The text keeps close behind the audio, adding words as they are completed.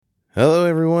Hello,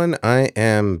 everyone. I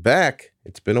am back.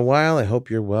 It's been a while. I hope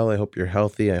you're well. I hope you're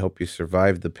healthy. I hope you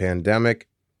survived the pandemic.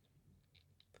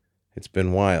 It's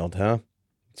been wild, huh?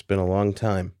 It's been a long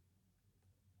time.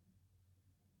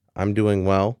 I'm doing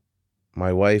well.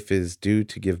 My wife is due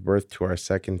to give birth to our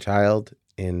second child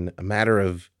in a matter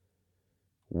of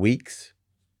weeks,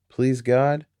 please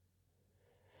God.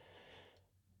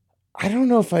 I don't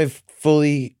know if I've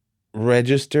fully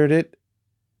registered it.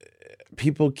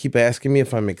 People keep asking me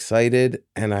if I'm excited,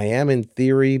 and I am in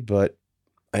theory, but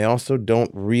I also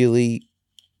don't really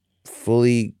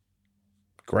fully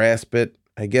grasp it.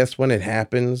 I guess when it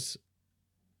happens,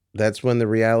 that's when the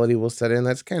reality will set in.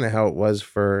 That's kind of how it was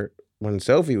for when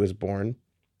Sophie was born.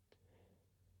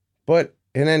 But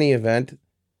in any event,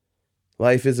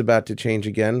 life is about to change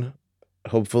again,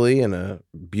 hopefully in a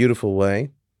beautiful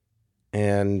way.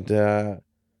 And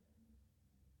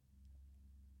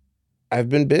I've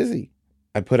been busy.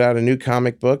 I put out a new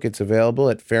comic book. It's available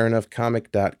at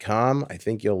fairenoughcomic.com. I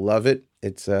think you'll love it.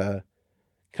 It's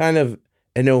kind of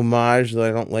an homage, though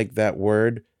I don't like that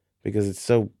word because it's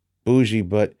so bougie,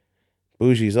 but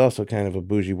bougie is also kind of a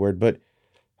bougie word. But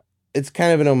it's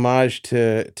kind of an homage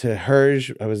to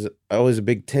Hergé. I was always a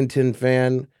big Tintin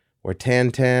fan, or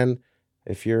Tantan,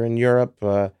 if you're in Europe,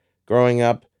 growing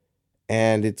up.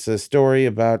 And it's a story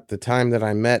about the time that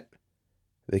I met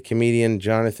the comedian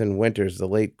Jonathan Winters, the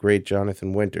late, great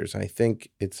Jonathan Winters. I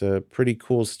think it's a pretty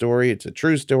cool story. It's a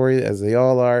true story, as they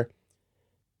all are.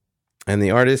 And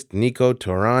the artist, Nico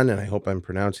Toran, and I hope I'm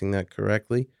pronouncing that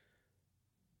correctly,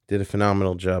 did a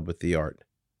phenomenal job with the art.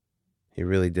 He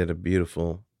really did a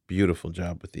beautiful, beautiful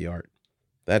job with the art.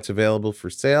 That's available for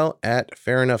sale at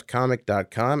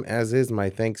fairenoughcomic.com, as is my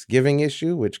Thanksgiving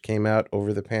issue, which came out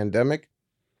over the pandemic,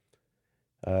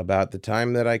 about the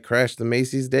time that I crashed the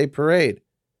Macy's Day Parade,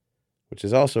 which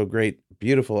is also great,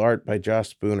 beautiful art by Josh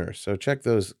Spooner. So check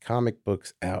those comic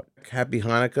books out. Happy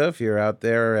Hanukkah if you're out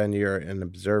there and you're an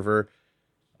observer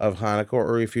of Hanukkah,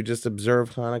 or if you just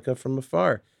observe Hanukkah from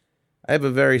afar. I have a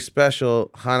very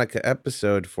special Hanukkah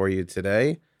episode for you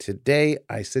today. Today,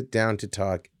 I sit down to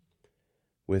talk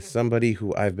with somebody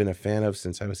who I've been a fan of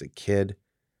since I was a kid,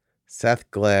 Seth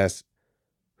Glass,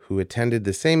 who attended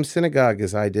the same synagogue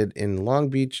as I did in Long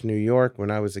Beach, New York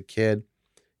when I was a kid.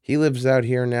 He lives out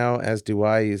here now, as do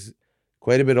I. He's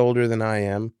quite a bit older than I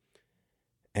am.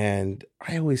 And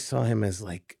I always saw him as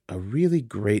like a really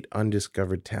great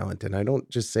undiscovered talent. And I don't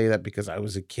just say that because I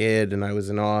was a kid and I was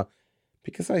in awe,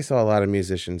 because I saw a lot of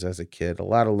musicians as a kid, a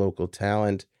lot of local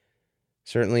talent.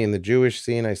 Certainly in the Jewish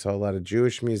scene, I saw a lot of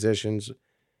Jewish musicians,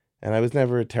 and I was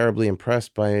never terribly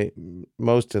impressed by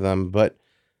most of them. But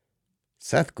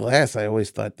Seth Glass, I always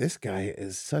thought, this guy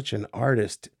is such an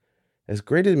artist. As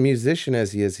great a musician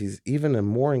as he is, he's even a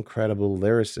more incredible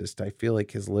lyricist. I feel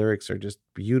like his lyrics are just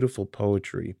beautiful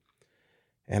poetry.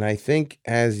 And I think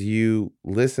as you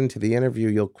listen to the interview,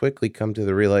 you'll quickly come to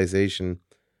the realization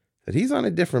that he's on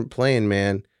a different plane,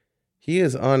 man. He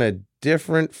is on a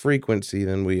different frequency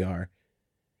than we are.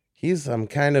 He's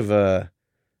kind of I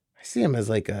see him as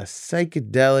like a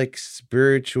psychedelic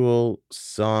spiritual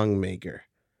song maker.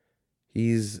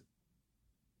 He's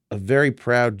a very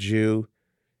proud Jew.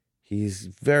 He's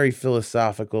very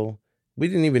philosophical. We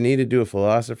didn't even need to do a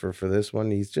philosopher for this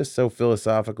one. He's just so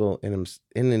philosophical in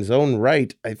his own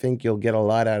right. I think you'll get a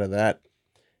lot out of that.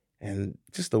 And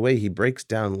just the way he breaks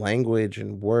down language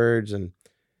and words, and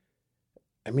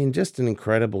I mean, just an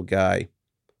incredible guy.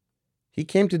 He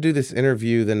came to do this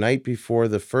interview the night before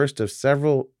the first of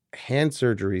several hand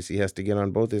surgeries he has to get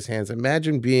on both his hands.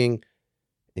 Imagine being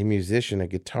a musician, a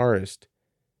guitarist,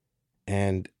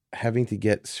 and having to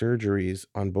get surgeries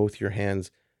on both your hands.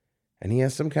 And he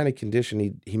has some kind of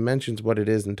condition. He mentions what it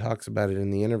is and talks about it in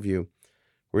the interview,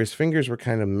 where his fingers were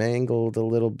kind of mangled a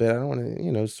little bit. I don't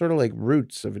want to, sort of like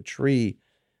roots of a tree.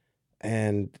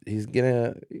 And he's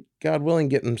gonna, God willing,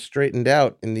 get them straightened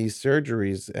out in these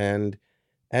surgeries. And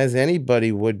as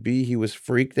anybody would be, he was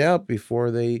freaked out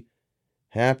before they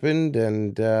happened.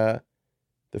 And the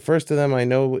first of them I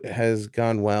know has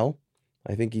gone well.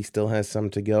 I think he still has some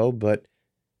to go, but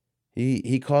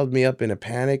he called me up in a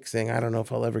panic saying, I don't know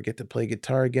if I'll ever get to play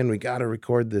guitar again. We got to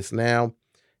record this now.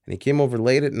 And he came over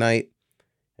late at night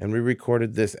and we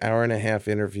recorded this hour-and-a-half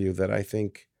interview that I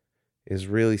think is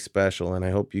really special. And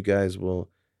I hope you guys will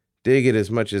dig it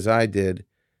as much as I did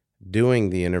doing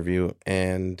the interview.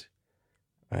 And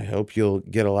I hope you'll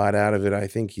get a lot out of it. I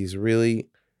think he's really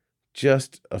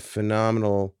just a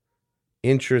phenomenal,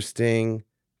 interesting,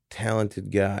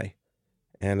 talented guy.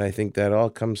 And I think that all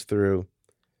comes through.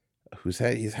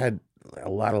 He's had a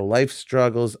lot of life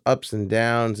struggles, ups and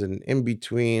downs and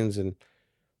in-betweens, and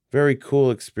very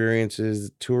cool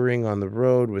experiences touring on the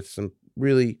road with some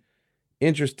really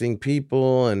interesting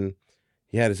people, and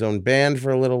he had his own band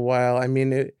for a little while. I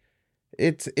mean,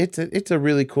 it's a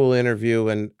really cool interview,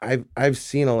 and I've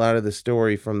seen a lot of the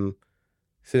story from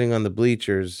sitting on the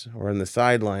bleachers or on the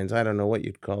sidelines. I don't know what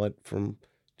you'd call it, from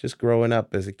just growing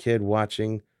up as a kid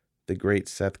watching the great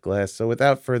Seth Glass. So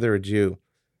without further ado,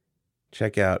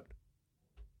 check out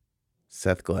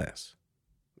Seth Glass.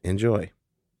 Enjoy.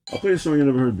 I'll play a song you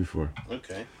never heard before.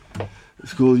 Okay.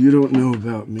 It's called You Don't Know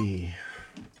About Me.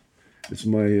 It's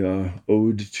my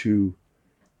ode to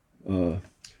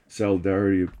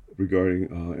solidarity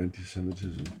regarding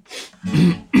anti-Semitism.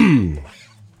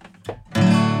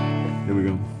 Here we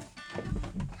go.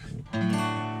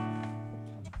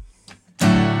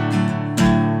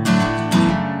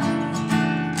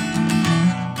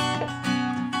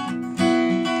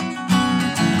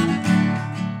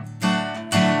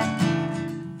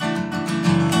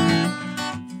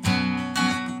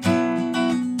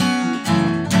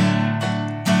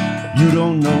 You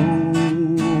don't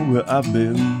know where I've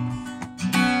been.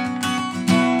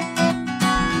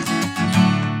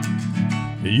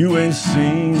 You ain't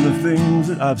seen the things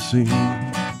that I've seen.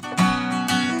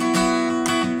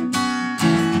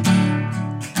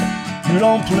 You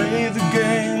don't play the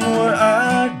game where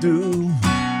I do.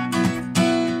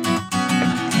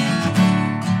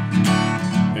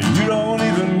 And you don't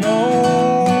even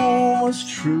know what's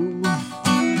true.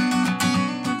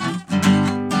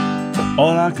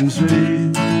 All I can say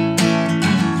is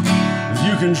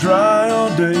you can try all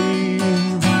day.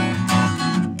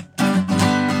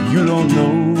 You don't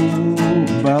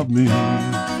know about me.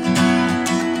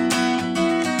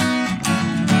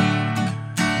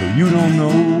 No, you don't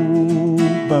know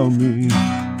about me.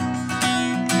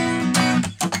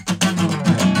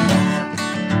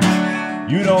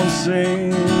 You don't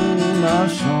sing my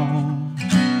song.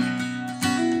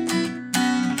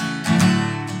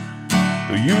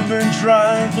 You've been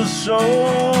trying for so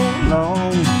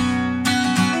long.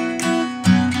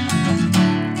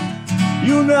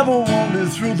 You never wandered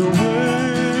through the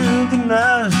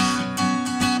wilderness.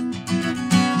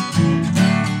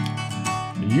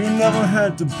 You never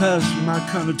had to pass my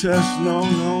kind of test. No,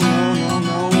 no, no,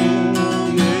 no, no.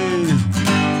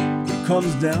 Yeah. It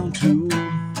comes down to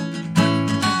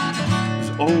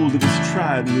it's old, it's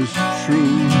tried, and it's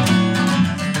true.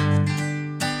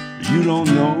 You don't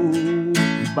know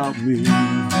about me.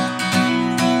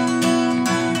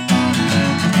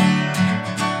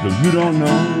 No, you don't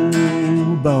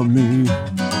know about me.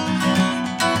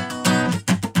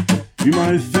 You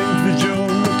might think that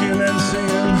you're looking and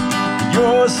seeing, but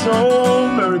you're so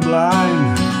very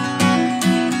blind.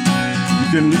 You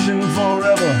can listen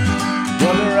forever,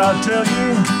 brother, I'll tell you,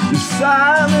 it's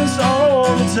silence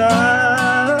all the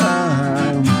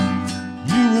time.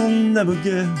 You will never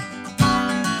get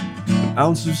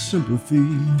ounce of sympathy.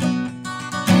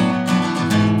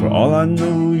 For all I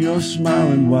know, you're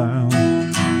smiling while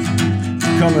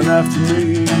coming after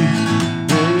me.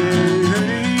 Hey,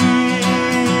 hey,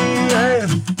 hey.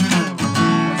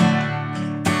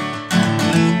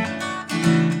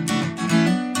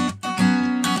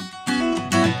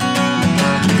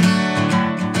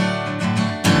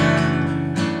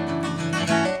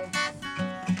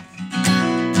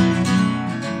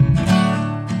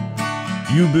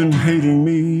 You've been hating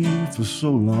me for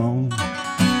so long.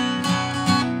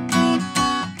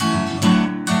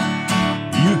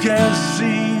 You can't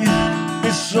see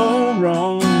it's so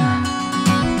wrong.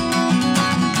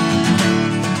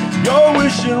 You're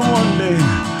wishing one day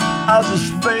I'll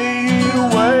just fade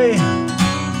away.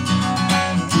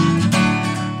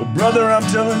 But brother, I'm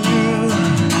telling you,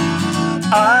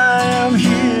 I am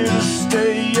here to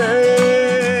stay.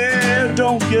 Yeah,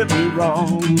 don't get me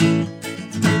wrong.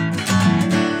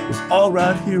 All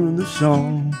right here in the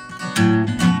song.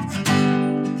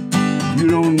 You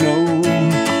don't know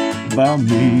about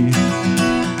me.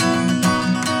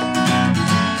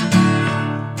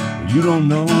 You don't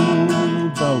know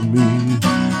about me.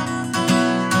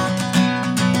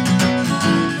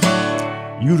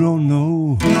 You don't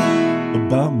know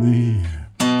about me.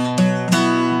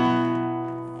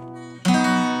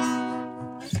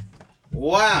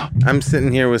 Wow. I'm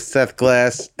sitting here with Seth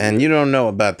Glass, and you don't know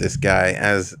about this guy,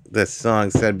 as the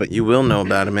song said, but you will know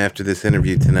about him after this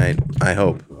interview tonight, I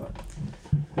hope.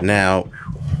 Now,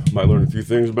 might learn a few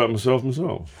things about myself.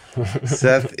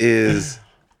 Seth is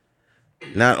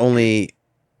not only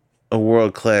a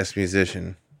world-class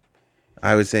musician,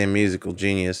 I would say a musical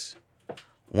genius,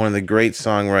 one of the great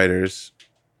songwriters,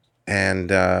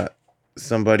 and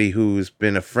somebody who's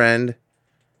been a friend,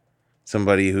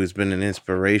 somebody who's been an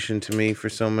inspiration to me for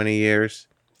so many years.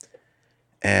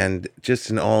 and just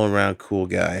an all-around cool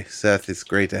guy. Seth, it's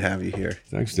great to have you here.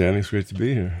 Thanks, Danny. It's great to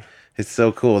be here. It's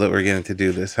so cool that we're getting to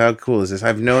do this. How cool is this?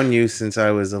 I've known you since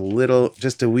I was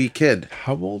just a wee kid.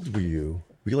 How old were you?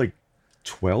 Were you like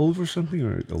 12 or something,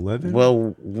 or 11?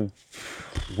 Well,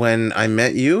 when I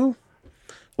met you,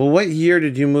 what year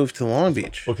did you move to Long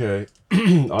Beach? Okay,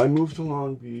 I moved to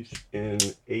Long Beach in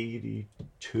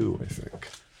 82, I think.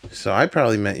 So I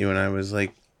probably met you when I was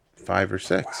like 5 or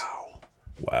 6.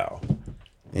 Wow.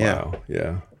 Yeah. Wow.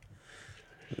 Yeah.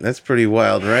 That's pretty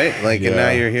wild, right? Like, and now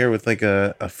you're here with like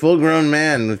a full-grown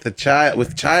man with a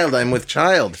child. I'm with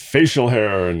child. Facial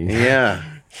hair and yeah.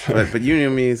 But you knew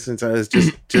me since I was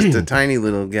just a tiny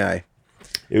little guy.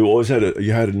 You always had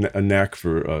a knack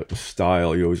for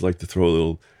style. You always liked to throw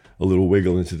a little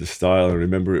wiggle into the style. I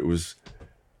remember it was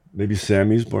maybe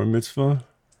Sammy's bar mitzvah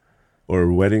or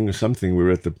a wedding or something. We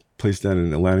were at the place down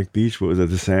in Atlantic Beach. What was that?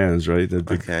 The Sands, right? The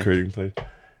big trading place.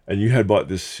 And you had bought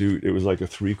this suit. It was like a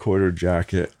 3/4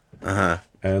 jacket. Uh-huh.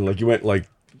 And like you went like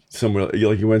somewhere,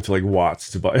 you went to like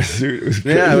Watts to buy a suit. It was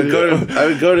crazy. Yeah, I would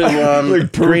go to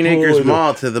like Green Acres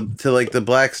Mall to like the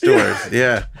black stores.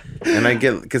 Yeah. And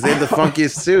because they had the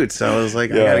funkiest suits. So I was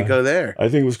like, I gotta go there. I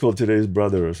think it was called Today's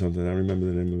Brother or something. I remember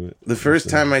the name of it. The first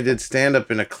time I did stand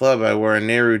up in a club, I wore a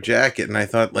Nehru jacket, and I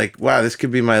thought like, wow, this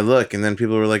could be my look. And then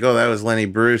people were like, oh, that was Lenny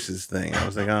Bruce's thing. I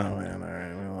was like, oh man, all right.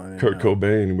 Well, Kurt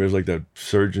Cobain wears like that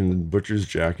surgeon butcher's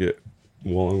jacket,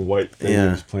 long white thing. He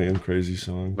was playing crazy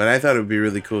song. But I thought it would be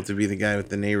really cool to be the guy with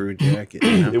the Nehru jacket.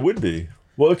 You know? It would be.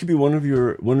 Well, it could be one of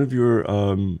your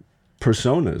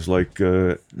personas, like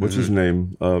what's his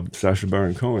name, Sacha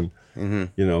Baron Cohen. Mm-hmm.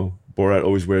 You know, Borat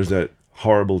always wears that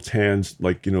horrible tan,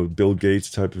 like Bill Gates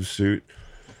type of suit,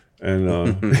 and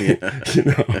you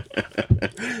know,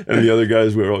 and the other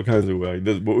guys wear all kinds of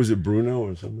what was it, Bruno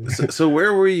or something? So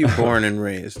where were you born and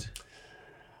raised?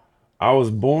 I was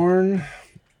born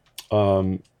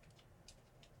I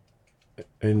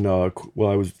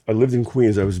lived in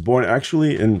Queens. I was born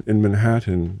actually in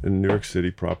Manhattan, in New York City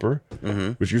proper,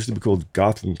 which used to be called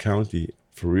Gotham County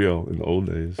for real in the old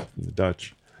days, in the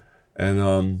Dutch,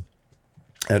 and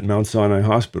at Mount Sinai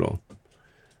Hospital.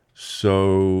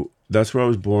 So that's where I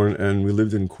was born, and we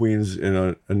lived in Queens in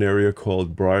an area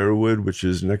called Briarwood, which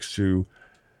is next to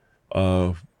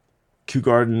Kew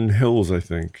Garden Hills, I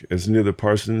think. It's near the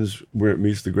Parsons where it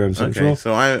meets the Grand Central. Okay,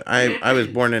 so I was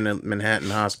born in a Manhattan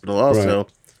hospital also,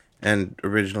 right. And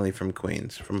originally from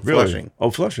Queens, from Flushing. Really? Oh,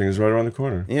 Flushing is right around the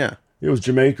corner. Yeah. It was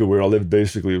Jamaica where I lived.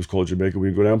 Basically, it was called Jamaica.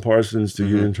 We go down Parsons to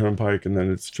Union Turnpike, and then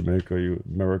it's Jamaica,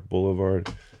 Merrick Boulevard,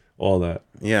 all that.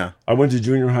 Yeah. I went to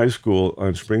junior high school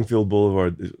on Springfield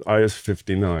Boulevard, IS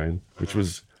 59, which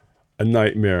was a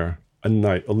nightmare, a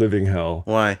living hell.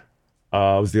 Why?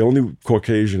 I was the only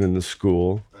Caucasian in the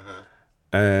school,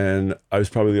 and I was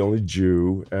probably the only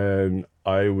Jew, and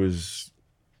I was...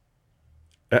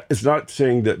 It's not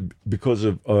saying that because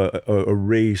of a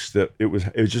race that it was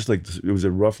just like, it was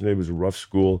a rough neighborhood, it was a rough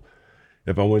school.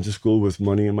 If I went to school with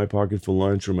money in my pocket for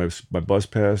lunch or my bus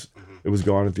pass, it was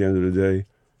gone at the end of the day.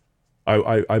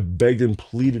 I begged and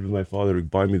pleaded with my father to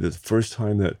buy me the first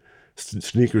time that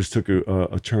sneakers took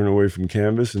a turn away from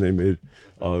canvas, and they made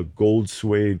gold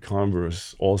suede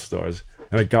Converse All-Stars.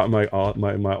 And I got my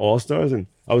All-Stars, and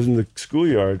I was in the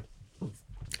schoolyard,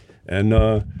 and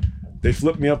they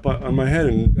flipped me up on my head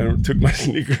and took my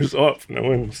sneakers off, and I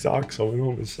went with socks. I went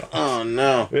home with socks. Oh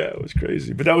no! Yeah, it was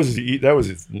crazy. But that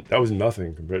was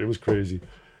nothing compared. It was crazy.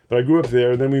 But I grew up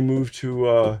there, and then we moved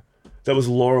to that was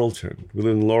Laurelton. We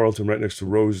lived in Laurelton, right next to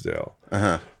Rosedale.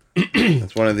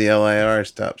 That's one of the LIR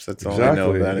stops. That's all I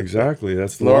know about it. Exactly.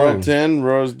 That's the Laurelton,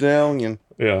 Rosedale.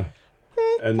 Yeah.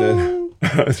 And then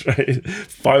that's right.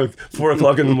 4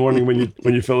 o'clock in the morning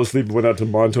when you fell asleep and went out to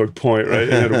Montauk Point, right?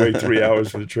 And had to wait 3 hours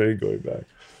for the train going back.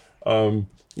 Then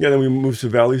we moved to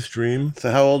Valley Stream. So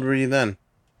how old were you then?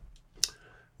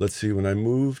 Let's see. When I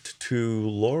moved to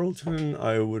Laurelton,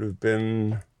 I would have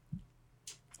been.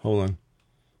 Hold on.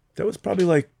 That was probably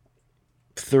like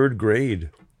 3rd grade.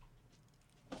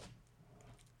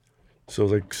 So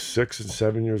like 6 and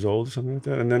 7 years old, or something like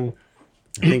that, and then.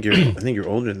 I think you're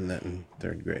older than that in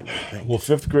 3rd grade. I think. Well,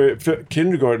 5th grade,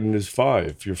 kindergarten is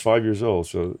 5. You're 5 years old,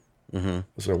 so.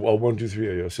 So 1, 2,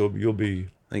 3. Yeah. So you'll be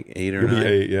like 8 or 9. You'll be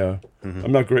 8. Yeah.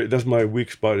 I'm not great. That's my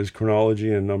weak spot is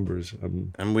chronology and numbers.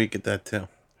 I'm weak at that too.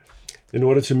 In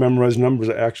order to memorize numbers,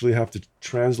 I actually have to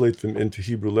translate them into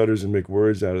Hebrew letters and make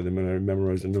words out of them, and I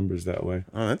memorize the numbers that way.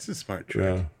 Oh, that's a smart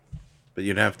trick. Yeah. But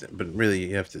really,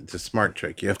 you have to. It's a smart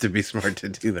trick. You have to be smart to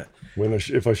do that.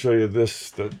 If I show you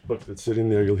that book that's sitting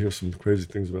there, you'll hear some crazy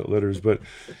things about letters. But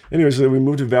anyway, so we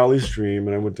moved to Valley Stream,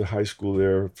 and I went to high school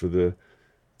there for the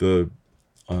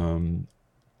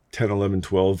 10, 11,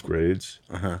 12 grades.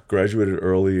 Graduated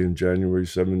early in January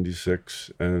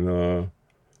 76. And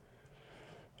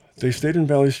they stayed in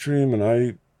Valley Stream, and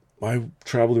I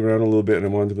traveled around a little bit, and I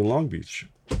wound up in Long Beach.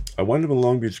 I wound up in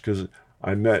Long Beach because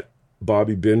I met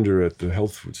Bobby Binder at the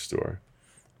health food store.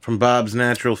 From Bob's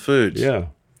Natural Foods. Yeah.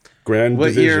 Grand What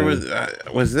Division. year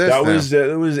was this?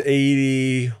 That was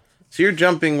 80. So you're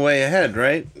jumping way ahead,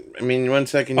 right? I mean, one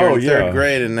second you're in third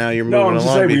grade, and now you're moving I'm just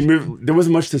along. saying, there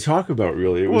wasn't much to talk about,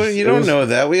 really. You don't know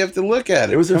that. We have to look at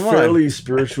it. It was a fairly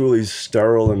spiritually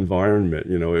sterile environment.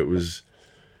 It was,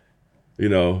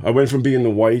 I went from being the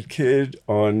white kid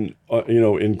in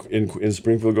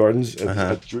Springfield Gardens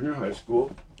at junior high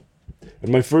school.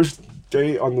 And my first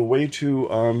day on the way to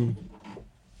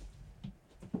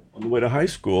high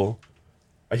school,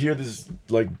 I hear this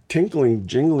like tinkling,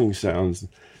 jingling sounds.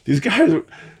 These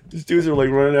dudes are like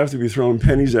running after me, throwing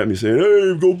pennies at me, saying,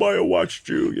 "Hey, go buy a watch,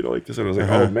 Jew," like this. And I was like,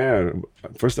 "Oh man!"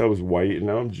 First I was white, and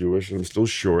now I'm Jewish, and I'm still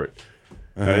short.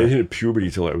 I didn't hit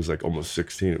puberty till I was like almost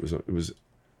 16. It was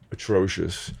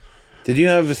atrocious. Did you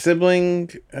have a sibling,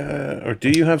 or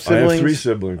do you have siblings? I have 3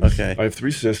 siblings. Okay. I have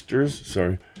 3 sisters.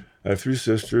 Sorry, I have 3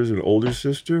 sisters: an older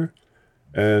sister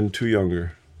and 2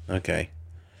 younger. Okay.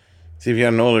 See, if you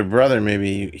had an older brother,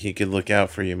 maybe he could look out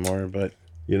for you more, but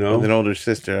with an older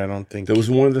sister, I don't think... That was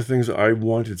one of the things I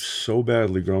wanted so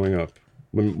badly growing up.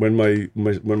 When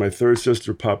my third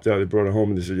sister popped out, they brought her home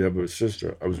and they said, "You have a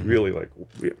sister." I was really like,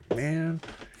 man.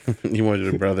 You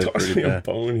wanted a brother pretty pretty bad. A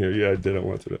bone here. Yeah, I did. I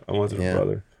wanted a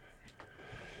brother.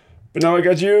 But now I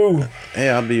got you. Hey,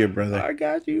 I'll be your brother. I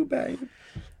got you, babe.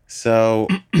 So,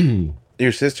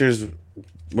 your sisters...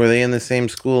 Were they in the same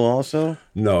school also?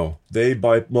 No.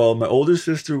 My older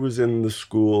sister was in the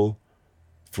school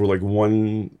for like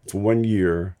 1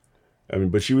 year. I mean,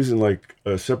 but she was in like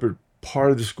a separate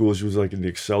part of the school. She was like in the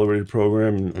accelerated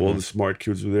program, and all the smart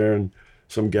kids were there, and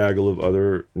some gaggle of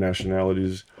other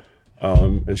nationalities.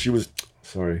 And she was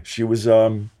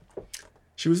a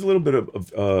little bit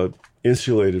of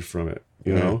insulated from it,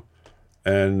 you know?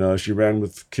 And she ran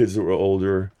with kids that were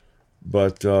older,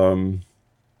 but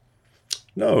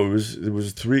no, it was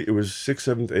 6th,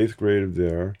 7th, 8th grade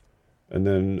there, and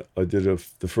then I did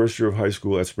the first year of high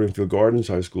school at Springfield Gardens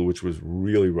High School, which was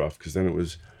really rough because then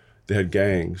they had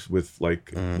gangs with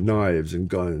like knives and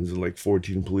guns and like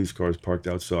 14 police cars parked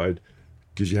outside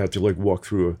because you had to like walk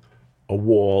through a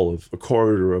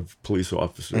corridor of police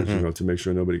officers, to make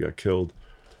sure nobody got killed.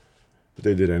 But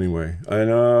they did anyway,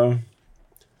 and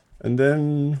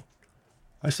then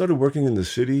I started working in the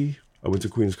city. I went to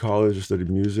Queens College. I studied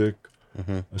music.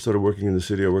 I started working in the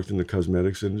city. I worked in the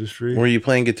cosmetics industry. Were you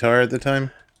playing guitar at the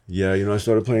time? Yeah, I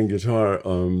started playing guitar.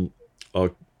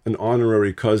 An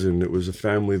honorary cousin. It was a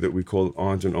family that we called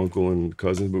aunt and uncle and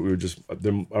cousins, but we were just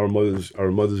our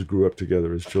mothers grew up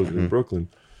together as children in Brooklyn.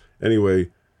 Anyway,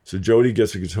 so Jody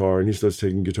gets a guitar and he starts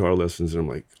taking guitar lessons, and I'm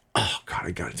like, oh God,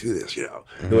 I gotta do this. He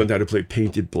learned how to play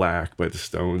 "Painted Black" by the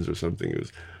Stones or something. It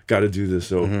was gotta do this.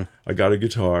 So I got a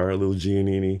guitar, a little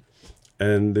Giannini.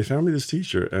 And they found me this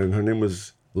teacher, and her name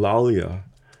was Lalia,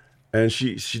 and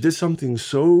she did something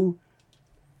so.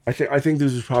 I think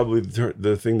this is probably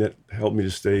the thing that helped me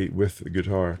to stay with the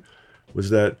guitar,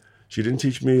 was that she didn't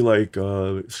teach me like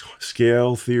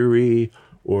scale theory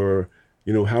or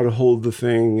how to hold the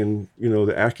thing and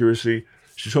the accuracy.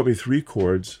 She taught me 3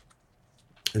 chords,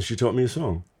 and she taught me a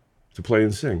song to play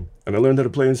and sing, and I learned how to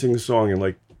play and sing a song in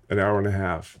like an hour and a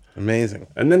half. Amazing.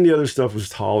 And then the other stuff was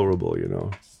tolerable,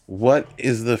 What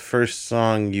is the first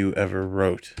song you ever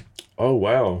wrote? Oh,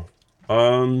 wow.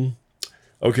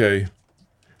 Okay.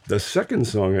 The second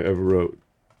song I ever wrote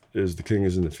is "The King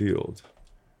is in the Field."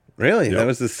 Really? Yep. That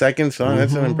was the second song?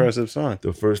 That's an impressive song.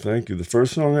 Thank you. The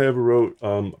first song I ever wrote,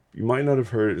 you might not have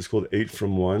heard it. It's called 8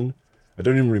 from 1. I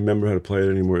don't even remember how to play it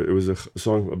anymore. It was a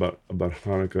song about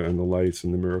Hanukkah and the lights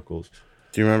and the miracles.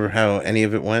 Do you remember how any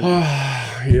of it went?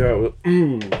 Yeah. Well,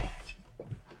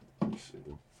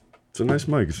 it's a nice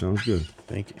mic. It sounds good.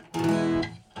 Thank you.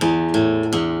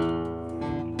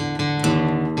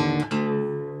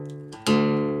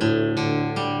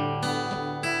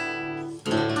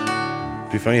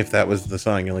 It'd be funny if that was the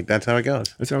song. You're like, that's how it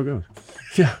goes. That's how it goes.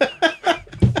 Yeah.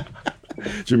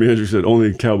 Jimi Hendrix said,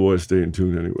 "Only cowboys stay in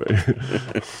tune anyway."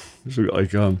 So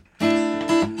like,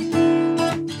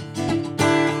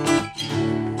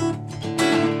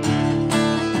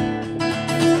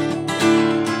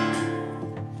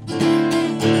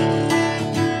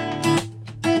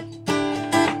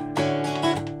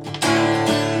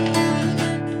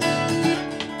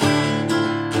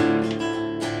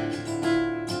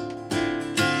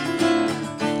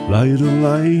 light a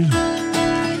light,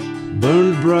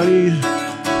 burn bright,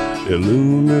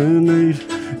 illuminate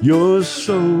your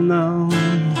soul now.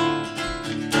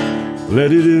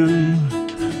 Let it in,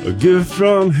 a gift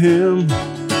from him,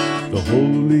 the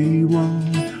Holy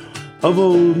One of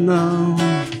old now.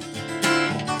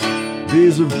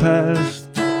 Days have passed,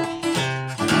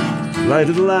 light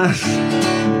at last,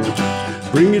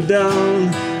 bring it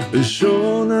down, it's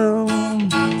sure now.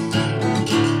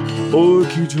 O'er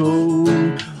Quito,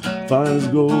 fine as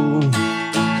gold,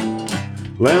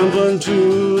 lamp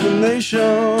unto the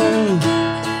nation.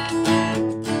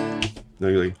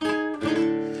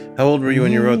 How old were you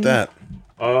when you wrote that?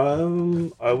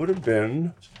 I would have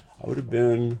been I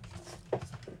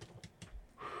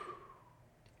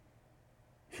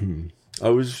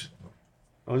was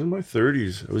in my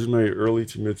 30s. I was in my early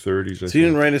to mid 30s. So you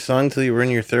didn't write a song till you were in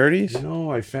your 30s?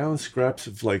 No, I found scraps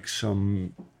of like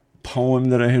some poem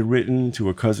that I had written to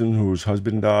a cousin whose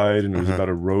husband died, and it was about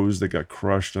a rose that got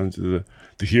crushed onto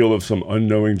the heel of some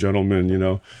unknowing gentleman, you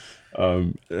know.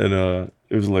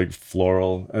 It was like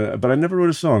floral, but I never wrote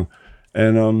a song.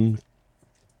 And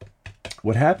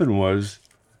what happened was,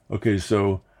 okay,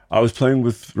 so I was playing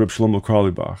with Reb Shlomo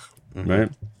Carlebach,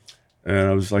 right? And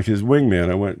I was like his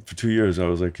wingman. I went for 2 years. I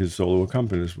was like his solo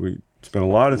accompanist. We spent a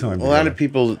lot of time together. A lot of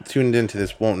people tuned into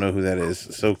this won't know who that is.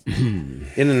 So in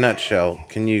a nutshell,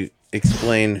 can you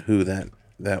explain who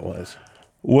that was?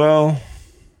 Well,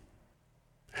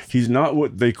 he's not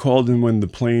what they called him when the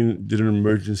plane did an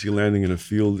emergency landing in a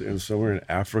field and somewhere in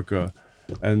Africa,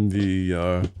 and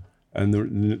the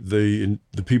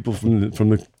people from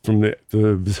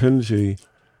the vicinity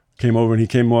came over, and he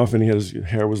came off, and his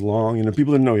hair was long. You know,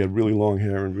 people didn't know he had really long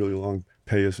hair and really long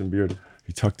payas and beard.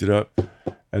 He tucked it up,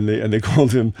 and they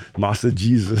called him Masa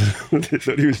Jesus. They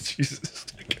thought he was Jesus.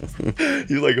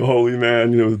 He's like a holy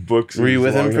man, you know, with books. Were you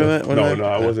with him for that? No,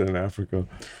 I wasn't in Africa.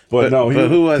 But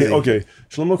who was he? Okay,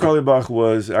 Shlomo Carlebach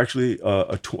was actually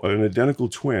an identical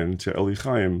twin to Eli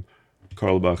Chaim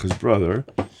Carlebach, his brother.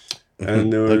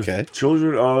 And they were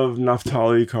children of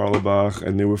Naftali Carlebach,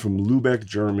 and they were from Lübeck,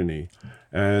 Germany.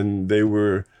 And they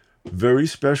were very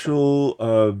special.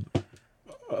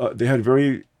 They had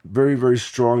very, very, very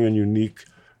strong and unique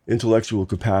intellectual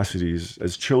capacities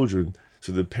as children.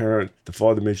 So the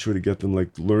father made sure to get them like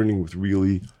learning with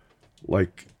really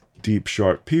like deep,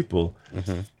 sharp people.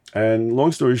 And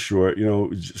long story short, you know,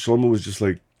 Shlomo was just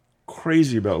like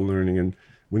crazy about learning. And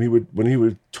when he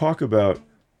would talk about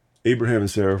Abraham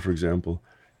and Sarah, for example,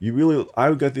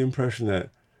 I got the impression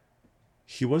that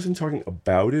he wasn't talking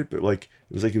about it, but like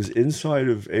it was inside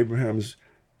of Abraham's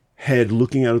head,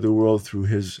 looking out at the world through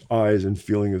his eyes and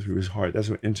feeling it through his heart. That's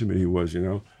how intimate he was, you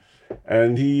know.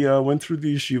 And he went through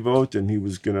the yeshivot, and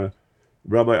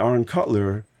Rabbi Aaron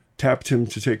Cutler tapped him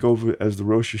to take over as the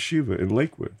Rosh Yeshiva in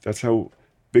Lakewood. That's how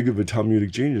big of a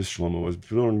Talmudic genius Shlomo was.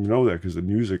 People don't even know that because the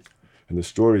music and the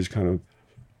stories kind of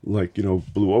like, you know,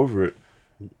 blew over it.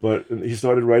 But he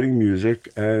started writing music,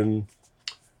 and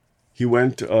he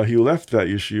left that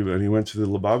yeshiva, and he went to the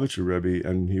Lubavitcher Rebbe,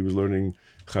 and he was learning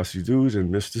Chassidut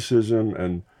and mysticism,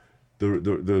 and the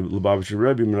Lubavitcher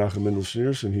Rebbe, Menachem Mendel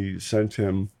Schneerson, he sent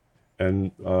him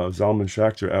and Zalman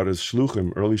Schachter out as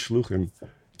shluchim, early shluchim,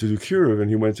 to do Kiruv,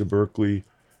 and he went to Berkeley,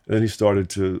 and then he started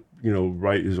to, you know,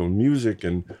 write his own music,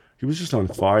 and he was just on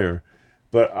fire.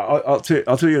 But I'll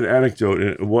tell you an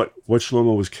anecdote, what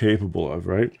Shlomo was capable of,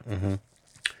 right?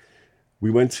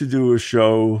 We went to do a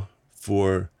show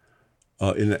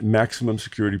in a maximum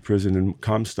security prison in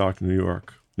Comstock, New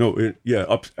York.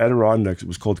 Up Adirondacks. It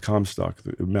was called Comstock,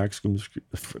 the maximum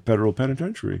federal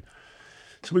penitentiary.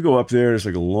 So we go up there. It's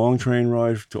like a long train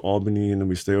ride to Albany, and then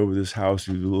we stay over this house.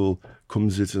 We do a little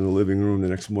kumsitz in the living room. The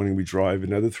next morning we drive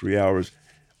another 3 hours,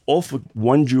 all for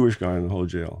one Jewish guy in the whole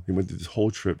jail. He went through this whole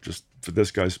trip just for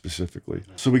this guy specifically.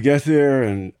 So we get there,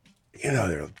 and you know,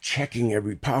 they're checking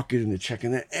every pocket, and they're checking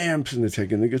the amps, and they're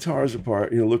taking the guitars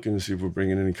apart, you know, looking to see if we're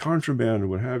bringing any contraband or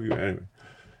what have you. Anyway,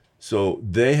 so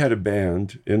they had a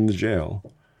band in the jail,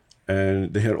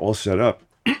 and they had all set up.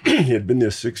 He had been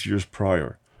there 6 years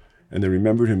prior, and they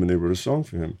remembered him, and they wrote a song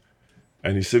for him.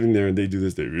 And he's sitting there, and they do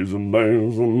this. There is a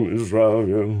man from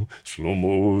Israel,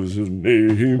 Shlomo is his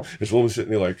name. And Shlomo's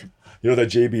sitting there like, you know that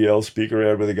JBL speaker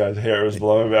ad where the guy's hair is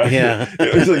blowing back? Yeah.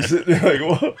 He's like sitting there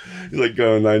like, whoa. He's like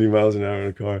going 90 miles an hour in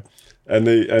a car. And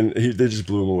they just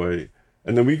blew him away.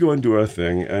 And then we go and do our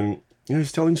thing. And you know,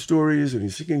 he's telling stories and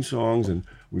he's singing songs. And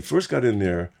when we first got in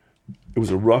there, it was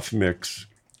a rough mix.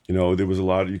 You know, there was a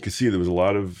lot, you could see there was a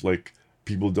lot of like,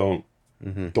 people don't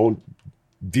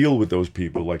deal with those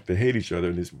people. Like they hate each other.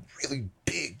 And these really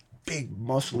big,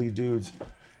 muscly dudes.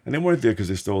 And they weren't there because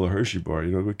they stole a Hershey bar.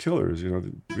 You know, they're killers. You know,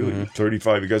 really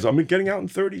 35 guys. I'm getting out in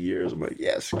 30 years. I'm like,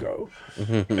 yes, go.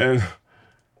 And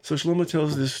So Shlomo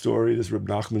tells this story, this Reb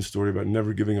Nachman story about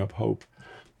never giving up hope.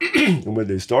 And when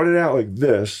they started out like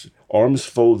this, arms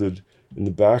folded in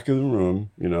the back of the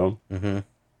room,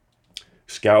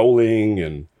 scowling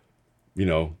and,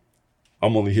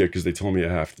 I'm only here because they told me I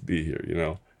have to be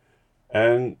here,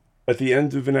 And at the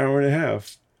end of an hour and a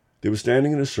half, they were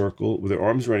standing in a circle with their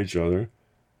arms around each other.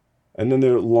 And then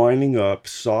they're lining up,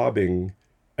 sobbing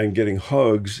and getting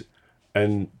hugs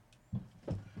and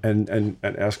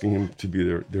asking him to be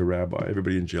their rabbi.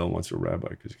 Everybody in jail wants a rabbi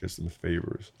because he gets them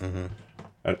favors.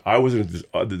 And I was in this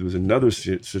there was another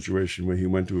situation where he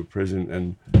went to a prison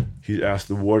and he asked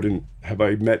the warden, have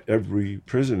I met every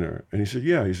prisoner? And he said,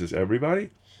 yeah. He says, everybody?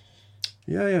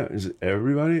 Yeah. He said,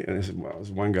 everybody? And I said, well,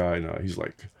 there's one guy now. He's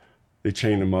like, they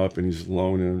chained him up and he's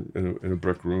alone in a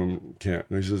brick room. Can't.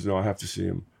 And he says, no, I have to see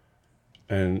him.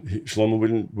 And Shlomo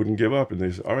wouldn't give up. And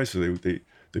they said, all right. So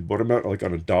they brought him out like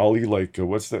on a dolly, like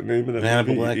what's that name of that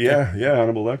Hannibal movie? Lecter. Yeah,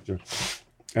 Hannibal Lecter.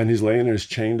 And he's laying there, he's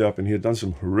chained up, and he had done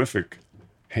some horrific,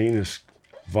 heinous,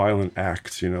 violent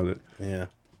acts, that. Yeah.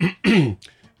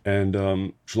 And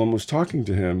Shlomo was talking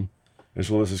to him, and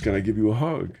Shlomo says, "Can I give you a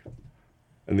hug?"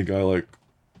 And the guy, like,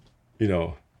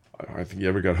 I think he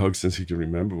ever got hugged since he could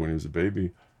remember when he was a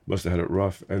baby. Must have had it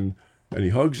rough. And he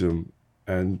hugs him,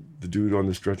 and the dude on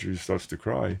the stretcher starts to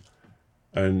cry.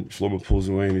 And Shlomo pulls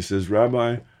away and he says,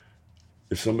 Rabbi,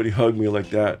 if somebody hugged me like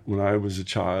that when I was a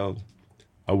child,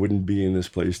 I wouldn't be in this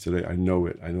place today. I know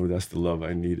it. I know that's the love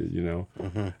I needed,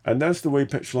 And that's the way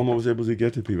Shlomo was able to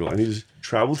get to people. And he just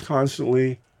traveled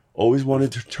constantly, always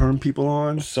wanted to turn people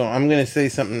on. So I'm going to say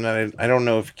something that I don't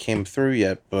know if it came through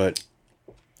yet, but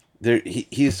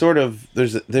he's sort of,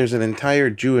 there's an entire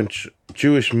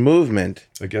Jewish movement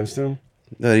Against him?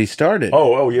 that he started.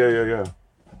 Oh, yeah.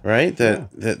 Right?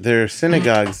 That there are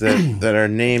synagogues that are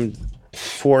named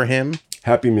for him.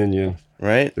 Happy Minyan.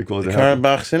 Right? They call it the the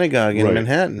Carlebach Synagogue in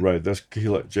Manhattan. Right, that's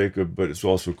Kehillat Jacob, but it's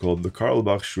also called the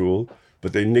Carlebach Shul,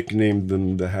 but they nicknamed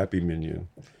them the Happy Minyan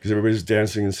because everybody's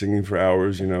dancing and singing for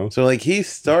hours, So like he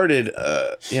started,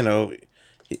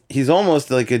 he's almost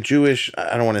like a Jewish,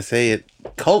 I don't want to say it,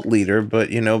 cult leader, but,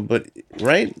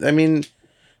 right? I mean,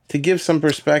 to give some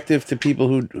perspective to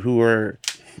people who are,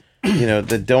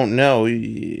 that don't know.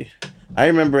 I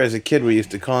remember as a kid we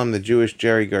used to call him the Jewish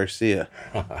Jerry Garcia.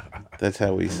 That's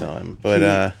how we saw him.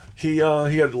 But he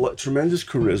had tremendous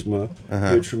charisma, he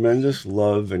had tremendous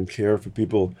love and care for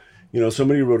people.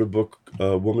 Somebody wrote a book,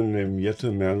 a woman named Yetta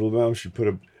Mandelbaum. She put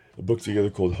a book together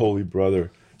called Holy Brother,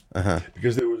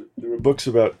 because there were books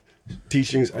about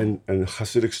teachings and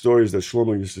Hasidic stories that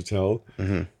Shlomo used to tell,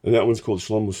 and that one's called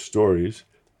Shlomo's Stories.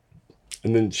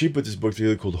 And then she put this book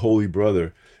together called Holy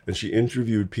Brother, and she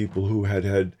interviewed people who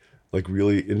had like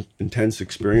really intense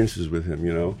experiences with him,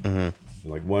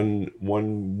 Like one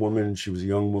woman, she was a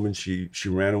young woman, she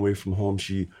ran away from home.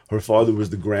 Her father was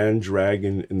the Grand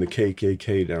Dragon in the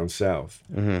KKK down south.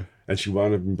 And she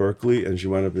wound up in Berkeley, and she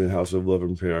wound up in the House of Love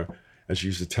and Prayer. And she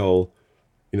used to tell,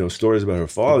 stories about her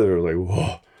father, like,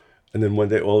 whoa. And then one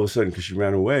day, all of a sudden, because she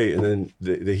ran away, and then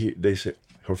they say,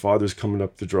 her father's coming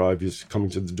up the drive, he's coming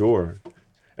to the door.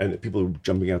 And people are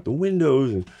jumping out the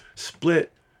windows and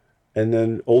split. And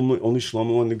then only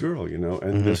Shlomo and the girl,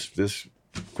 And this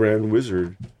grand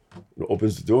wizard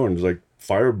opens the door and there's like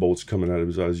fire bolts coming out of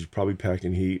his eyes. He's probably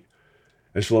packing heat.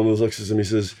 And Shlomo looks at him, he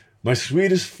says, my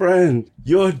sweetest friend,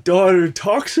 your daughter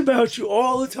talks about you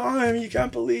all the time. You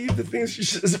can't believe the things she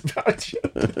says about you.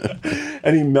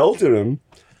 And he melted him.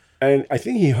 And I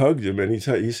think he hugged him, and he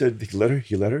said he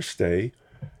let her stay.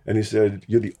 And he said,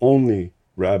 you're the only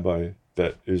rabbi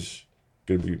that is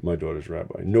going to be my daughter's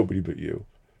rabbi. Nobody but you.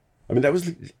 I mean,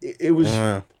 it was.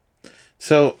 Wow.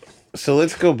 So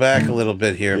let's go back a little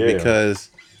bit here, because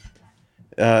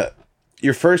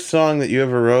your first song that you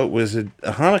ever wrote was a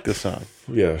Hanukkah song.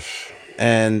 Yes.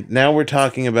 And now we're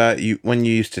talking about when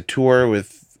you used to tour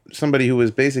with somebody who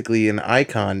was basically an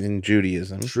icon in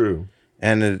Judaism. True.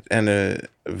 And a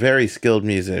very skilled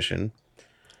musician.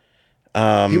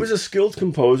 He was a skilled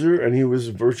composer, and he was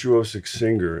a virtuosic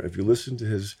singer. If you listen to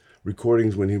his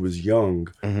recordings when he was young,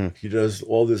 he does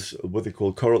all this, what they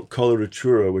call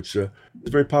coloratura, which is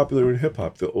very popular in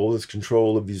hip-hop. All this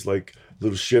control of these like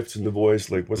little shifts in the voice,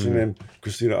 like what's her name,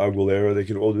 Christina Aguilera. They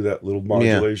can all do that little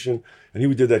modulation. And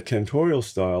he did that cantorial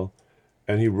style,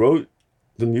 and he wrote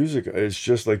the music. It's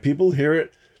just like people hear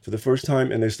it for the first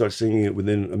time and they start singing it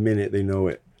within a minute. They know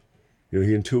it.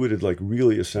 He intuited like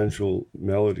really essential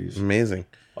melodies. Amazing.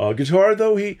 Guitar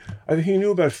though, I think he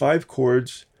knew about 5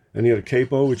 chords, and he had a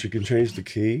capo which you can change the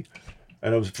key.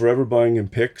 And I was forever buying him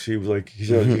picks. He was like, he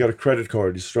said, he got a credit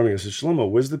card. He's strumming. I said, Shlomo,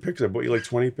 where's the picks? I bought you like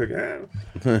 20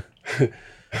 picks.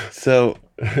 So,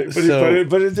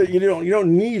 You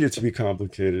don't need it to be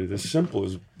complicated. As simple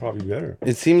is probably better.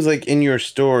 it seems like in your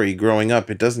story growing up,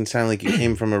 it doesn't sound like you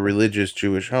came from a religious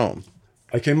Jewish home.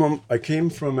 I came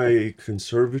from a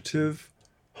conservative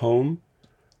home.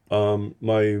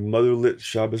 My mother lit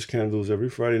Shabbos candles every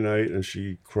Friday night, and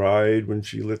she cried when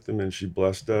she lit them, and she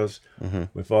blessed us. Mm-hmm.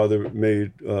 My father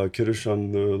made kiddush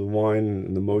on the wine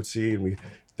and the motzi, and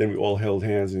we all held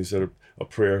hands, and he said a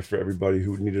prayer for everybody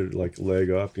who needed like a leg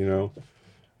up, you know.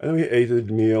 And then we ate the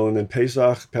meal, and then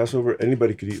Passover,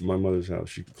 anybody could eat in my mother's house.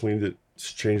 She cleaned it,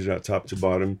 changed it out top to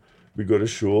bottom. We go to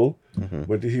shul,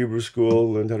 went to Hebrew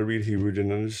school, learned how to read Hebrew,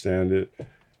 didn't understand it,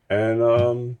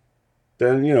 and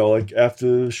then, you know, like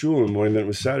after shul in the morning, then it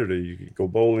was Saturday. You could go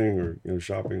bowling or, you know,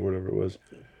 shopping, whatever it was.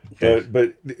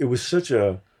 But it was such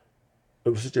a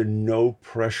no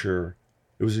pressure.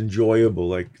 It was enjoyable.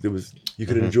 Like you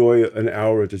could enjoy an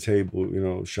hour at the table, you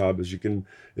know, Shabbos. You can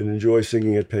enjoy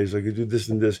singing at pace. Like you do this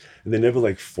and this, and they never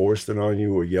like forced it on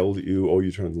you or yelled at you. Oh,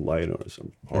 you turned the light on or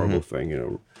some horrible thing, you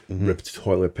know. Ripped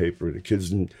toilet paper. The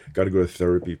kids got to go to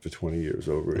therapy for 20 years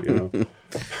over it, you know.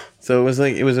 So it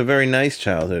was a very nice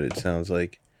childhood. It sounds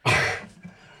like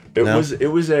it was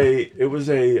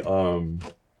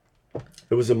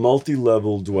a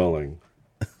multi-level dwelling.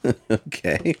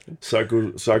 Okay.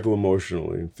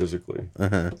 Psycho-emotionally and physically.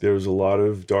 There was a lot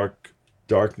of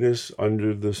darkness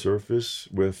under the surface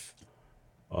with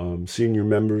senior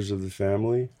members of the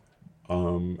family,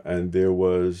 and there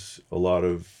was a lot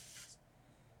of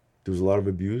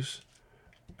abuse,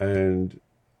 and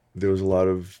there was a lot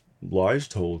of lies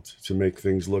told to make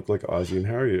things look like Ozzie and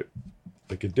Harriet,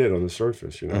 like it did on the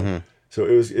surface, you know. So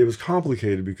it was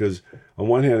complicated because on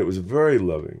one hand it was very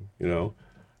loving, you know,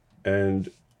 and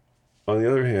on the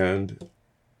other hand,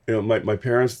 you know, my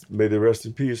parents, may they rest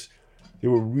in peace, they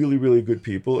were really, really good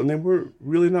people, and they were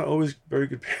really not always very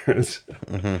good parents.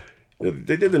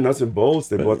 They did the nuts and bolts.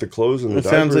 They bought the clothes and the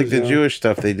diapers. It sounds like the Jewish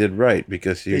stuff they did right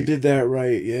because they did that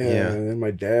right, yeah. And then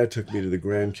my dad took me to the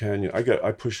Grand Canyon.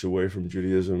 I pushed away from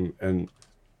Judaism, and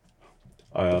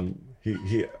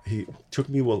he took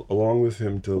me along with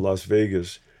him to Las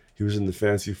Vegas. He was in the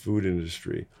fancy food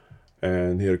industry,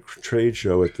 and he had a trade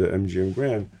show at the MGM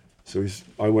Grand. So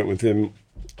I went with him.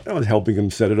 I was helping him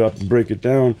set it up and break it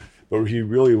down, but he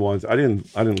really wanted. I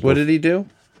didn't. What did he do?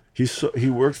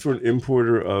 He worked for an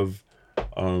importer of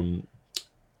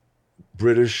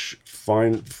British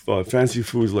fancy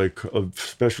foods, like of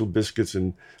special biscuits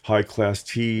and high class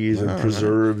teas and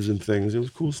preserves and things. It was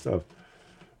cool stuff.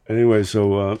 Anyway,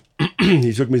 so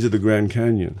he took me to the Grand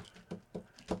Canyon,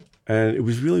 and it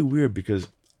was really weird because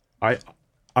I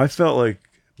felt like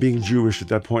being Jewish at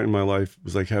that point in my life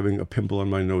was like having a pimple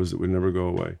on my nose that would never go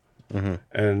away.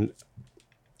 And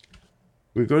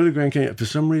we go to the Grand Canyon. For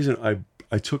some reason,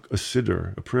 I took a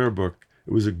siddur, a prayer book.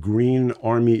 It was a green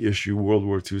Army issue World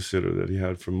War II siddur that he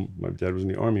had from, my dad was in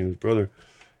the Army and his brother.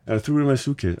 And I threw it in my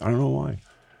suitcase. I don't know why.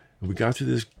 And we got to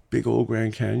this big old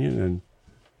Grand Canyon, and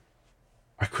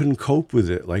I couldn't cope with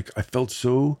it. Like I felt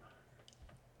so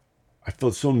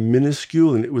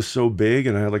minuscule, and it was so big,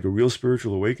 and I had like a real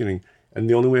spiritual awakening. And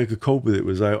the only way I could cope with it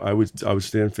was I would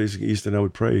stand facing east, and I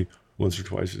would pray once or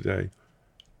twice a day.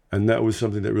 And that was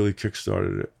something that really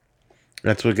kickstarted it.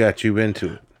 That's what got you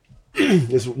into it.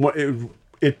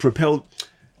 It propelled.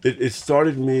 It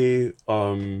started me.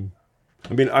 I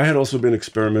mean, I had also been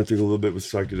experimenting a little bit with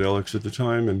psychedelics at the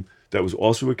time, and that was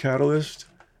also a catalyst.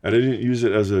 And I didn't use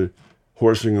it as a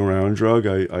horsing around drug.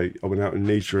 I went out in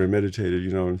nature and meditated,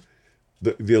 you know, and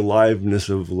the aliveness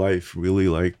of life really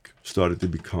like started to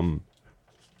become.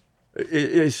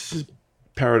 It's just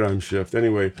paradigm shift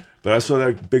anyway. But I saw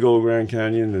that big old Grand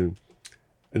Canyon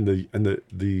and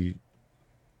the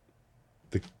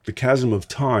chasm of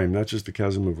time, not just the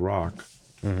chasm of rock,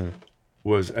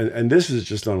 was, and this is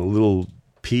just on a little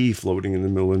pea floating in the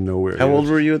middle of nowhere. How old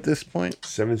were you at this point?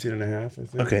 17 and a half, I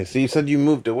think. Okay, so you said you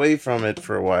moved away from it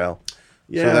for a while.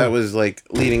 Yeah. So that was like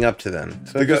leading up to then.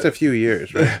 So just a few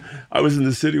years, right? I was in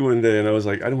the city one day and I was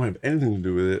like, I don't have anything to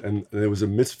do with it. And there was a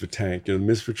mitzvah tank, you know, the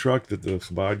mitzvah truck that the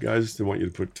Chabad guys, they want you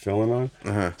to put tefillin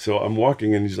on. So I'm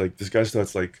walking and he's like, this guy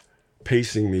starts like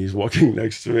pacing me. He's walking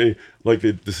next to me like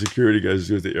the security guys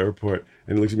do at the airport.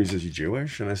 And he looks at me and says, you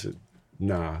Jewish? And I said,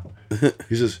 nah.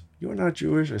 He says, you're not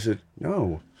Jewish? I said,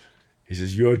 no. He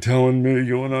says, you're telling me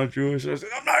you're not Jewish? I said,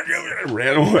 I'm not Jewish. I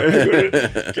ran away. I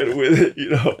couldn't get with it, you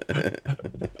know.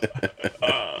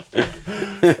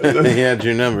 He had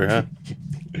your number, huh?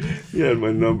 He had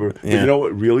my number. Yeah. But you know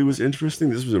what really was interesting?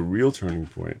 This was a real turning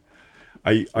point.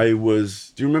 Do you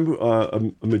remember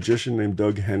a magician named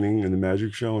Doug Henning in the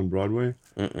Magic Show on Broadway?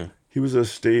 He was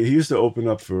he used to open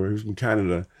up he was from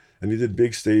Canada, And he did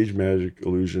big stage magic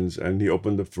illusions, and he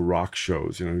opened up for rock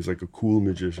shows. You know, he's like a cool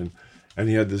magician. And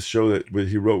he had this show that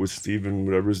he wrote with Stephen,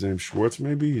 whatever his name, Schwartz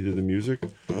maybe. He did the music.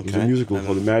 It was a musical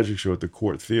called The Magic Show at the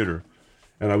Court Theater.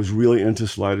 And I was really into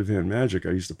sleight of hand magic.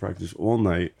 I used to practice all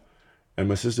night. And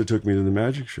my sister took me to the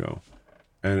magic show.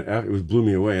 And it blew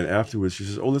me away. And afterwards, she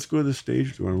says, "Oh, let's go to the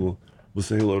stage door and we'll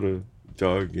say hello to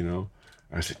Doug, you know."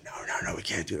 I said, no, we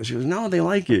can't do it. She goes, "No, they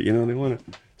like it, you know, they want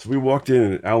it." So we walked in,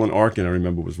 and Alan Arkin, I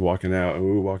remember, was walking out, and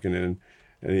we were walking in,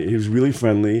 and he was really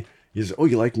friendly. He said, "Oh,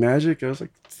 you like magic?" I was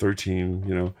like 13,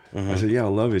 you know. I said, "Yeah, I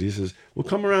love it." He says, "Well,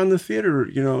 come around the theater,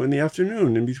 you know, in the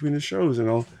afternoon, in between the shows, and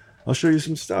I'll show you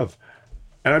some stuff."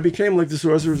 And I became like the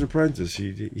Sorcerer's Apprentice.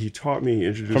 He taught me,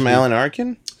 introduced From me. Alan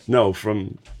Arkin? No,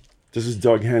 this is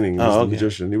Doug Henning, who's the okay.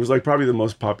 magician. He was like probably the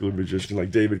most popular magician,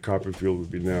 like David Copperfield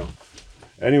would be now.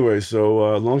 Anyway,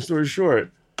 so long story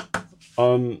short,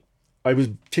 I was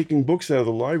taking books out of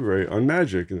the library on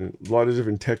magic and a lot of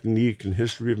different technique and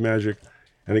history of magic.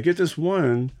 And I get this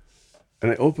one,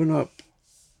 and I open up,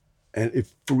 and it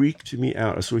freaked me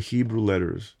out. I saw Hebrew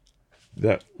letters,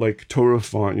 that like Torah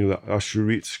font, you know, the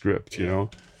Asherit script, you know.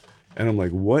 And I'm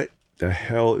like, what the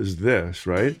hell is this,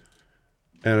 right?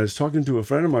 And I was talking to a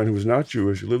friend of mine who was not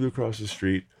Jewish, who lived across the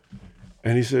street.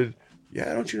 And he said,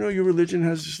 "Yeah, don't you know your religion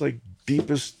has this like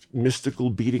deepest mystical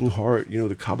beating heart, you know,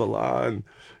 the Kabbalah?" And,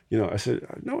 you know, I said,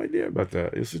 "I had no idea about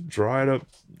that. It's dry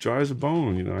as a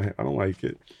bone, you know, I don't like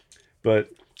it." But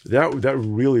that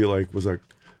really like was like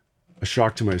a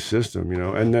shock to my system, you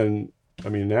know. And then, I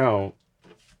mean, now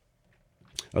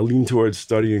I lean towards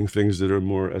studying things that are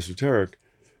more esoteric.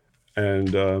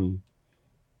 And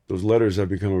those letters have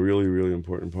become a really, really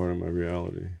important part of my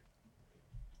reality.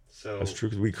 So that's true,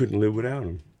 because we couldn't live without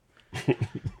them.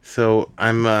 So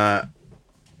I'm not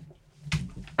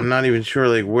even sure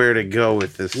like where to go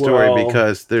with this story,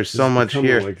 because there's so much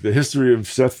here. Like the history of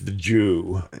Seth the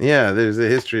Jew. Yeah, there's a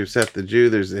history of Seth the Jew.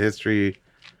 There's a history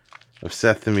of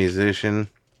Seth the musician.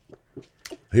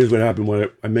 Here's what happened when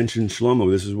I mentioned Shlomo.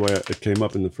 This is why it came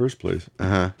up in the first place.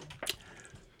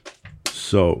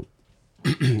 So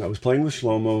I was playing with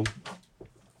Shlomo,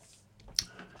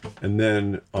 and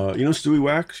then you know Stewie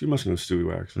Wax? You must know Stewie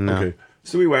Wax. No. Okay.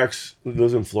 Stewie Wax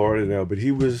lives in Florida now, but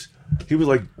he was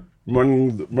like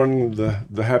running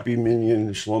the Happy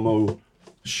Minyan Shlomo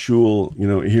shul, you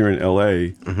know, here in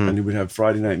LA, and he would have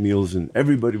Friday night meals, and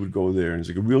everybody would go there, and he's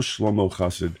like a real Shlomo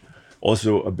chassid,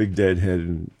 also a big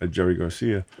deadhead at Jerry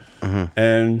Garcia,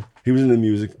 and he was in the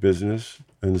music business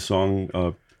and the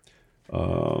song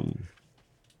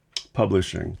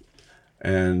publishing,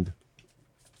 and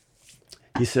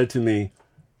he said to me,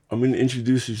 "I'm going to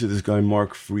introduce you to this guy,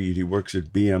 Mark Freed. He works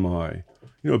at BMI.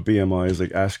 You know, BMI is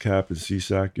like ASCAP and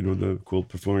CSAC, you know, the cool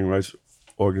performing rights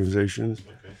organizations.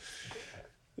 Okay.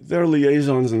 They're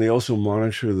liaisons, and they also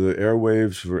monitor the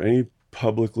airwaves for any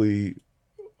publicly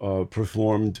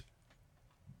performed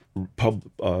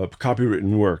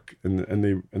copywritten work,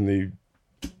 and they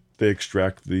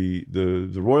extract the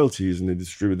royalties, and they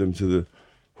distribute them to the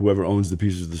whoever owns the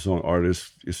pieces of the song,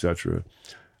 artists, etc.,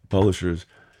 publishers."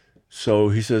 So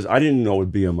he says, I didn't know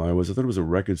what BMI was. I thought it was a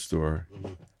record store.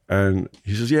 And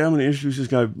he says, "Yeah, I'm going to introduce this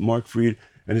guy, Mark Freed,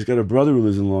 and he's got a brother who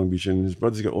lives in Long Beach, and his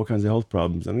brother's got all kinds of health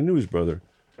problems." And I knew his brother.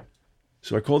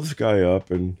 So I called this guy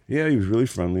up, and yeah, he was really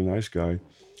friendly, nice guy. And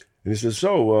he says,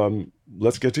 "So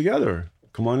let's get together.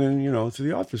 Come on in, you know, to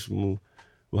the office, and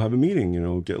we'll have a meeting, you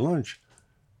know, get lunch."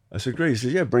 I said, "Great." He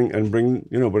says, "Yeah, bring,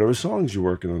 you know, whatever songs you're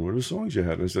working on, whatever songs you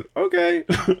had." And I said, "Okay."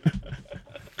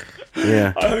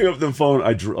 Yeah. I hung up the phone.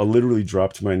 I literally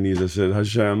dropped to my knees. I said,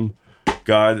 "Hashem,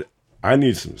 God, I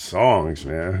need some songs,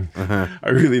 man. I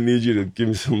really need you to give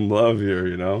me some love here,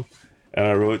 you know." And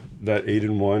I wrote that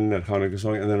 8-in-1, that Hanukkah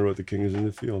song, and then I wrote The King is in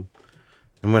the Field.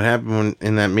 And what happened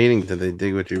in that meeting? Did they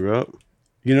dig what you wrote?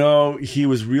 You know, he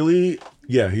was really,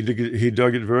 he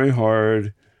dug it very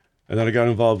hard. And then I got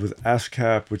involved with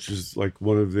ASCAP, which is like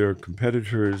one of their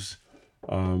competitors,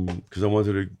 because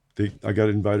I got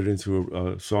invited into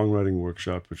a songwriting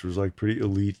workshop, which was like pretty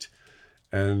elite.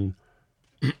 And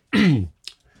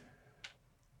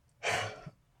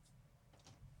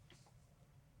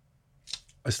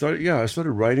I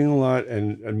started writing a lot,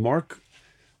 and Mark,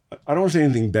 I don't want to say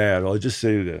anything bad, I'll just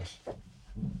say this.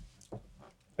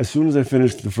 As soon as I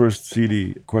finished the first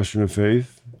CD, Question of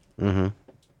Faith,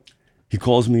 he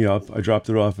calls me up. I dropped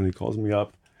it off, and he calls me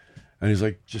up, and he's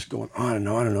like just going on and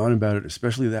on and on about it,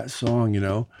 especially that song, you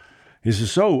know. He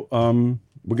says, "So,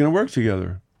 we're going to work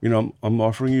together. You know, I'm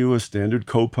offering you a standard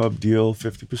co-pub deal,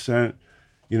 50%,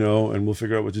 you know, and we'll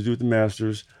figure out what to do with the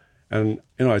masters." And,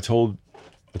 you know, I told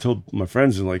my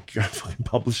friends, and like, "You got a fucking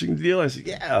publishing deal?" I said,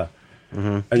 "Yeah."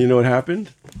 And you know what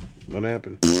happened? What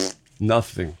happened?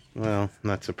 Nothing. Well,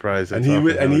 not surprised. And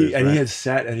he had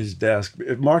sat at his desk.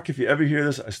 Mark, if you ever hear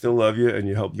this, I still love you, and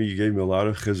you helped me. You gave me a lot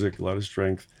of chizuk, a lot of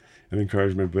strength and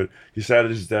encouragement. But he sat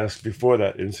at his desk before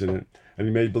that incident, and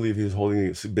he made believe he was holding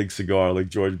a big cigar like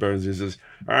George Burns. He says,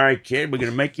 "All right, kid, we're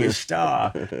gonna make you a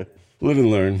star." Live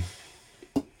and learn.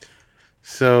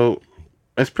 So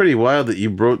it's pretty wild that you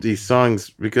wrote these songs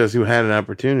because you had an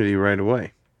opportunity right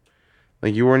away.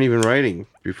 Like you weren't even writing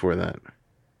before that.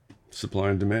 Supply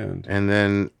and demand. And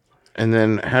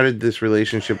then how did this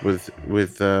relationship with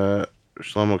Shlomo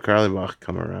Carlebach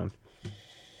come around?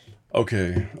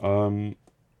 Okay.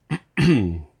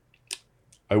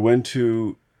 I went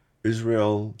to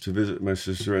Israel to visit my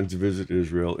sister and to visit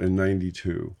Israel in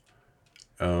 92,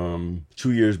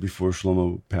 2 years before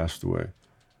Shlomo passed away.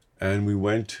 And we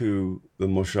went to the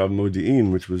Moshav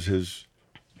Modi'in, which was his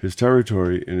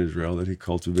territory in Israel that he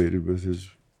cultivated with his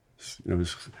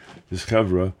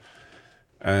chevra,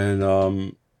 and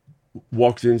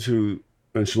walked into,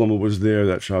 and Shlomo was there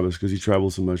that Shabbos because he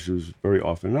traveled so much, he was very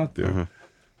often not there. Mm-hmm.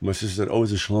 My sister said, "Oh,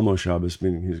 it's a Shlomo Shabbos,"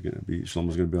 meaning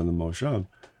Shlomo's going to be on the Moshav.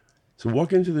 So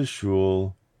walk into the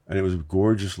shul, and it was a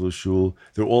gorgeous little shul.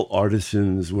 They're all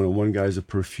artisans. One guy's a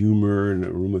perfumer and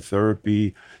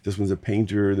aromatherapy. This one's a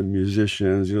painter. The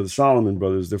musicians, the Solomon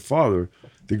brothers, their father,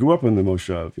 they grew up on the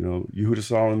Moshav. Yehuda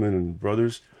Solomon and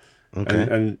brothers, okay.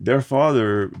 and their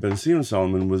father, Ben Sion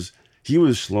Solomon, was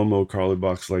Shlomo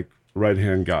Carlebach's like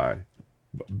right-hand guy,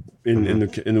 in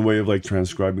the way of like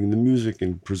transcribing the music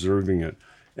and preserving it.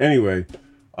 Anyway,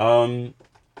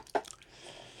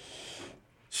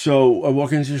 so I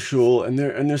walk into shul and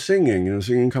they're singing,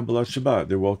 singing Kabbalat Shabbat.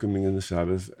 They're welcoming in the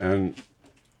Sabbath, and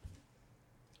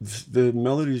the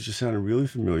melodies just sounded really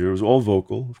familiar. It was all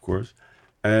vocal, of course,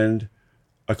 and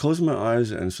I closed my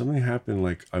eyes and something happened.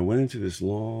 Like I went into this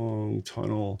long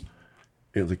tunnel,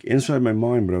 like inside my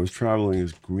mind, but I was traveling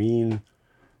as green,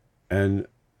 and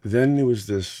then there was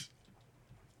this,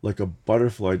 like a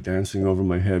butterfly dancing over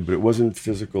my head, but it wasn't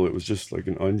physical. It was just like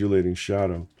an undulating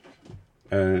shadow.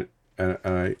 And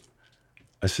I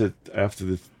said, after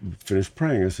the finished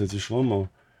praying, I said to Shlomo,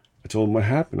 I told him what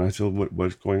happened. I told him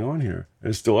what's going on here. And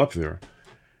it's still up there.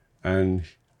 And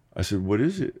I said, what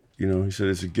is it? He said,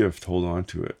 it's a gift. Hold on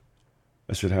to it.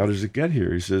 I said, how does it get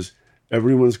here? He says,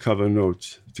 everyone's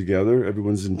kavanot together,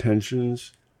 everyone's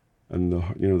intentions, and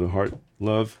the heart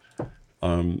love,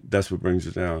 that's what brings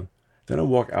it down. Then I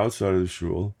walk outside of the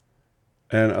shul,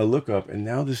 and I look up, and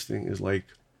now this thing is like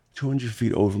 200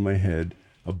 feet over my head,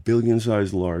 a billion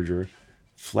size larger,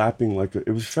 flapping it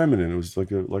was feminine. It was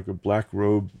like a black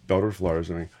robe butterfly or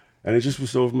something, and it just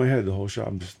was over my head the whole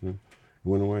shop. Just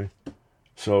went away.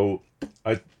 So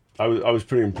I was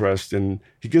pretty impressed, and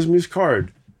he gives me his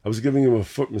card. I was giving him a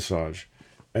foot massage,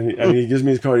 and he gives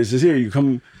me his card. He says, "Here, you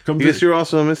come." Yes, you're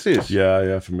also a masseuse.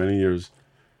 Yeah, for many years.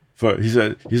 He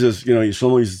says,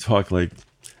 Shlomo used to talk like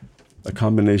a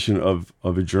combination of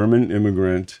a German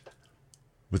immigrant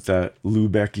with that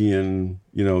Lubeckian,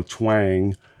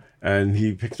 twang, and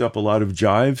he picked up a lot of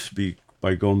jive speak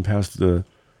by going past the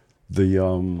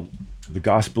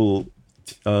gospel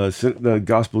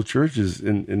churches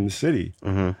in the city,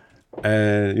 mm-hmm.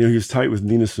 And he was tight with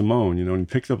Nina Simone, and he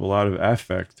picked up a lot of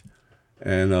affect,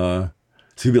 and so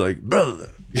he'd be like, brother,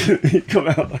 he'd come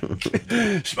out like,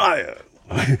 Shmaya.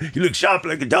 You look sharp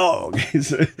like a dog.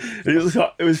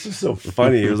 It was just so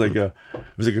funny. It was like a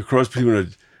cross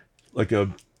between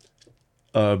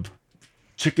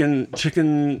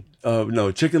chicken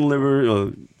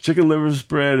liver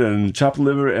spread and chopped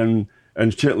liver and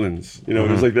chitlins. Mm-hmm.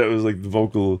 It was like that was like the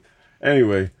vocal.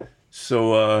 Anyway,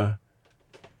 so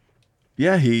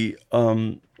he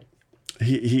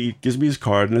gives me his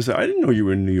card, and I said, I didn't know you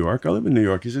were in New York. I live in New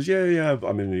York. He says, yeah,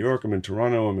 I'm in New York. I'm in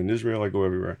Toronto. I'm in Israel. I go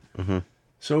everywhere. Mm-hmm.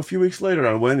 So a few weeks later,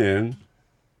 I went in,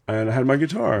 and I had my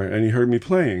guitar, and he heard me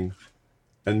playing,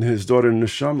 and his daughter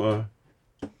Neshama,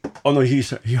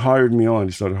 he hired me on.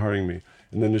 He started hiring me,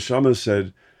 and then Neshama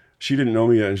said, she didn't know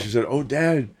me yet, and she said, "Oh,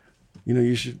 Dad,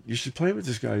 you should play with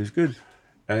this guy. He's good."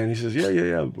 And he says,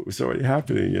 "Yeah, but it's already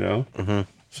happening, Mm-hmm.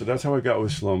 So that's how I got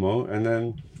with Shlomo, and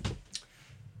then,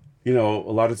 a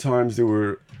lot of times there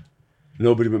were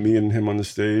nobody but me and him on the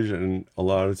stage, and a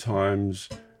lot of times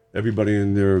everybody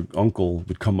and their uncle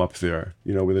would come up there,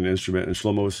 with an instrument. And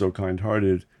Shlomo was so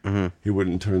kind-hearted, mm-hmm. he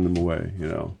wouldn't turn them away,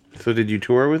 So did you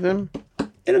tour with him?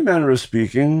 In a manner of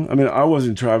speaking. I mean, I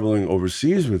wasn't traveling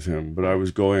overseas with him, but I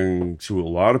was going to a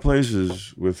lot of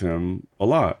places with him, a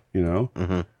lot,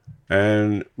 Mm-hmm.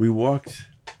 And we walked.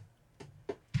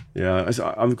 Yeah, it's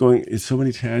so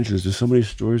many tangents. There's so many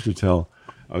stories to tell.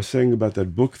 I was saying about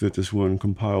that book that this one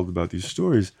compiled about these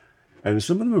stories, and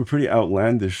some of them are pretty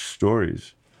outlandish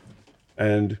stories.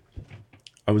 And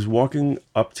I was walking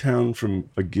uptown from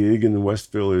a gig in the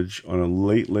West Village on a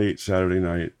late Saturday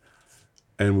night,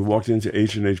 and we walked into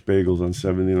H&H Bagels on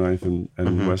 79th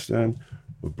and West End,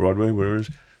 or Broadway, whatever it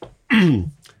is.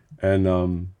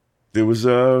 And there was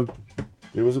a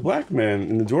black man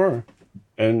in the door,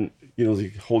 and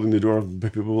like holding the door for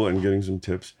people and getting some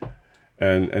tips.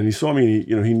 And he saw me.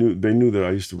 They knew that I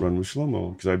used to run with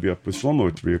Shlomo, because I'd be up with Shlomo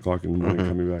at 3:00 in the morning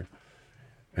coming back.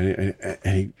 And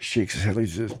he shakes his head like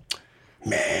he says,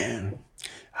 "Man,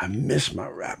 I miss my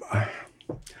rabbi.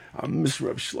 I miss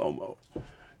Reb Shlomo."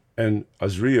 And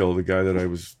Azriel, the guy that I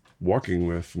was walking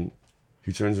with, and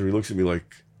he turns and he looks at me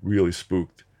like really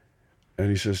spooked.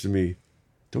 And he says to me,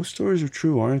 "Those stories are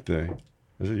true, aren't they?"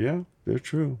 I said, "Yeah, they're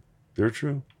true. They're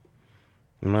true."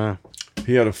 Nah.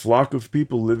 He had a flock of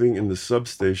people living in the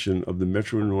substation of the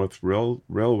Metro-North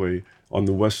Railway on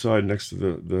the west side next to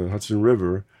the Hudson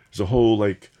River. There's a whole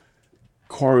like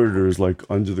corridors like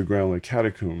under the ground, like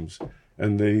catacombs.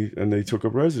 And they took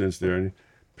up residence there. And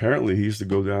apparently he used to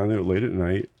go down there late at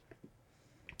night,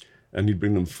 and he'd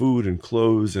bring them food and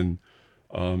clothes and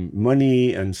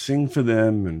money and sing for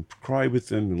them and cry with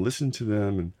them and listen to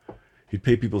them. And he'd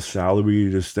pay people salary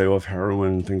to stay off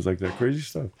heroin and things like that. Crazy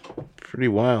stuff. Pretty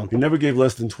wild. He never gave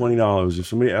less than $20. If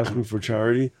somebody asked him for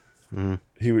charity,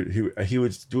 he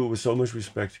would do it with so much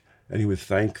respect, and he would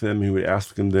thank them. He would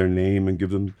ask them their name and give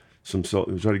them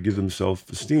try to give them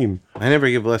self-esteem. I never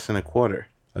give less than a quarter.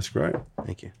 That's great.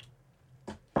 Thank you.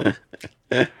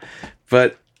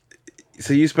 But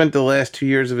so you spent the last 2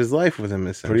 years of his life with him,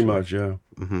 essentially. Pretty much, yeah.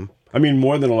 Mm-hmm. I mean,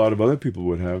 more than a lot of other people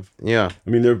would have. Yeah. I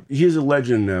mean, he's a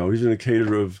legend now. He's an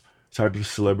caterer of type of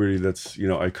celebrity that's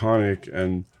iconic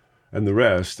and the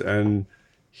rest. And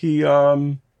he,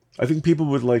 I think people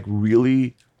would like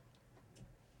really,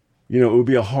 it would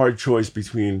be a hard choice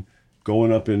between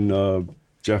going up in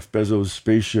Jeff Bezos'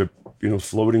 spaceship,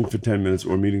 floating for 10 minutes,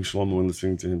 or meeting Shlomo and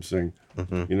listening to him sing.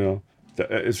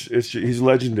 He's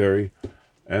legendary,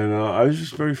 and I was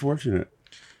just very fortunate.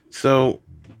 So,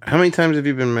 how many times have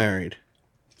you been married?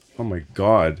 Oh my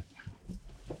God.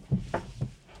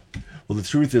 Well, the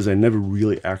truth is, I never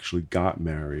really actually got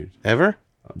married. Ever?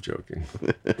 I'm joking.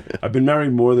 I've been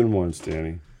married more than once,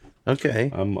 Danny.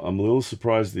 Okay. I'm a little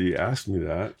surprised that you asked me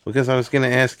that. Because I was going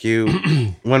to ask you,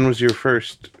 when was your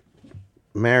first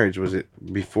marriage? Was it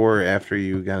before or after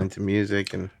you got into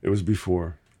music? And it was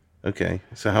before. Okay.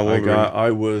 So how old were you?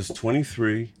 I was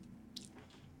 23,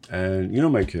 and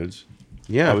my kids.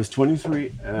 Yeah. I was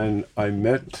 23, and I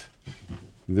met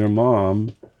their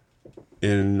mom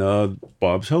in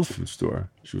Bob's health food store.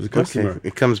 She was a customer. Okay.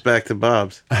 It comes back to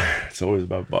Bob's. It's always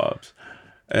about Bob's.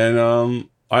 And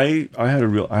I had a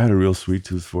real sweet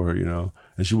tooth for her,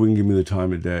 and she wouldn't give me the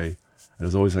time of day. And I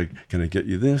was always like, "Can I get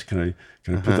you this? Can I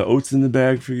put the oats in the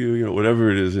bag for you? Whatever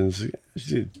it is." And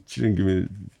she didn't give me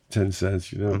 10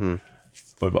 cents,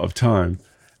 but of time.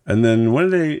 And then one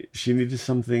day she needed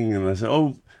something, and I said,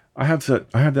 "Oh, I have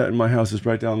that in my house. It's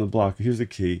right down the block. Here's the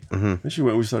key." And she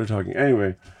went. We started talking.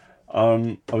 Anyway,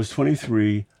 I was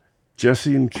 23.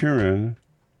 Jesse and Kieran,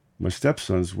 my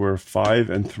stepsons, were 5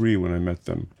 and 3 when I met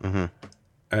them.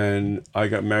 And I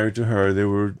got married to her. They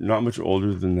were not much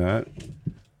older than that.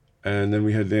 And then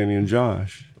we had Danny and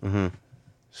Josh.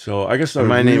 So I guess I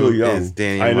was real young. Is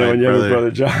Danny. I know, and you have a brother,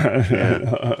 John.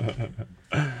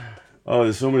 Yeah. Oh,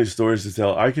 there's so many stories to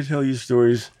tell. I could tell you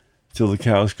stories till the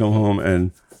cows come home,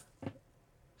 and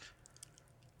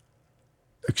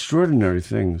extraordinary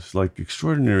things, like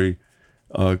extraordinary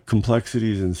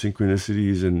complexities and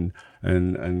synchronicities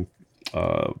and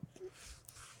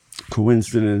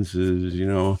coincidences,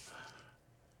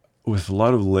 with a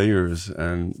lot of layers,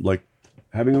 and like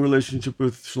having a relationship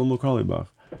with Shlomo Carlebach,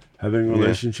 having a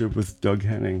relationship with Doug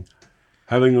Henning,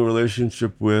 having a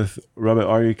relationship with Rabbi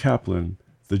Aryeh Kaplan,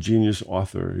 the genius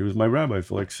author. He was my rabbi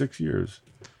for like 6 years.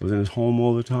 I was in his home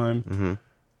all the time.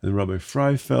 And Rabbi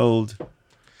Freifeld,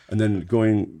 and then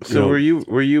going. So were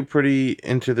you pretty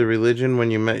into the religion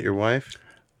when you met your wife?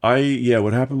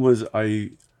 What happened was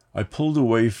I pulled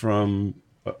away from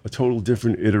a total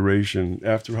different iteration.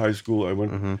 After high school, I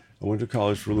went to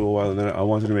college for a little while, and then I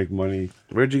wanted to make money.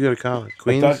 Where'd you go to college?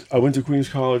 Queens? I went to Queens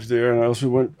College there, and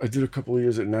I did a couple of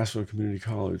years at Nassau Community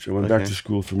College. I went back to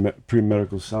school for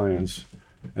pre-medical science,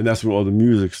 and that's when all the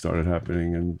music started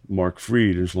happening, and Mark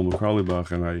Fried and Shlomo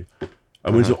Carlebach, and I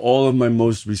went to all of my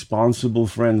most responsible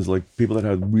friends, like people that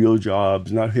had real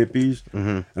jobs, not hippies.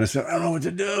 And I said, "I don't know what to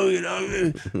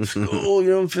do,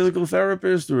 school, physical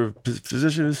therapist or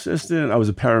physician assistant." I was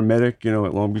a paramedic,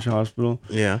 at Long Beach Hospital.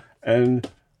 Yeah. And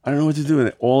I don't know what to do.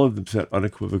 And all of them said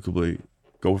unequivocally,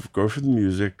 go for the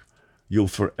music. You'll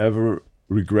forever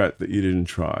regret that you didn't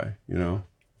try,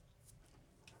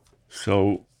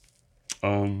 So,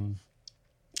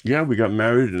 yeah, we got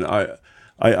married, and I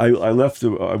left.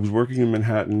 I was working in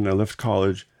Manhattan. I left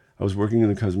college. I was working in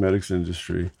the cosmetics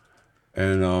industry,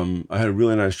 and I had a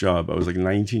really nice job. I was like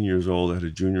 19 years old. I had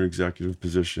a junior executive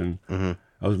position. Mm-hmm.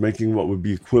 I was making what would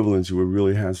be equivalent to a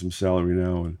really handsome salary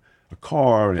now, and a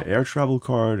car, and an air travel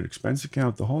card, an expense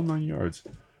account, the whole 9 yards.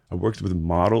 I worked with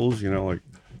models, like,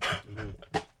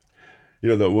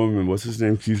 that woman, what's his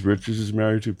name? Keith Richards is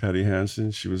married to Patty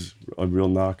Hansen. She was a real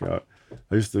knockout.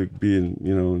 I used to be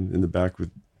in the back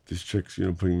with these chicks,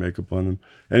 putting makeup on them.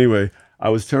 Anyway, I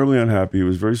was terribly unhappy. It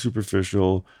was very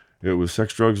superficial. It was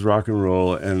sex, drugs, rock and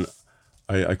roll, and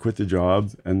I quit the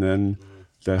job. And then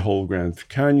that whole Grand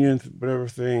Canyon, whatever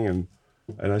thing, and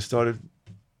I started.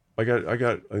 I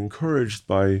got encouraged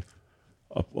by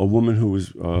a woman who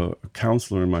was a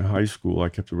counselor in my high school. I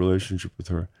kept a relationship with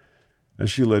her, and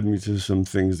she led me to some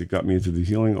things that got me into the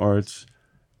healing arts,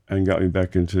 and got me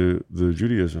back into the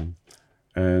Judaism.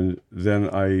 And then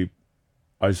I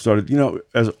started,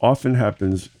 as often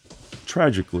happens,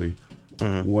 tragically,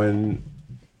 when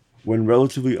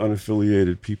relatively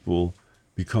unaffiliated people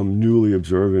become newly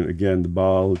observant, again, the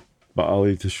Ba'ali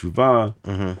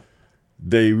Teshuvah,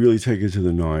 they really take it to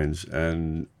the nines,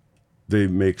 and they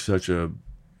make such a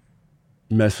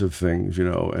mess of things,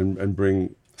 and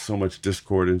bring so much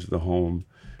discord into the home.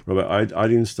 Rabbi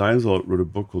Adin Steinsaltz wrote a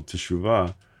book called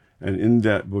Teshuvah, and in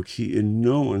that book, he, in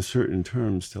no uncertain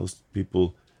terms, tells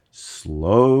people,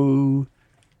 slow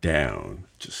down.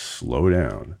 Just slow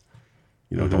down.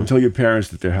 Don't tell your parents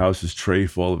that their house is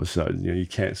trafe all of a sudden. You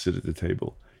can't sit at the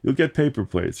table. You'll get paper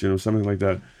plates, something like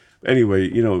that. Anyway,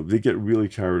 they get really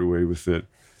carried away with it.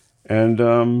 And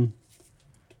you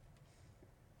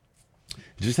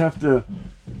just have to...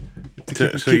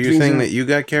 So you're saying that you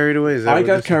got carried away? Is that I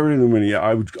got carried away. Yeah,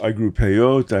 I grew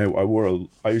peyot.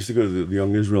 I used to go to the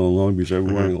Young Israel in Long Beach. I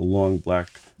was wearing a long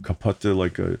black kapata,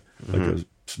 like a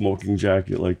smoking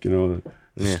jacket, like the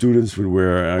students would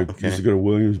wear. I used to go to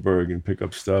Williamsburg and pick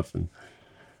up stuff, and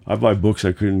I buy books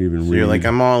I couldn't even read. You're like,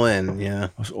 I'm all in, yeah.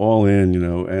 I was all in,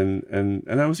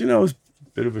 and I was, I was a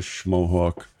bit of a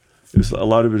schmohawk. A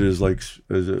lot of it is like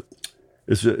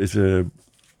it's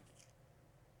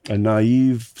a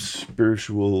naive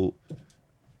spiritual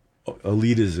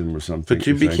elitism or something. But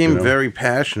you became very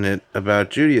passionate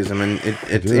about Judaism, and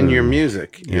it's in your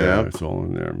music. You know, it's all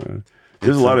in there, man.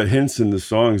 There's a lot of hints in the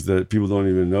songs that people don't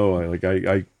even know.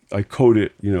 I code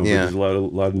it, but there's a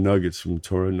lot of nuggets, from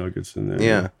Torah nuggets in there.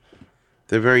 Yeah,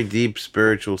 they're very deep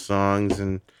spiritual songs,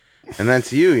 and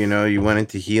that's you. You went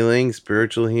into healing,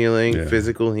 spiritual healing,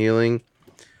 physical healing.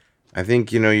 I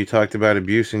think you talked about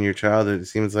abuse in your childhood. It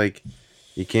seems like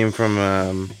you came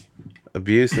from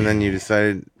abuse, and then you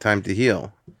decided time to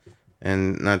heal,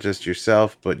 and not just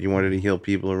yourself, but you wanted to heal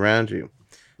people around you.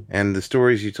 And the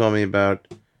stories you told me about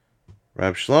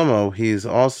Rab Shlomo, he's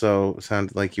also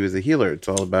sounded like he was a healer. It's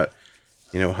all about,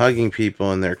 hugging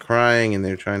people, and they're crying, and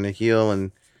they're trying to heal,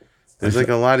 and there's like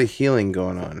a lot of healing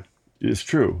going on. It's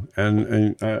true,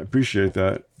 and I appreciate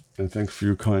that, and thanks for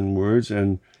your kind words.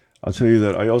 And I'll tell you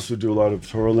that I also do a lot of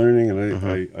Torah learning, and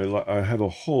I have a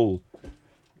whole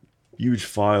huge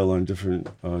file on different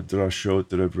drashot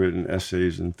that I've written,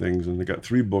 essays and things, and I got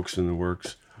 3 books in the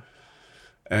works.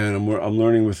 And I'm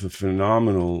learning with a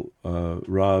phenomenal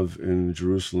Rav in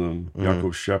Jerusalem,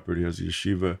 Yaakov Shepard. He has a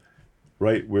yeshiva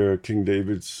right where King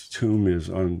David's tomb is,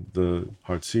 on the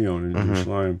Har Zion in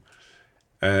Jerusalem.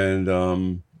 And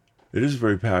it is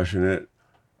very passionate.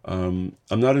 I'm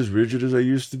not as rigid as I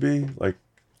used to be. Like,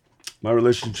 my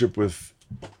relationship with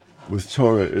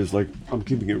Torah is like, I'm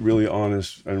keeping it really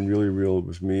honest and really real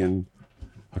with me and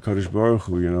HaKadosh Baruch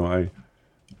Hu.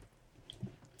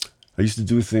 I used to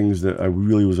do things that I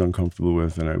really was uncomfortable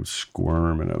with, and I would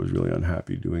squirm, and I was really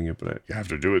unhappy doing it, but you have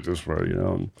to do it this way,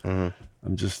 I'm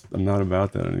not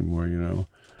about that anymore,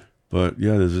 But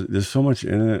yeah, there's so much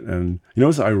in it. And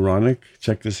what's ironic?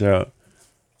 Check this out.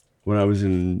 When I was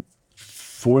in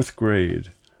 4th grade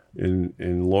in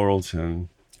Laurelton,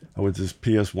 I went to this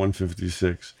PS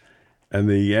 156, and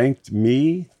they yanked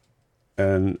me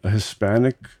and a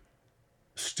Hispanic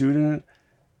student,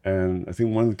 and I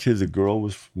think one of the kids, a girl,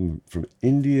 was from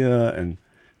India, and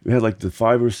we had like the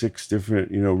 5 or 6 different,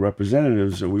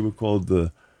 representatives. So we were called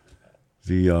the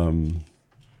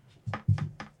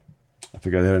I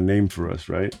forgot, they had a name for us,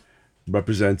 right?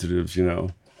 Representatives,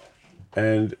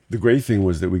 And the great thing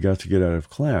was that we got to get out of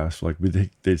class. Like,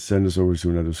 they'd send us over to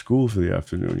another school for the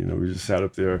afternoon. We just sat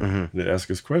up there and they'd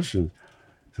ask us questions.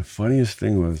 The funniest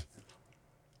thing was,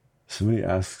 somebody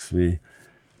asks me,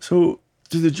 so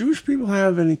do the Jewish people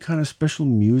have any kind of special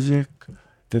music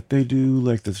that they do,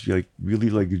 like that's like really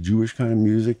like a Jewish kind of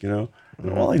music,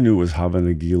 And all I knew was Hava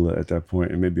Nagila at that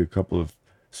point, and maybe a couple of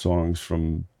songs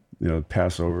from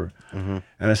Passover. And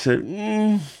I said,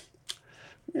 yeah,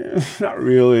 not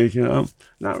really, nah.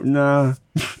 And then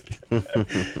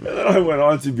I went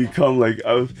on to become like,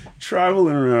 I was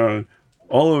traveling around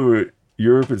all over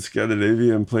Europe and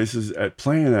Scandinavia and places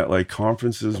playing at like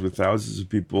conferences with thousands of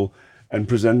people and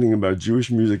presenting about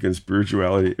Jewish music and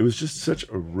spirituality. It was just such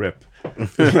a rip.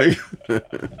 Like,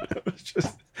 it was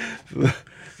just the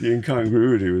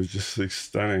incongruity was just like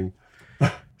stunning.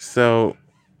 So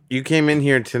you came in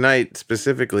here tonight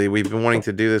specifically. We've been wanting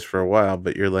to do this for a while,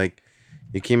 but you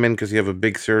came in because you have a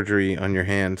big surgery on your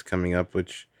hands coming up,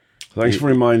 which thanks for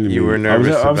reminding me. You were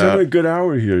nervous I was having a good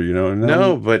hour here, And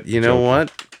no, but you know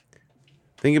what?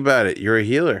 Think about it. You're a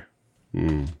healer.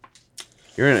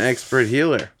 You're an expert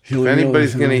healer. If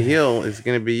anybody's going to heal, it's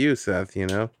going to be you, Seth,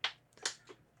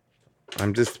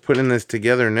 I'm just putting this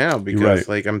together now because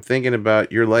like I'm thinking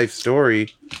about your life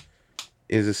story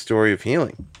is a story of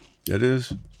healing. It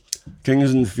is.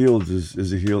 Kings in the Field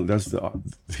is a healing. That's the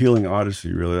healing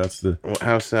odyssey, really. That's the.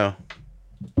 How so?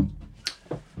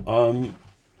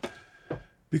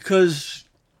 Because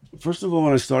first of all,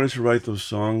 when I started to write those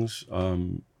songs,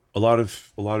 a lot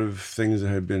of things that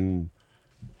had been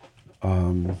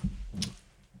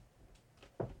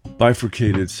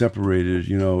bifurcated, separated,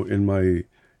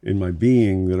 in my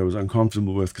being that I was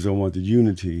uncomfortable with because I wanted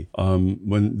unity.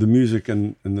 When the music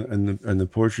and the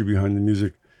poetry behind the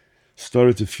music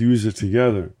started to fuse it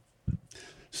together.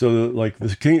 So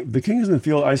the Kings in the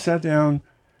Field, I sat down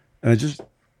and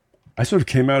I sort of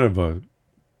came out of a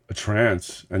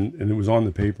trance and it was on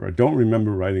the paper. I don't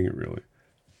remember writing it really.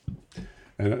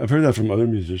 And I've heard that from other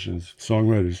musicians,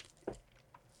 songwriters.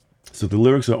 So the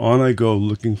lyrics are on I go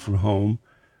looking for home,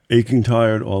 aching,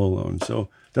 tired, all alone. So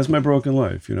that's my broken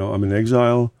life. I'm in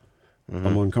exile.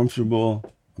 I'm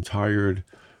uncomfortable. I'm tired.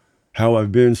 How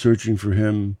I've been searching for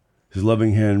him, his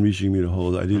loving hand reaching me to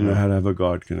hold. I didn't know how to have a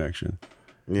God connection.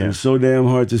 Yeah. And it's so damn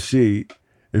hard to see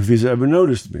if he's ever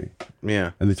noticed me.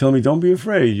 Yeah. And they tell me, don't be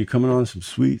afraid. You're coming on some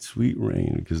sweet, sweet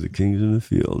rain because the King's in the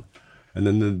Field. And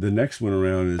then the next one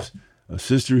around is a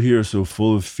sister here so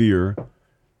full of fear.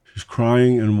 She's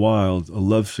crying and wild, a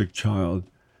lovesick child.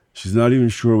 She's not even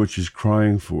sure what she's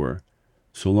crying for.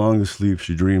 So long asleep,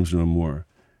 she dreams no more.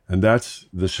 And that's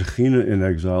the Shekhinah in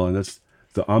exile, and that's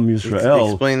the Am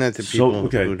Yisrael. Explain that to people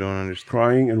who don't understand.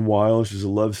 Crying and wild, she's a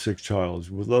lovesick child.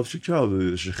 With lovesick child,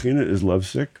 the Shekhinah is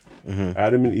lovesick.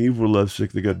 Adam and Eve were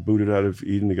lovesick. They got booted out of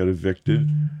Eden. They got evicted,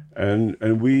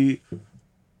 and we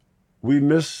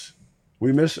miss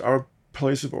our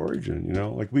place of origin.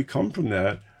 Like we come from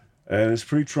that, and it's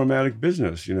pretty traumatic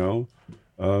business.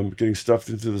 Getting stuffed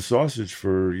into the sausage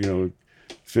for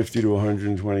 50 to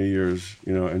 120 years,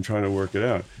 and trying to work it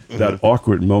out. That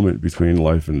awkward moment between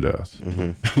life and death.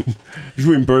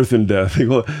 Between birth and death.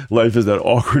 Life is that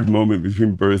awkward moment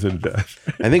between birth and death.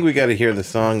 I think we got to hear the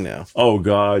song now. Oh,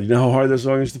 God. You know how hard that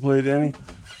song is to play, Danny?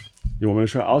 You want me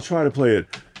to try? I'll try to play it.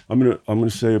 I'm gonna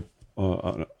say,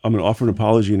 I'm gonna offer an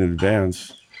apology in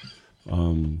advance for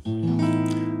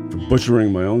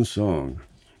butchering my own song.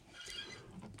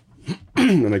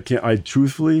 And I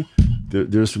truthfully,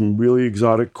 there's some really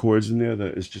exotic chords in there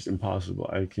that it's just impossible.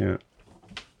 I can't.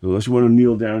 So unless you want to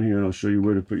kneel down here and I'll show you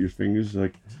where to put your fingers,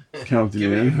 like count it in.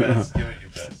 Give it your best.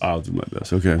 I'll do my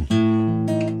best. Okay.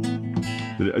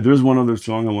 There's one other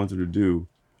song I wanted to do.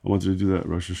 I wanted to do that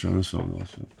Rosh Hashanah song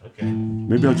also. Okay.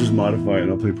 Maybe I'll just modify it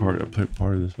and I'll play part of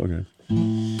this. Okay.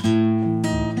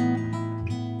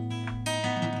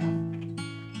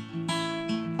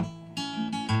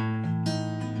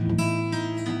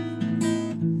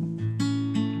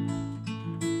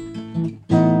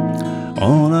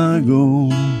 On I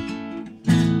go,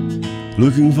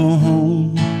 looking for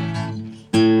home,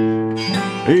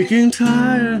 aching,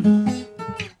 tired.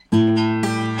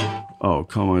 Oh,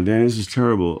 come on, Dan, this is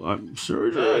terrible. I'm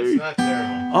sorry. No, it's not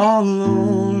terrible. All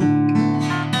alone.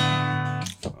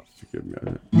 Oh, forgive me.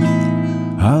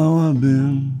 How I've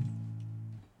been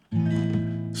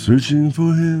searching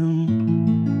for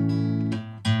him,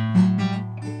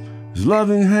 his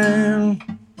loving hand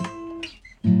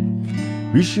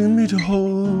reaching me to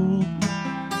hold.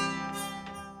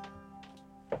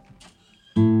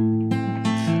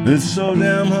 It's so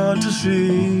damn hard to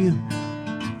see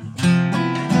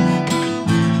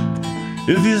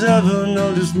if he's ever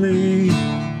noticed me.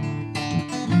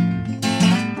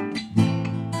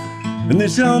 And they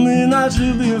tell me not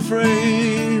to be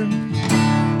afraid.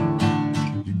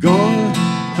 You're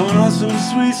coming on some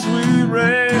sweet, sweet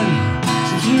rain,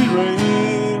 some sweet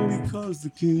rain, because the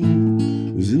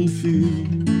King is in the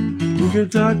field. You can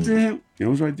talk to him. You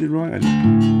know what I did wrong? I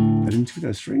didn't tune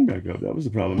that string back up. That was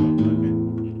the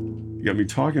problem. You got me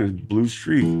talking at Blue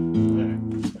Street.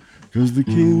 Cause the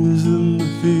king is in the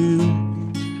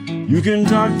field. You can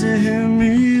talk to him,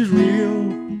 he's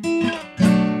real.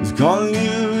 He's calling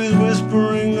you, he's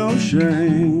whispering no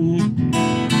shame.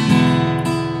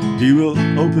 He will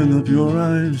open up your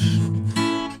eyes.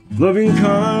 Loving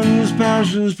kindness,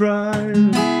 passion's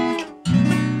pride.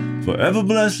 Forever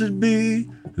blessed be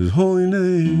his holy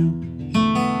name.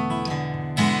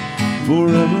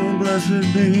 Forever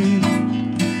blessed be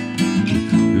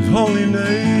his holy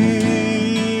name.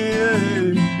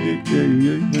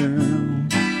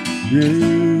 Yeah,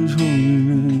 his holy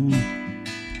name.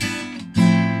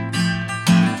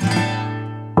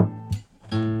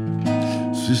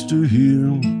 Sister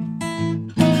here,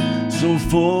 so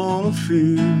full of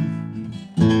fear,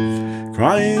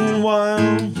 crying and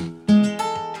wild.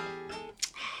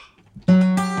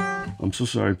 I'm so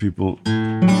sorry, people.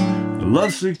 A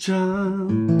lovesick child.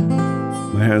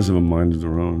 My hands have a mind of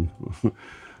their own.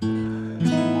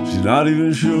 She's not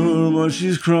even sure what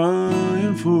she's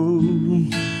crying for.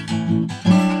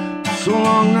 So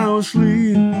long now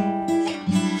asleep,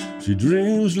 she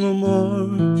dreams no more.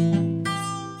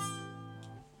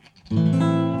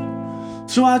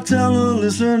 So I tell her,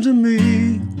 listen to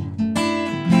me.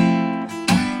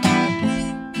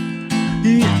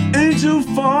 He ain't too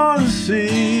far to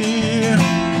see.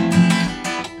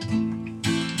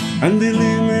 And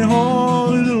believe me,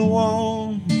 holy little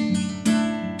one,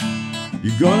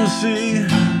 you're gonna see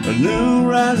a new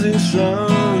rising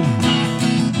sun.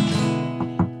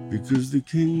 Because the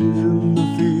king's in the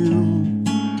field.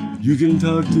 You can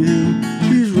talk to him,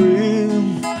 he's real.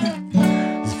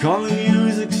 He's calling you,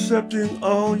 he's accepting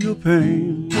all your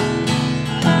pain.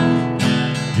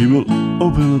 He will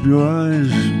open up your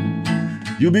eyes.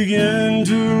 You begin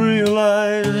to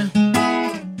realize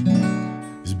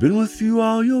he's been with you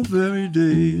all your very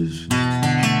days.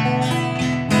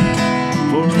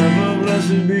 Forever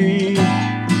blessed be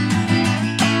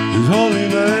his holy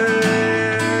name.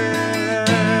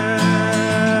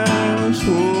 His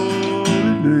holy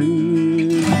name.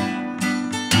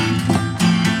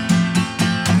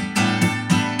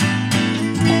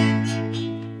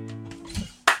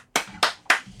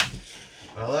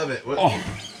 I love it.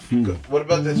 What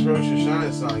about this Rosh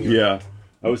Hashanah song? Yeah,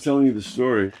 I was telling you the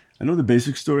story. I know the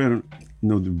basic story. I don't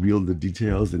know the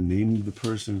details, the name of the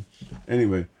person.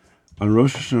 Anyway, on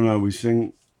Rosh Hashanah we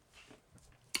sing,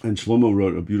 and Shlomo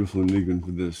wrote a beautiful enigma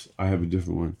for this. I have a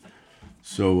different one.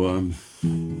 So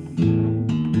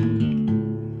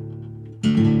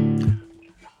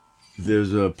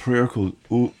there's a prayer called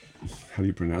how do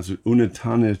you pronounce it?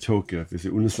 Unatane Tokef. They say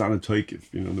Unasana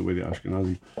Toikef. You know the way the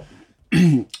Ashkenazi.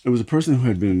 It was a person who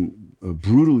had been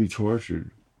brutally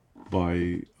tortured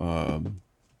by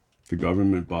the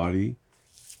government body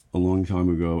a long time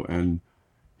ago, and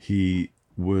they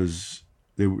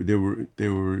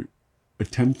were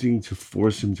attempting to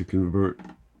force him to convert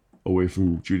away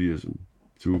from Judaism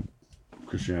to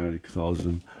Christianity,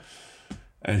 Catholicism,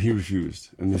 and he refused.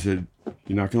 And they said,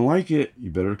 "You're not going to like it.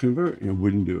 You better convert." And he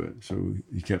wouldn't do it. So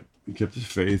he kept his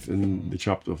faith, and they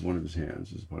chopped off one of his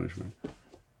hands as a punishment.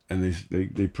 And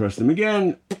they pressed him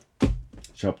again,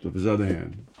 chopped off his other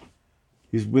hand.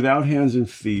 He's without hands and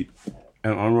feet,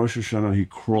 and on Rosh Hashanah he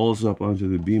crawls up onto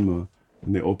the bima,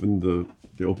 and they open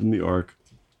the ark,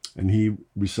 and he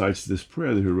recites this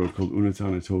prayer that he wrote called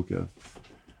Unatane Tokef,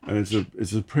 and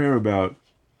it's a prayer about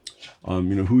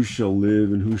who shall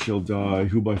live and who shall die,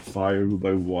 who by fire, who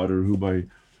by water, who by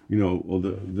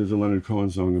there's a Leonard Cohen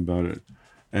song about it,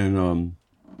 and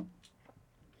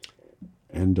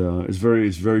it's very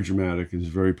dramatic. It's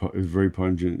very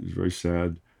pungent. It's very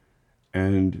sad,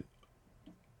 and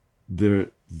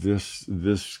this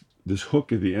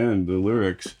hook at the end, the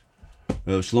lyrics.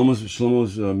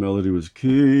 Shlomo's melody was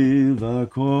Ki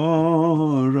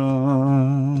v'kora,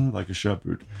 like a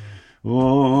shepherd.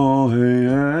 Oh,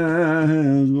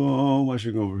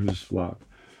 watching over his flock.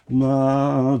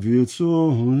 Ma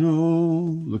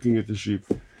v'yitzono, looking at the sheep.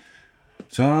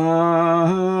 Tachat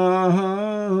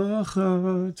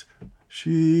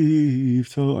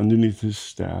shifto, underneath his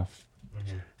staff,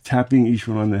 tapping each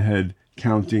one on the head,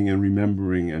 counting and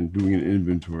remembering and doing an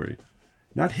inventory,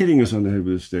 not hitting us on the head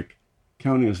with a stick,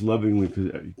 counting us lovingly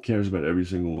because he cares about every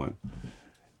single one.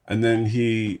 And then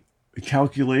he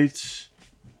calculates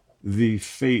the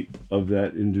fate of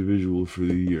that individual for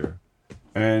the year,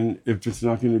 and if it's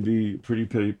not going to be a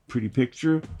pretty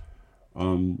picture,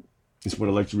 it's what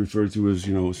I like to refer to as,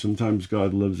 sometimes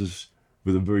God loves us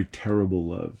with a very terrible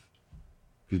love.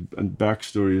 And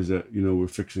backstory is that, we're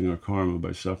fixing our karma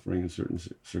by suffering in certain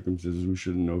circumstances we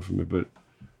shouldn't know from it, but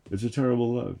it's a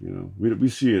terrible love, We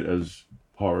see it as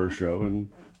horror show, and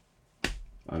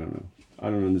I don't know. I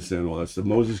don't understand all that stuff.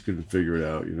 Moses couldn't figure it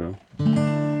out,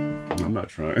 I'm not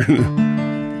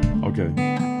trying. Okay.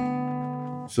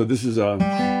 So this is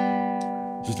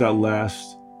just that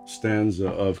last stanza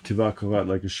of Kiva Kavat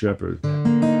like a shepherd.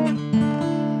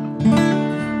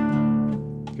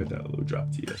 Get that little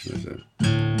drop TS. Okay.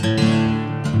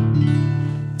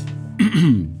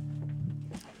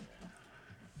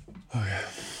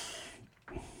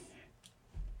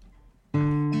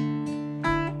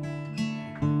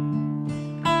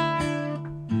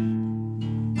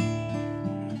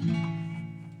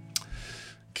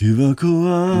 Kiva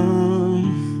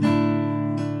Koam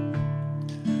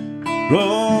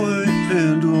Roy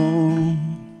Edo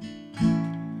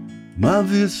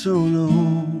Mavit Solo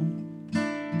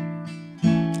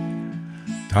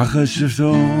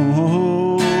Tachashifto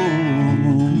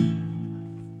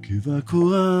Kiva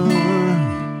Koam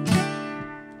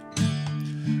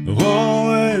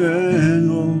Roy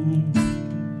Edo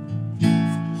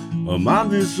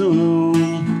Mavit Solo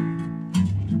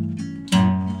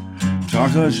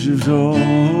Tachashifto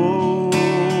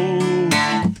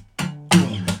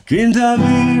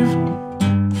Kintabir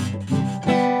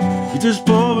Itas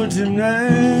povertim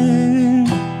name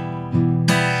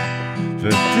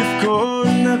Vertifkor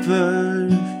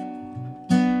nefesh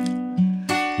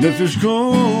Nefesh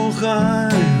kol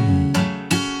chai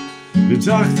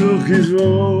V'tachtuch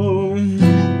yizron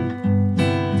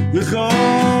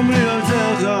L'chom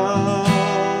liyotecha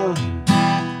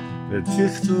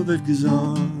V'tichto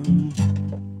v'gizan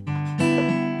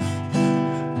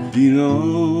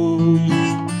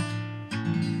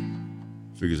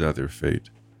Figures out their fate.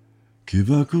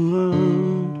 Kivakura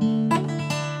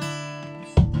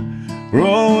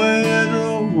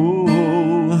Roedro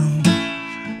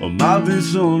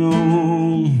Omavisono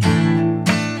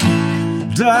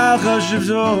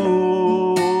Dachashivzo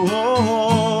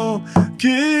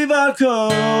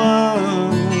Kivakura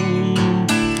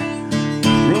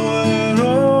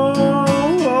Roedro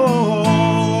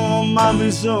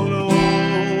Omavisono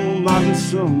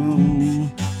Mavisono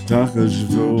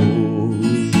Tachashivzo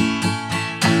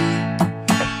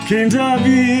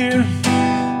Kintabir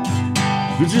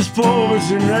V'tis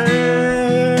poverty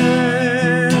name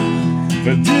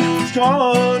V'dich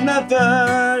kol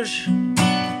nefesh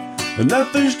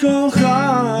Nefesh kol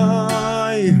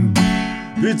chai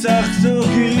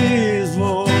V'tachtuch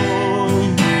yizvon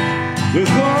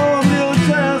V'chom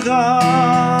yotecha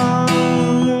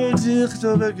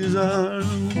V'tichto v'gizan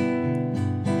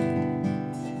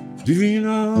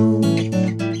Divino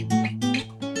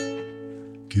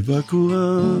Kivakura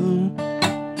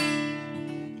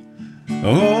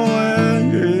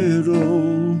Oegero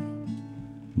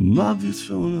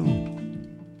Mavisono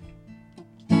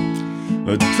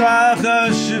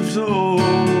Tachashivzo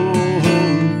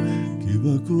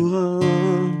Kivakura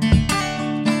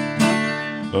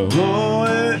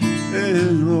Oegero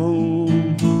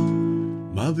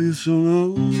Mavisono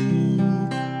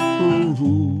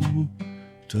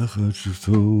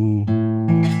Tachashivzo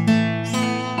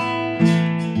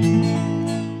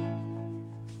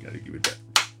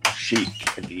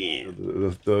Shake at the end.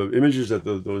 The images that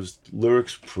those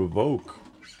lyrics provoke.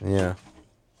 Yeah.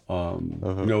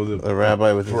 The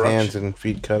rabbi with his hands and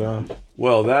feet cut off.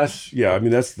 Well, that's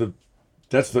the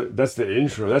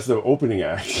intro. That's the opening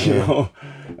act,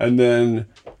 And then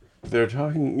they're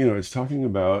talking. It's talking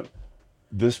about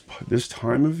this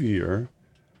time of year,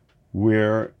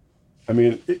 where,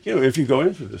 if you go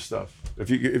in for this stuff. If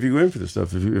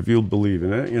you'll believe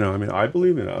in it, I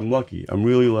believe in it. I'm lucky. I'm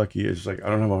really lucky. It's like I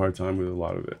don't have a hard time with a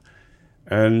lot of it.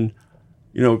 And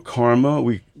karma.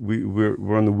 We're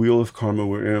on the wheel of karma.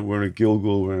 We're in a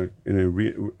Gilgul.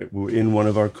 We're in one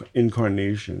of our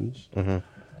incarnations. Mm-hmm.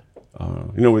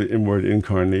 The word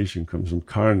incarnation comes from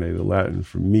carne, the Latin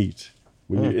for meat.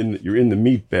 When you're in the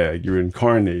meat bag, you're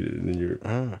incarnated, and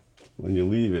then when you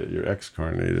leave it, you're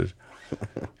excarnated.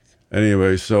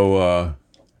 Anyway, so.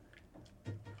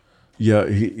 Yeah,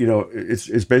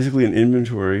 it's basically an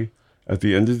inventory at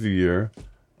the end of the year,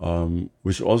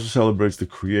 which also celebrates the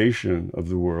creation of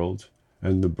the world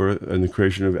and the birth and the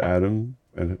creation of Adam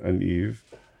and Eve,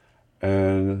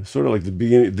 and sort of like the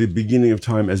beginning of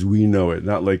time as we know it,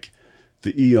 not like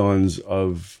the eons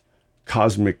of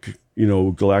cosmic,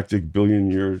 galactic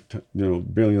billion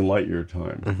light year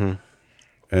time, mm-hmm.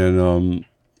 and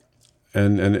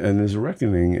there's a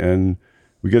reckoning, and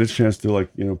we get a chance to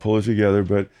pull it together,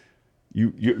 but.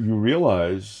 You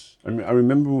realize, I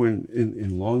remember when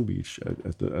in Long Beach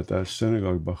at that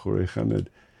synagogue, Bachorei Hamed,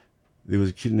 there was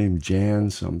a kid named Jan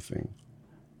something,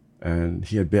 and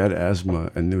he had bad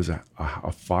asthma, and there was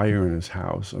a fire in his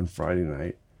house on Friday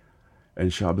night.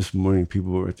 And Shabbos morning,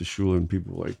 people were at the shul, and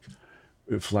people were like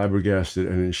flabbergasted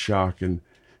and in shock. And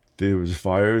there was a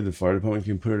fire. The fire department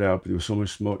came put it out, but there was so much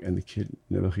smoke, and the kid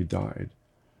he died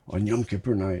on Yom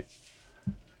Kippur night.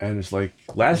 And it's like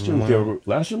last Yom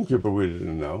Kippur, we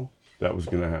didn't know that was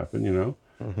going to happen, you know.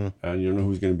 Mm-hmm. And you don't know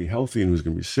who's going to be healthy and who's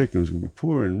going to be sick and who's going to be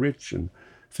poor and rich, and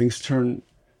things turn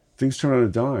on a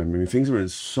dime. I mean, things are in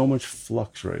so much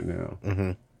flux right now.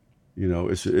 Mm-hmm. You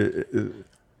know,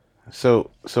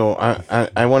 So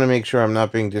I want to make sure I'm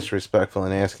not being disrespectful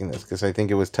in asking this, because I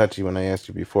think it was touchy when I asked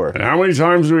you before. And how many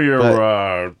times were you?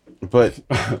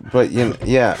 But you know,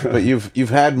 yeah, but you've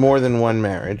had more than one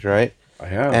marriage, right? I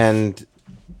have. And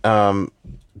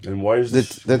why is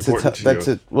this important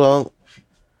to you? Well,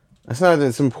 it's not that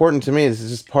it's important to me. It's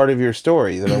just part of your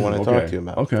story that I want to talk to you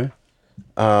about. Okay.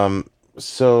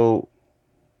 So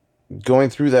going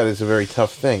through that is a very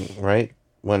tough thing, right?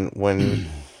 When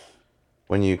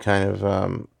you kind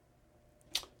of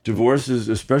divorces,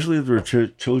 especially if there are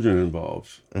children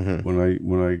involved. Mm-hmm.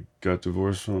 When I got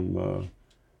divorced from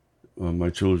my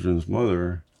children's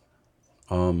mother,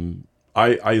 I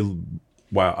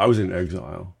was in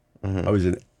exile. Mm-hmm. I was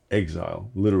in exile,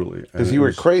 literally. Because you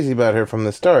were crazy about her from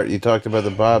the start. You talked about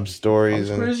the Bob stories.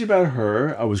 I was crazy about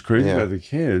her. I was crazy about the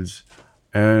kids,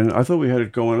 and I thought we had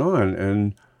it going on.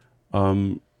 And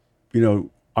you know,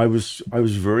 I was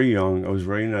very young. I was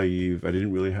very naive. I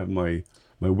didn't really have my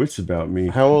wits about me.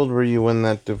 How old were you when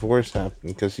that divorce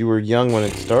happened? Because you were young when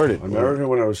it started. I married her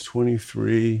when I was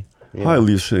 23. Yeah. Hi,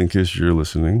 Lisa, in case you're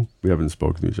listening. We haven't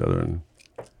spoken to each other in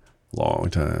a long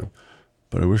time,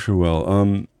 but I wish her well.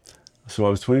 So I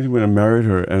was 23 when I married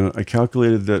her, and I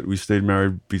calculated that we stayed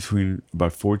married between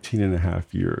about 14 and a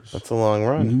half years. That's a long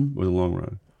run. Mm-hmm. It was a long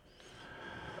run.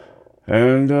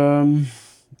 And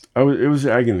it was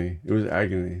agony. It was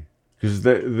agony. Because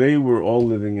they were all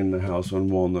living in the house on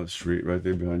Walnut Street, right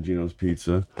there behind Gino's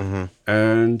Pizza. Mm-hmm.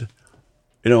 And,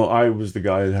 you know, I was the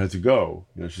guy that had to go.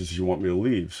 You know, she said, you want me to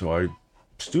leave? So I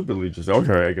stupidly just,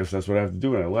 okay, I guess that's what I have to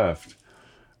do. And I left.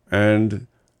 And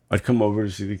I'd come over to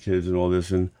see the kids and all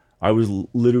this. And I was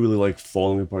literally like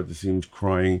falling apart at the seams,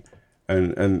 crying.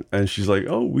 And she's like,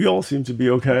 oh, we all seem to be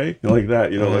okay. You know, like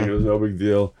that, you know, like it was no big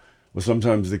deal. Well,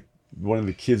 sometimes one of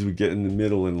the kids would get in the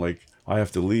middle and like, I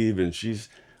have to leave. And she's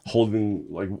holding,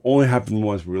 like, only happened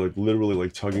once. We were like literally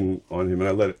like tugging on him, and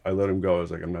I let him go. I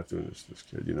was like, I'm not doing this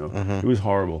kid, you know. It was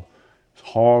horrible. It's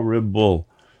horrible.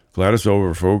 Glad it's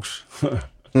over, folks.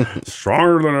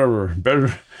 Stronger than ever.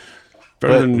 Better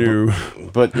than new.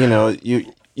 But you know,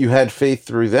 you had faith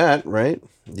through that, right?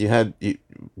 Did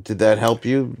that help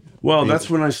you? Well, that's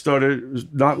when I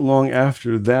started. Not long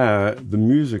after that, the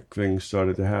music thing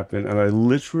started to happen, and I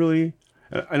literally.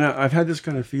 And I've had this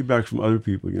kind of feedback from other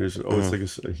people. You know, it's like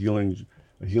a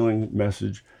healing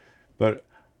message. But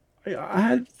I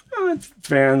had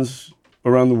fans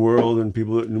around the world and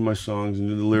people that knew my songs and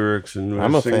knew the lyrics. And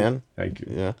I'm a fan. Thank you.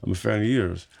 Yeah, I'm a fan of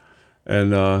yours.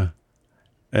 And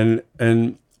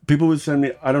people would send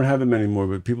me. I don't have them anymore,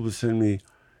 but people would send me,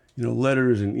 you know,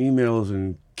 letters and emails,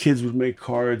 and kids would make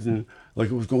cards, and like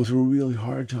it was going through a really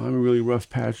hard time, a really rough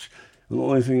patch. And the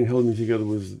only thing that held me together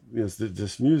was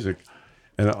this music.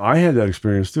 And I had that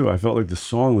experience too. I felt like the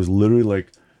song was literally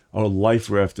like a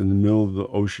life raft in the middle of the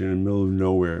ocean, in the middle of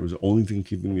nowhere. It was the only thing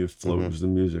keeping me afloat was the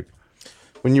music.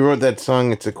 When you wrote that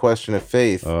song, It's a Question of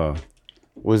Faith,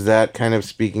 was that kind of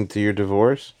speaking to your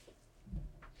divorce?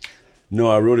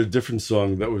 No, I wrote a different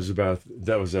song that was about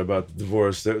the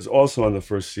divorce. That was also on the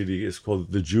first CD. It's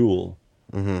called The Jewel.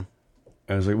 Mm-hmm. And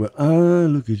I was like, when I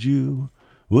look at you,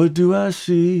 what do I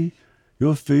see?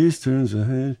 Your face turns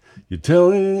ahead. You're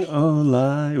telling a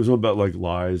lie. It was all about like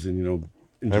lies and, you know.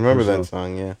 I remember that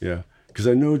song, yeah. Yeah. Because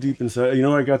I know deep inside, you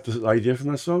know, I got the idea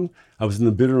from that song. I was in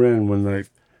the bitter end one night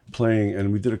playing,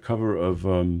 and we did a cover of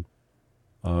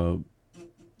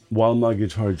While My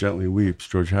Guitar Gently Weeps,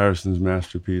 George Harrison's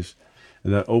masterpiece.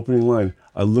 And that opening line,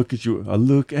 I look at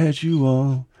you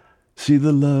all, see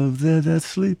the love there that's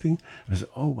sleeping. I said,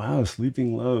 oh, wow,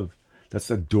 sleeping love. That's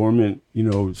that dormant, you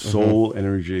know, soul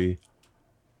energy.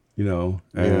 You know,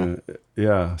 and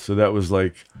so that was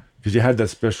like, because you had that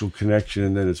special connection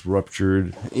and then it's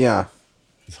ruptured. Yeah.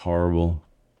 It's horrible.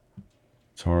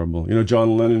 It's horrible. You know,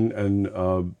 John Lennon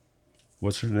and,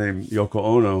 what's her name? Yoko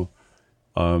Ono,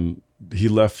 he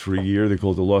left for a year. They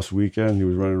called it the Lost Weekend. He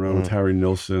was running around with Harry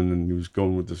Nilsson, and he was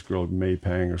going with this girl, May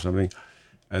Pang or something.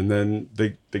 And then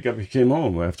he came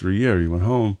home after a year. He went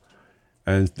home,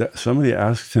 and somebody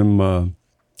asked him,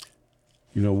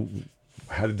 you know,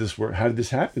 how did this work? How did this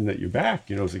happen that you're back?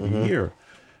 You know, it was like a year.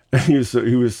 he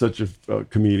was such a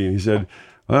comedian. He said,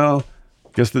 "Well,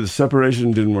 guess the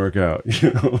separation didn't work out.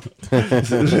 You know,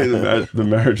 the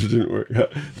marriage didn't work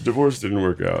out. The divorce didn't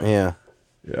work out." Yeah.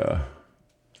 Yeah.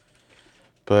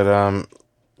 But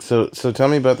so tell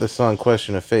me about the song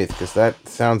 "Question of Faith," because that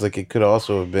sounds like it could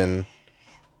also have been,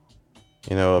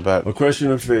 about A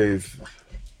question of faith.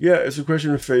 Yeah, it's a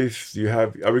question of faith.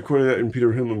 I recorded that in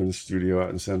Peter Himmelman's studio out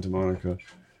in Santa Monica.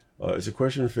 It's a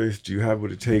question of faith. Do you have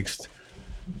what it takes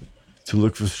to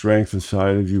look for strength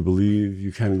inside of you? Believe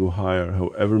you can go higher,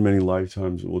 however many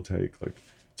lifetimes it will take. Like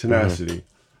tenacity.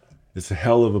 It's a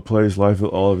hell of a place. Life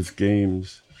with all of its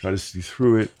games. Try to see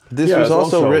through it. This was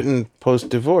also written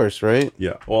post-divorce, right?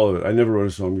 Yeah, all of it. I never wrote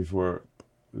a song before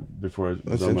I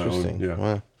was on my own. Interesting. Yeah.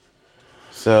 Wow.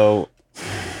 So,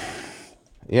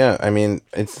 yeah, I mean,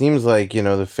 it seems like,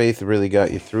 the faith really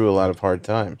got you through a lot of hard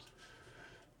times.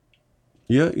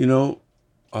 Yeah,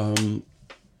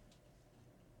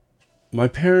 my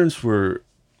parents were,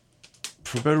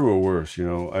 for better or worse,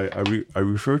 I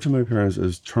refer to my parents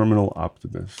as terminal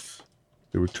optimists.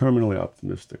 They were terminally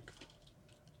optimistic.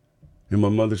 And my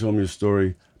mother told me a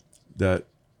story that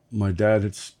my dad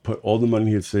had put all the money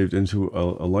he had saved into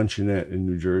a luncheonette in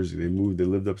New Jersey. They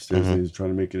lived upstairs, and he was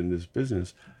trying to make it in this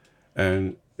business,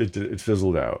 and it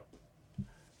fizzled out.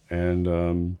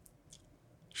 And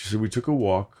she said, we took a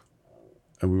walk,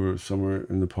 and we were somewhere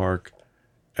in the park,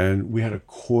 and we had a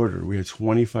quarter. We had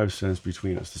 25 cents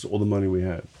between us. That's all the money we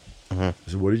had. I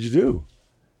said, what did you do?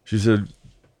 She said,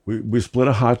 we split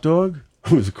a hot dog.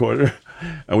 It was a quarter.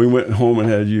 And we went home and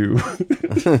had you.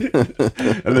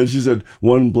 And then she said,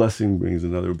 one blessing brings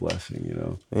another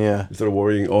blessing, Yeah. Instead of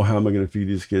worrying, how am I going to feed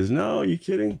these kids? No, are you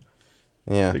kidding?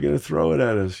 Yeah. They're going to throw it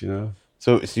at us,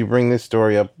 So you bring this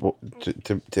story up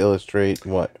to illustrate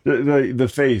what? The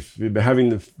faith, having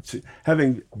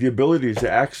the ability to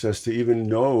access, to even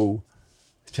know,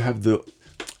 to have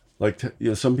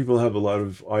some people have a lot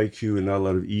of IQ and not a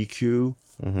lot of EQ.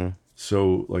 Mm-hmm.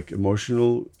 So like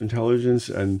emotional intelligence,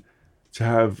 and to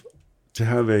have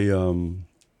an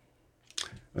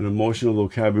emotional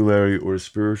vocabulary or a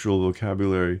spiritual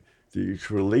vocabulary that you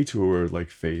can relate to a word like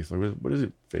faith. Like what is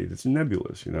it? Faith? It's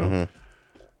nebulous,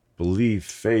 Belief,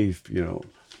 faith,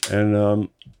 and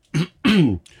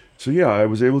so yeah, I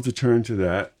was able to turn to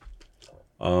that.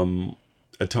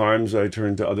 At times, I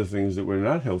turned to other things that were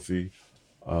not healthy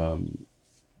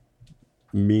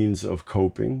means of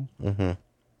coping.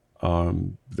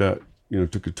 That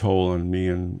took a toll on me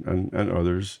and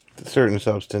others. Certain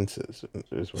substances,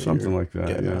 is what something like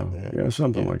that. Yeah,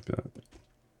 something like that.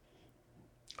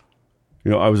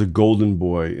 I was a golden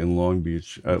boy in Long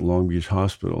Beach at Long Beach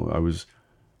Hospital.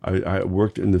 I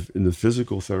worked in the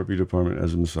physical therapy department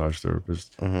as a massage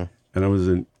therapist, and I was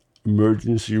an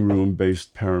emergency room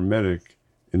based paramedic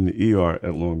in the ER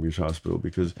at Long Beach Hospital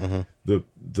because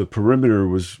the perimeter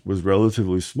was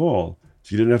relatively small.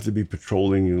 So you didn't have to be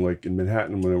patrolling in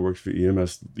Manhattan when I worked for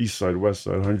EMS, East Side, West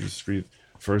Side, 100th Street,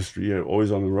 1st Street,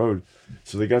 always on the road.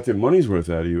 So they got their money's worth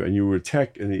out of you, and you were a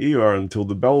tech in the ER until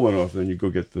the bell went off, and then you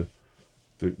go get the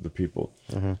people.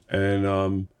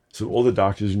 And so all the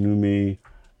doctors knew me,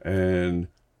 and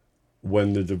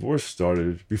when the divorce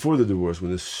started, before the divorce, when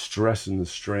the stress and the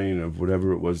strain of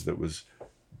whatever it was that was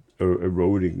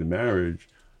eroding the marriage,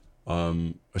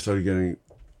 I started getting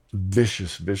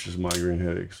vicious migraine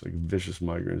headaches, like vicious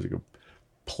migraines, like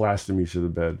plaster me to the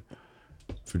bed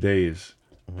for days,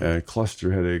 and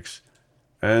cluster headaches.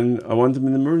 And I wound up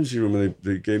in the emergency room, and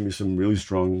they gave me some really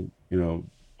strong,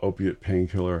 opiate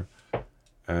painkiller,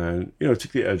 and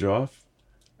took the edge off.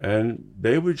 And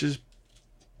they would just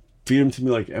feed them to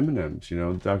me like M&Ms.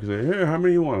 The doctor said, "Here, how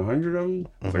many you want? 100 of them?"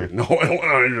 I was like, "No, I don't want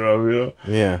 100 of them."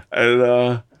 Yeah. And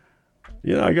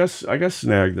I got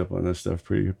snagged up on that stuff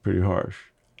pretty harsh.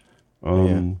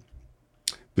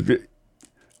 But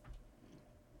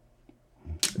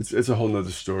it's a whole nother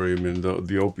story. I mean, the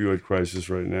opioid crisis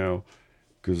right now,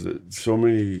 because so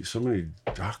many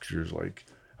doctors, like,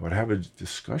 I would have a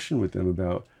discussion with them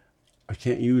about, I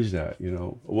can't use that,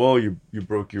 Well, you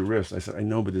broke your wrist. I said, I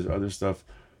know, but there's other stuff.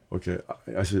 Okay,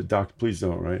 I said, Doc, please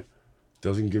don't, right?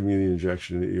 Doesn't give me the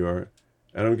injection in the ER.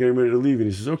 And I'm getting ready to leave, and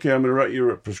he says, okay, I'm going to write you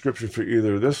a prescription for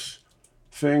either this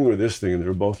thing or this thing, and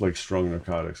they're both like strong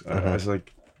narcotics. I was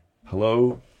like,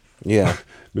 hello? Yeah.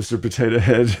 Mr. Potato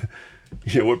Head,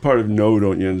 what part of no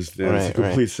don't you understand? It's a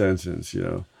complete sentence,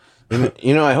 And,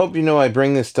 I hope I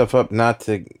bring this stuff up not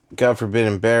to, God forbid,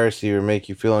 embarrass you or make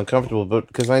you feel uncomfortable, but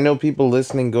because I know people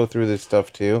listening go through this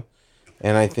stuff too,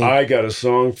 and I think... I got a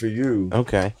song for you.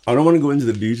 Okay. I don't want to go into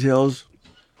the details.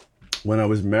 When I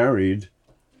was married,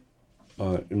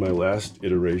 in my last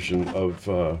iteration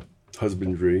of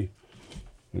husbandry,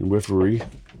 and Whiffery.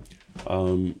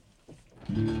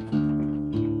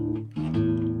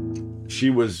 She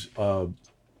was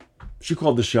she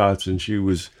called the shots, and she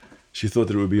thought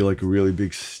that it would be like a really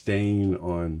big stain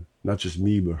on not just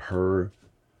me but her,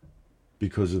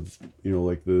 because of, you know,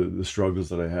 like the struggles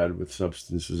that I had with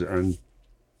substances, and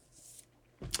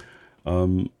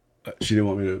she didn't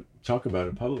want me to talk about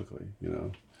it publicly, you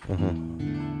know.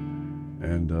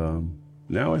 And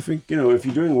now I think, you know, if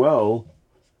you're doing well,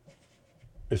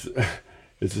 it's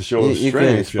it's a show of strength. You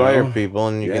can inspire, you know? people,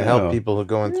 and you can help people who are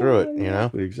going through it, you know.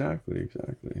 Exactly.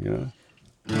 You know.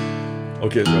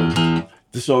 Okay, so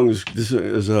this song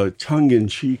is a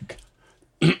tongue-in-cheek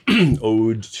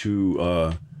ode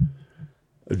to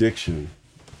addiction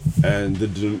and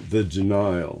the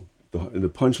denial. The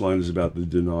punchline is about the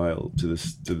denial to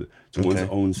one's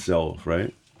own self,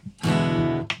 right?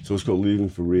 So it's called "Leaving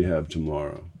for Rehab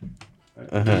Tomorrow."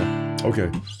 Right? Okay.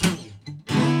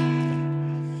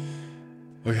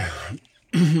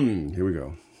 Here we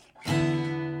go.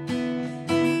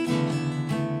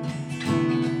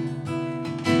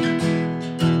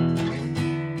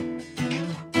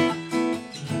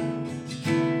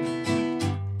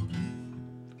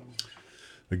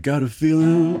 I got a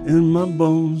feeling in my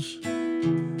bones.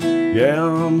 Yeah,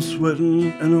 I'm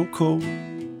sweating and I'm cold.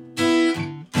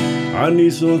 I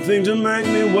need something to make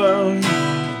me well.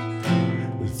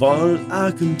 As far as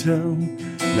I can tell,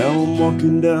 now I'm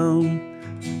walking down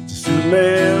to see the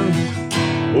man,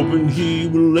 hoping he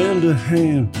will lend a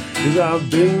hand. As I've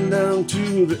been down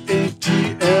to the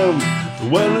ATM, the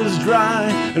well is dry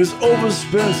and it's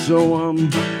overspent, so I'm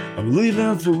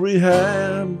leaving for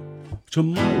rehab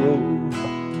tomorrow.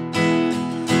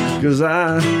 'Cause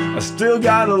I still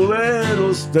got a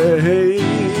little stage.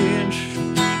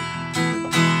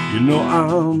 You know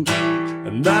I'm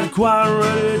not quite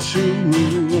ready to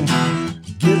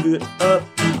give it up.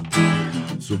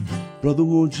 So brother,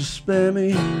 won't you spare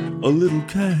me a little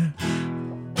cash?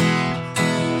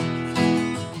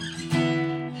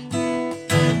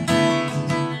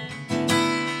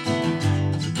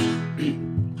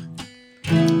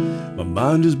 My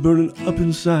mind is burning up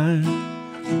inside.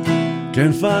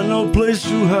 Can't find no place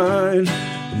to hide.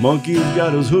 The monkey's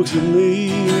got his hooks in me.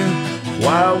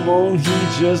 Why won't he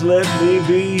just let me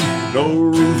be? No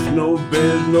roof, no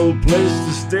bed, no place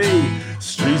to stay.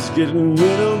 Streets getting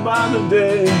thinner by the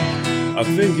day. I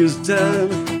think it's time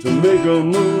to make a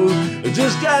move. I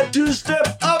just got to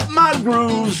step up my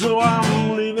groove. So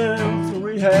I'm leaving for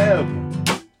rehab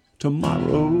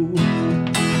tomorrow.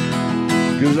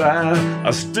 'Cause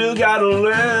I still got a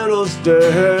little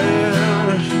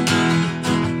stash.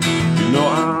 No,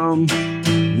 I'm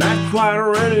not quite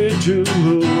ready to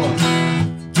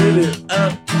get it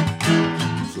up.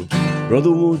 So,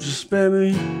 brother, won't you spare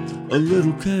me a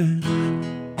little cash?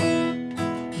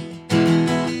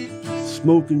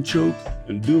 Smoke and choke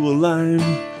and do a line.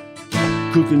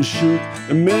 Cook and shoot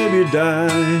and maybe die.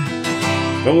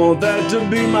 Don't want that to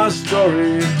be my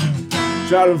story.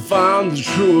 Try to find the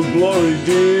true glory,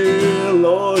 dear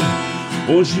Lord.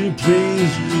 Won't you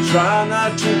please try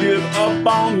not to give up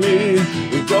on me?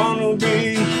 It's gonna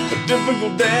be a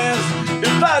difficult dance.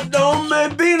 If I don't,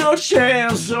 maybe no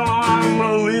chance. So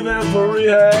I'm leaving for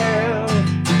rehab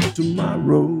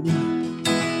tomorrow.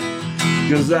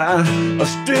 'Cause I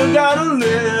still got a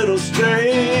little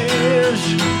stage.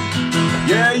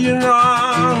 Yeah, you know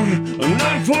I'm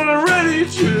not quite ready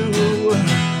to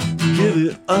give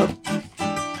it up.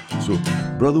 So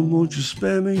brother, won't you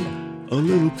spare me a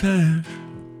little cash?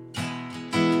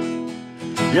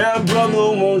 Yeah, brother,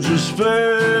 won't you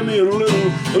spare me a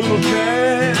little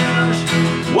cash?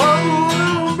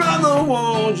 Whoa, brother,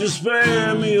 won't you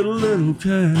spare me a little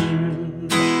cash?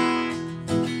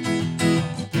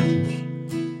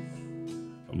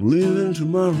 I'm leaving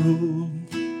tomorrow.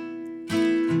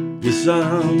 Yes,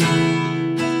 I'm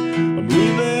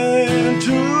leaving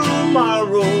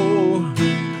tomorrow.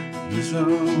 Yes,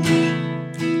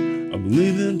 I'm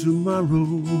leaving tomorrow.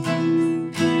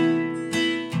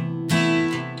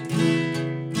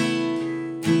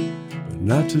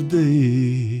 Not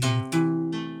today.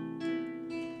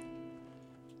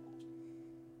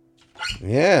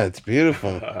 Yeah, it's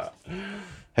beautiful.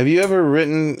 Have you ever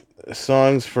written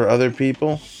songs for other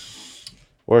people?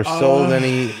 Or sold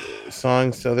any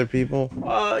songs to other people?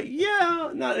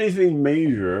 Yeah, not anything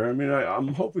major. I mean,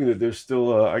 I'm hoping that there's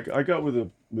still I got with a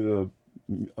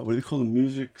what do they call them,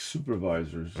 music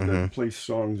supervisors that play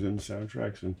songs and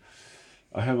soundtracks, and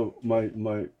I have a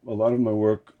lot of my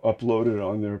work uploaded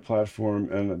on their platform,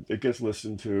 and it gets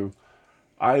listened to.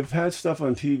 I've had stuff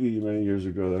on TV many years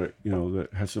ago that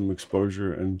that had some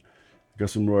exposure and got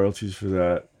some royalties for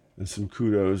that and some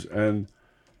kudos. And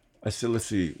I said, let's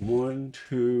see, 1,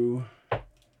 2,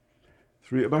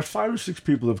 3. About 5 or 6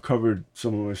 people have covered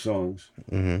some of my songs,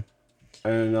 and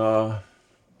I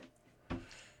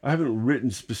haven't written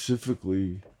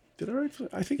specifically. Did I write?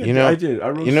 I think I did. I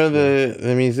wrote. You know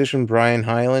the musician Brian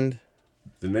Hyland?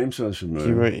 The name sounds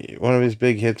familiar. One of his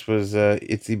big hits was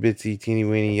 "Itsy Bitsy Teeny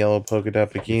Weeny Yellow Polka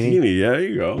Dot Bikini." Yeah, there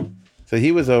you go. So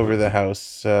he was over the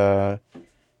house, and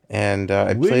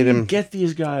I Where played do you him. get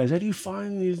these guys? How do you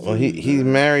find these? Well, he's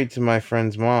married to my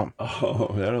friend's mom.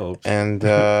 Oh, that helps. And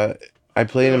I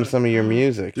played him some of your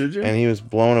music. Did you? And he was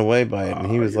blown away by it.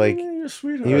 And he was like, you're a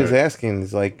sweetheart. he was asking,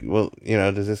 he's like, well,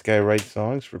 does this guy write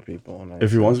songs for people? And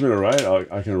If he wants me to write,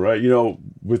 I can write.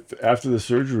 After the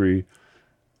surgery,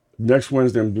 next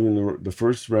Wednesday I'm doing the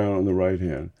first round on the right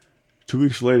hand. 2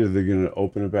 weeks later, they're going to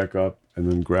open it back up and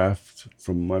then graft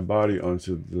from my body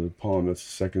onto the palm. That's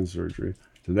the second surgery.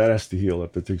 So that has to heal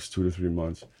up. That takes 2 to 3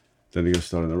 months. Then they got to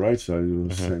start on the right side and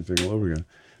do the same thing all over again.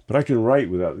 But I can write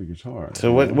without the guitar.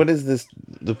 So what is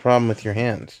the problem with your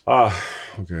hands?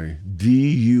 Okay.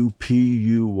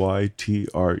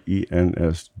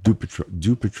 Dupuytrens,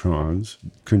 Dupuytren's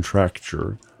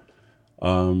contracture.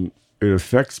 It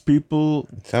affects people.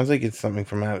 It sounds like it's something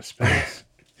from outer space.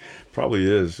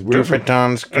 Probably is.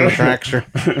 Dupuytren's contracture.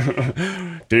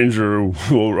 Danger,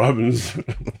 Will Robbins.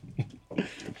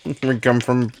 We come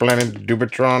from planet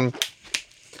Dupuytren.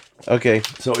 Okay.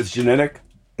 So it's genetic.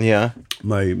 Yeah.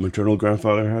 My maternal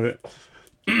grandfather had it.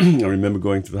 I remember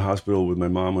going to the hospital with my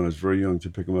mom when I was very young to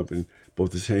pick him up, and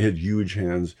both his hands, he had huge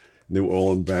hands, and they were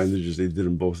all in bandages. They did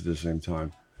them both at the same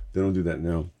time. They don't do that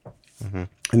now.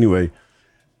 Anyway,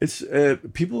 it's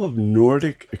people of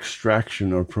Nordic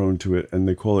extraction are prone to it, and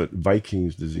they call it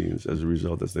Viking's disease as a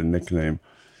result. That's their nickname.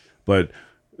 But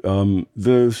the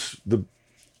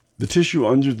tissue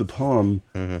under the palm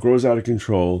grows out of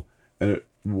control, and it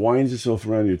winds itself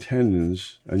around your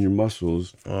tendons and your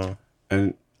muscles.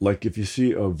 And like if you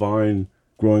see a vine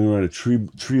growing around a tree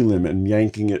limb and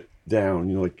yanking it down,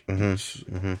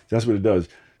 that's what it does.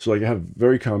 So like I have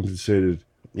very compensated,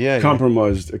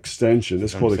 compromised extension.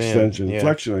 That's called extension.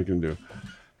 Flexion I can do.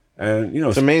 And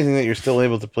it's amazing that you're still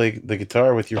able to play the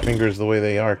guitar with your fingers the way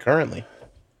they are currently.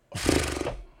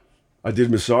 I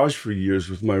did massage for years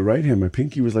with my right hand. My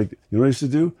pinky was like, you know what I used to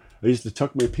do? I used to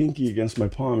tuck my pinky against my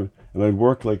palm, and I'd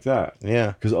work like that.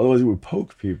 Yeah. Because otherwise it would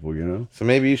poke people, So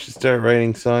maybe you should start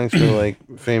writing songs for, like,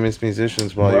 famous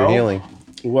musicians while you're healing.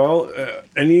 Well,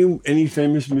 any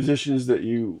famous musicians that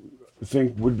you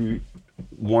think would be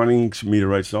wanting me to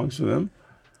write songs for them?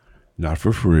 Not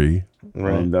for free.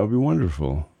 Right. That would be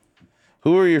wonderful.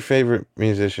 Who were your favorite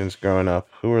musicians growing up?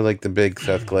 Who were, like, the big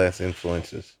Seth Glass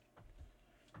influences?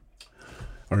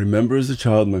 I remember as a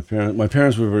child, my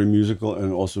parents were very musical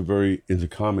and also very into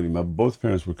comedy. Both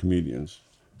parents were comedians.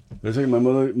 Did I tell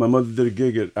you, my mother did a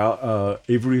gig at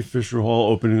Avery Fisher Hall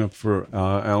opening up for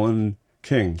Alan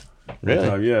King.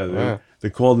 Really? Yeah. They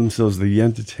called themselves the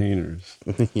Entertainers.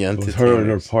 The Entertainers. It was her and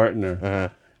her partner.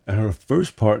 And her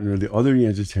first partner, the other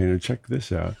Entertainer, check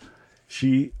this out.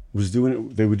 She was doing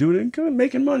it, they were doing it and kind of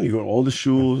making money, going to all the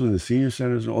schools and the senior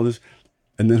centers and all this.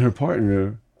 And then her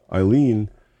partner, Eileen,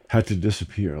 had to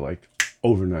disappear like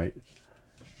overnight.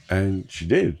 And she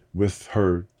did with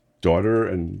her daughter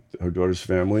and her daughter's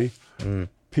family.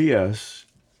 P.S.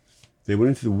 They went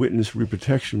into the witness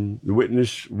protection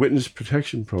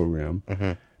program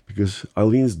because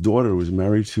Eileen's daughter was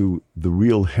married to the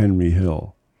real Henry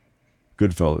Hill,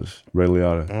 Goodfellas, Ray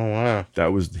Liotta. Oh wow!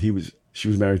 She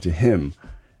was married to him,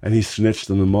 and he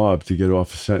snitched on the mob to get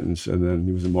off a sentence, and then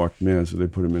he was a marked man, so they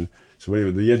put him in. So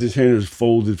anyway, the Entertainers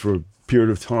folded for a period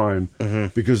of time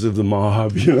because of the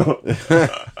mob. You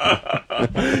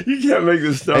can't make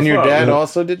this stuff up. And your dad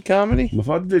also did comedy? My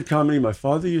father did comedy. My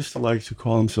father used to like to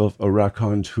call himself a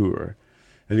raconteur.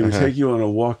 And he would take you on a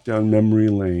walk down memory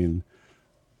lane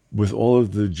with all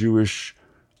of the Jewish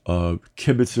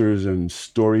kibitzers and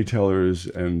storytellers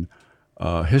and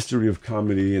history of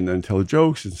comedy, and then tell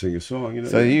jokes and sing a song.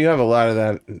 So you have a lot of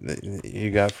that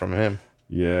you got from him.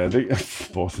 Yeah,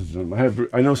 both of them.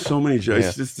 I know so many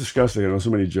jokes. It's disgusting. I know so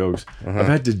many jokes. I've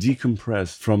had to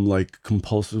decompress from like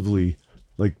compulsively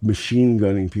like machine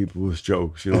gunning people with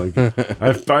jokes. I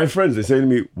have 5 friends. They say to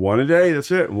me, 1 a day. That's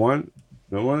it. 1.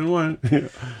 No 1 and 1.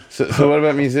 So what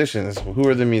about musicians? Who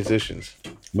are the musicians?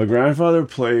 My grandfather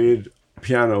played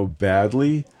piano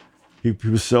badly. He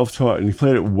was self-taught, and he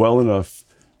played it well enough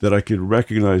that I could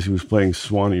recognize he was playing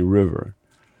Swanee River.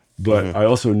 But I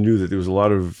also knew that there was a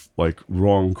lot of like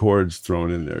wrong chords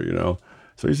thrown in there,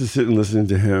 So I used to sit and listen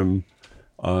to him.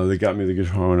 They got me the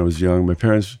guitar when I was young. My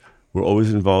parents were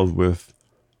always involved with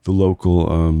the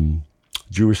local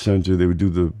Jewish center. They would do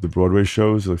the Broadway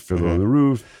shows, like Fiddler on the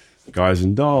Roof. Guys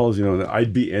and Dolls, you know,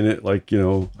 I'd be in it. Like, you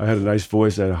know, I had a nice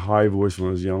voice, I had a high voice when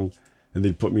I was young, and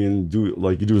they'd put me in,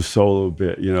 you do a solo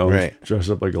bit, you know, Right. dress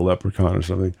up like a leprechaun or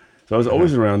something. So I was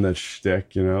always around that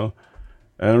shtick, you know.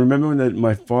 And I remember when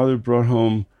my father brought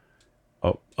home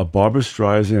a Barbra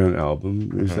Streisand album.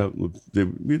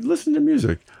 We'd listen to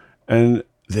music. And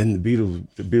then the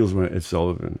Beatles went Ed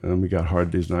Sullivan, and then we got Hard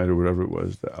Day's Night or whatever it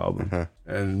was, the album.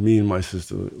 And me and my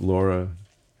sister Laura,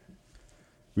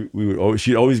 we would always,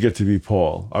 she'd always get to be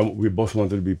Paul. We both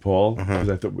wanted to be Paul because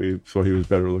I thought we thought he was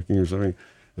better looking or something.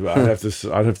 I'd have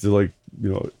to like, you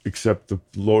know, accept the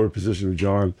lower position of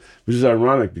John, which is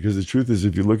ironic because the truth is,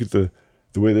 if you look at the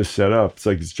way they're set up, it's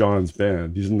like it's John's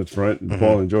band. He's in the front, and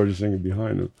Paul and George are singing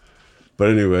behind him. But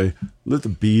anyway, lit the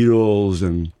Beatles,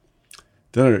 and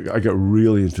then I got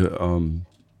really into.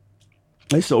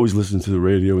 I used to always listen to the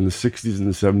radio. In the '60s and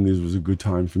the '70s was a good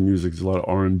time for music. There's a lot of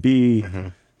R&B,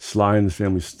 Sly and the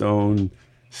Family Stone,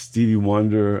 Stevie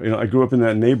Wonder. You know, I grew up in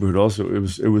that neighborhood. Also,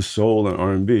 it was soul and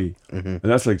R&B, and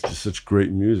that's like just such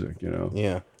great music. You know.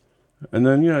 Yeah. And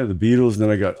then the Beatles. And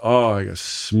then I got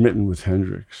smitten with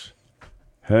Hendrix.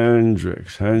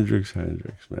 Hendrix,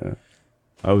 man.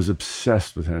 I was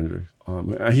obsessed with Hendrix.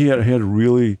 He had a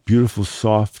really beautiful,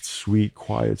 soft, sweet,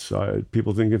 quiet side.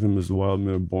 People think of him as the wild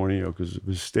man of Borneo because of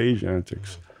his stage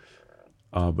antics.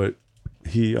 But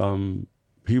he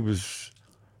was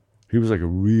like a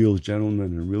real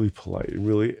gentleman and really polite and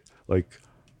really like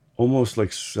almost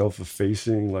like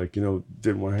self-effacing, like, you know,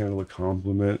 didn't want to handle a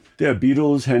compliment. Yeah,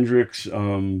 Beatles, Hendrix.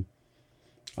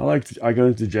 I got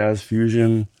into jazz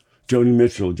fusion. Joni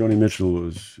Mitchell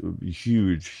was a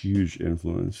huge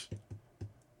influence.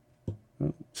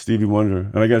 Stevie Wonder.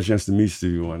 And I got a chance to meet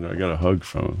Stevie Wonder. I got a hug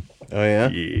from him. Oh, yeah?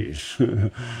 Yeah.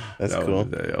 That's cool.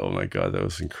 Oh, my God. That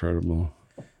was incredible.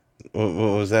 What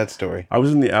was that story? I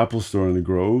was in the Apple store in the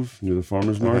Grove near the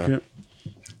farmer's market.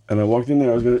 And I walked in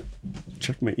there. I was going to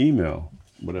check my email,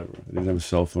 whatever. I didn't have a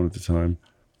cell phone at the time.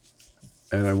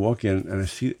 And I walk in and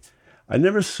I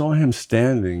never saw him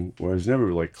standing, or I was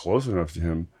never like close enough to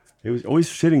him. He was always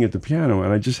sitting at the piano,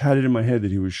 and I just had it in my head that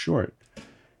he was short.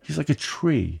 He's like a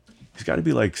tree. He's got to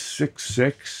be like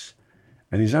 6'6",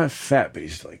 and he's not fat, but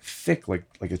he's like thick, like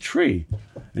a tree.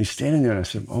 And he's standing there, and I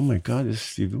said, "Oh my God, this is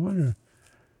Stevie Wonder."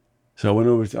 So I went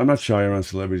over. I'm not shy around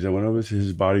celebrities. I went over to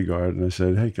his bodyguard, and I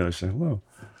said, "Hey, can I say hello?"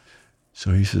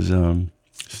 So he says,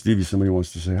 "Stevie, somebody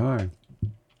wants to say hi."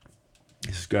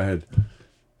 He says, "Go ahead."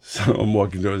 So I'm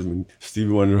walking towards him, and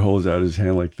Stevie Wonder holds out his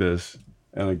hand like this,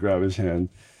 and I grab his hand.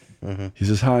 He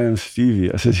says, "Hi, I'm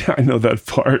Stevie." I said, "Yeah, I know that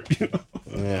part." You know?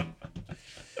 Yeah.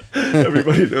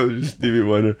 Everybody knows you're Stevie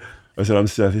Wonder. I said, "I'm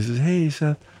Seth." He says, "Hey,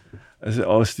 Seth." I said,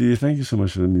 "Oh, Stevie, thank you so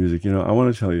much for the music. You know, I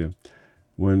want to tell you,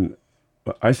 when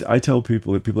I tell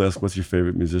people, if people ask, what's your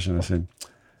favorite musician? I said,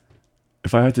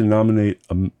 if I had to nominate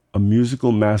a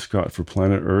musical mascot for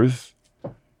planet Earth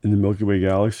in the Milky Way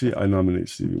galaxy, I nominate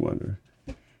Stevie Wonder."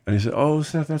 And he said, "Oh,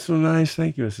 Seth, that's so nice.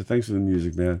 Thank you." I said, "Thanks for the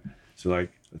music, man." So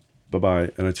like,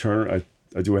 bye-bye. And I turn,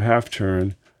 I do a half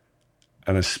turn,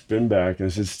 and I spin back, and I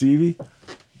said, "Stevie?"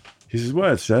 He says,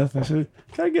 "What, Seth?" I said,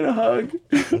 "Can I get a hug?"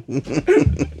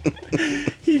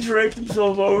 He draped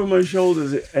himself over my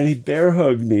shoulders, and he bear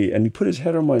hugged me, and he put his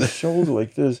head on my shoulder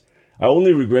like this. I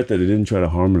only regret that I didn't try to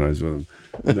harmonize with him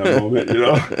in that moment, you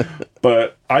know?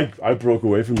 But I broke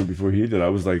away from it before he did. I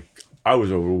was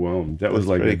overwhelmed. That was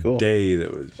like a cool. day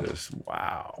that was just,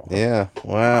 wow. Yeah,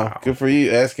 wow. Good for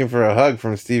you asking for a hug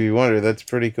from Stevie Wonder. That's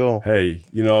pretty cool. Hey,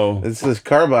 you know. This is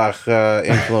Carbach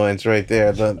influence right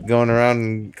there. Going around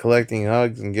and collecting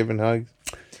hugs and giving hugs.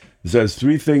 It says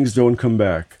 3 things don't come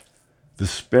back: the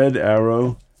sped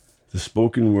arrow, the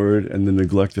spoken word, and the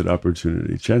neglected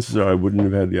opportunity. Chances are I wouldn't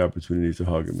have had the opportunity to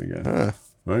hug him again.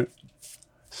 Right?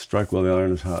 Strike while the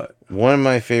iron is hot. One of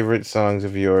my favorite songs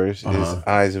of yours is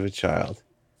Eyes of a Child.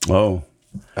 Oh.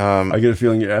 I get a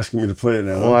feeling you're asking me to play it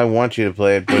now. Well, I want you to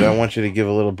play it, but I want you to give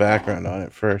a little background on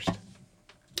it first.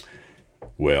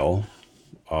 Well,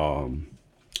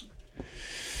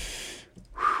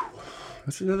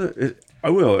 that's another... I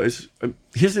will.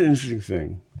 Here's an interesting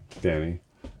thing, Danny.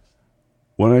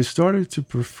 When I started to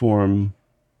perform,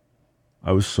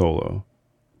 I was solo.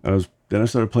 Then I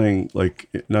started playing, like,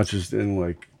 not just in,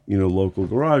 like, you know, local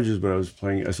garages, but I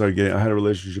had a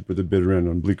relationship with the Bitter End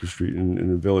on Bleecker Street in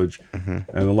the Village. And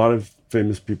a lot of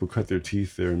famous people cut their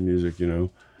teeth there in music, you know.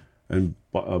 And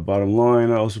Bottom Line,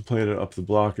 I also played it Up the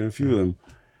Block and a few of them.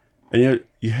 And yet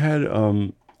you had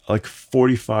like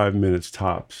 45 minutes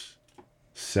tops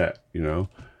set, you know.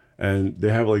 And they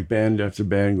have like band after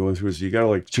band going through it, so you got to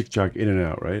like chick-chock in and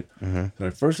out, right? When I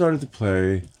first started to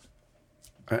play,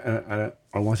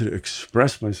 I wanted to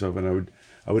express myself, and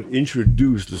I would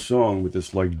introduce the song with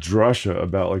this like drasha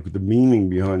about like the meaning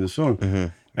behind the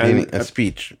song, Meaning a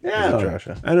speech. yeah, Is a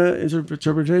drasha. and an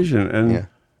interpretation, and Yeah.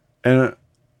 an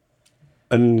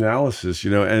analysis,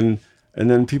 and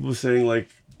then people saying like,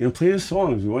 play the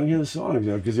songs. We want to hear the songs,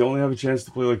 because you only have a chance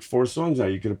to play like 4 songs now.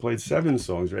 You could have played 7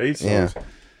 songs or 8 songs. Yeah.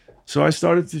 So I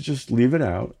started to just leave it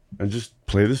out and just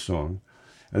play the song.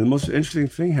 And the most interesting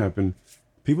thing happened.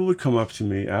 People would come up to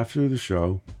me after the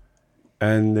show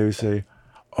and they would say,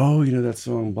 oh, that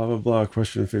song, blah, blah, blah,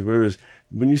 question of faith, whatever it is.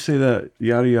 When you say that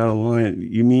yada, yada line,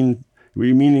 what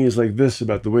your meaning is like this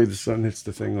about the way the sun hits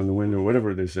the thing on the window, or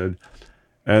whatever they said.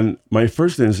 And my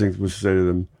first instinct was to say to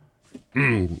them,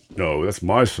 no, that's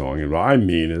my song. And what I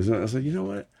mean is, and I was like, you know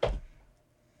what?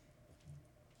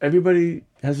 Everybody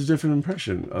has a different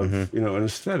impression of, an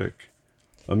aesthetic,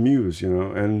 a muse,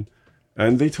 and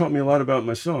they taught me a lot about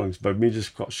my songs by me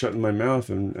just shutting my mouth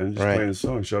and just playing the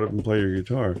song. Shut up and play your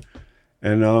guitar.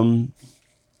 And,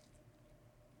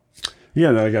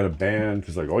 then I got a band,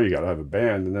 because like, oh, you got to have a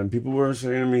band. And then people were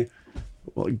saying to me,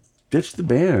 well, ditch the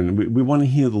band. We want to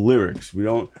hear the lyrics.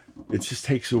 It just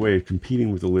takes away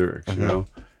competing with the lyrics, And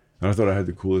I thought I had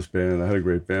the coolest band. I had a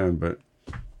great band, but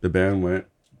the band went.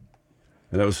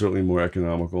 And that was certainly more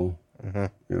economical, All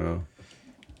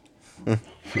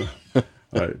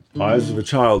right, Eyes of a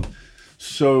Child.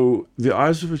 So the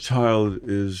Eyes of a Child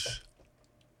is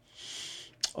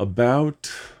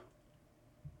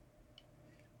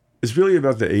it's really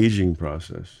about the aging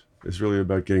process. It's really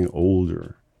about getting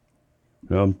older.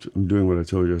 Now I'm doing what I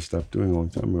told you I stopped doing a long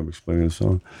time ago. I'm explaining the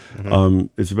song.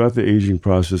 It's about the aging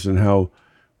process and how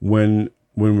when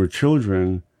we're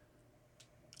children,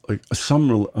 like a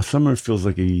summer feels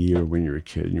like a year when you're a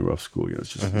kid and you're off school. It's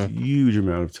just a huge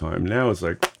amount of time. Now it's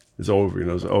like it's over.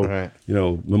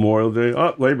 Memorial Day,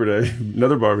 Labor Day,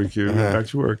 another barbecue, back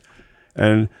to work,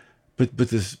 but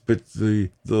the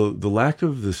lack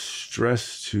of the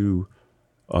stress to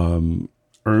earn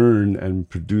and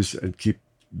produce and keep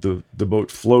the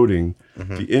boat floating,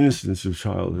 the innocence of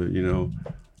childhood,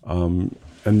 and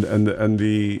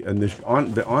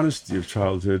the honesty of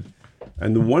childhood.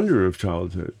 And the wonder of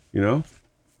childhood, The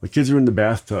kids are in the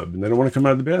bathtub and they don't want to come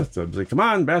out of the bathtub. It's like, come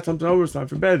on, bathtub's over, it's time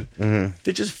for bed.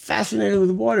 They're just fascinated with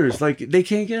the water. It's like they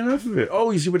can't get enough of it. Oh,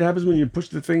 you see what happens when you push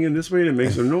the thing in this way and it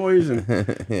makes a noise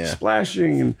and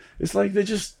splashing. And it's like they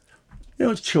just,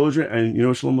 it's children. And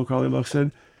Shlomo Carlebach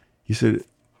said? He said,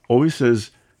 always says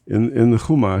in the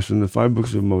Chumash, in the 5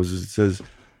 books of Moses, it says,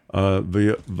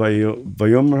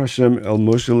 Vayomer Hashem el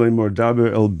Moshe lemor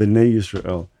daber el bnei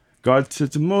Yisrael. God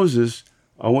said to Moses,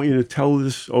 I want you to tell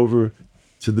this over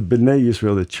to the B'nai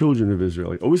Yisrael, the children of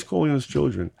Israel. Like, always calling us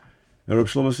children. And Rabbi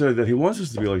Shlomo said that he wants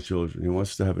us to be like children. He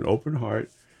wants us to have an open heart.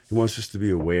 He wants us to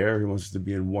be aware. He wants us to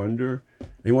be in wonder.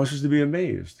 He wants us to be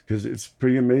amazed because it's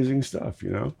pretty amazing stuff,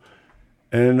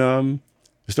 And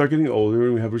we start getting older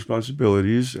and we have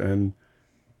responsibilities and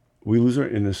we lose our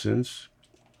innocence.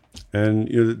 And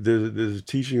there's a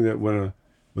teaching that when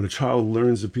a child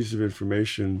learns a piece of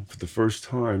information for the first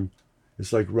time,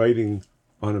 it's like writing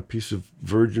on a piece of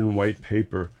virgin white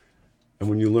paper. And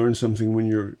when you learn something when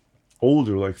you're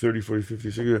older, like 30, 40,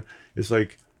 50, 60, it's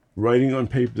like writing on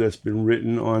paper that's been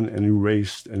written on and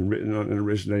erased and written on and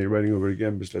erased. Now you're writing over it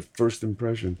again, but it's that first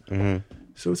impression.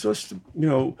 So it's just,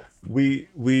 we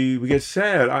get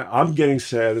sad. I'm getting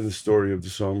sad in the story of the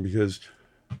song because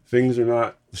things are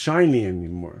not shiny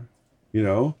anymore.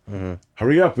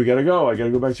 Hurry up, we gotta go. I gotta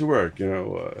go back to work.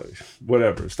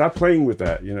 Whatever. Stop playing with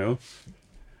that.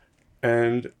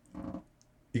 And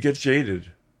you get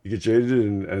jaded.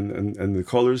 And the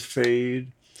colors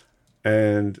fade.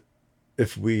 And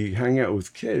if we hang out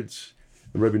with kids,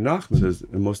 and Rabbi Nachman says,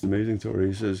 the most amazing Torah,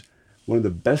 he says, one of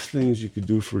the best things you could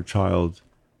do for a child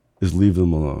is leave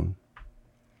them alone.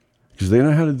 Because they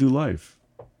know how to do life.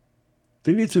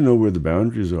 They need to know where the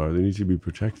boundaries are. They need to be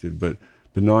protected. But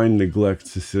benign neglect,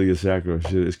 Cecilia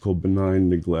Sackler, is called benign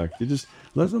neglect. You just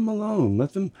let them alone.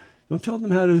 Don't tell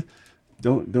them how to,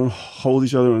 don't hold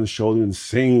each other on the shoulder and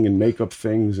sing and make up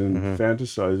things and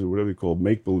fantasize or whatever they call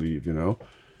make-believe,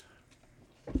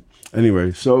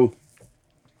 Anyway, so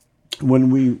when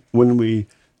we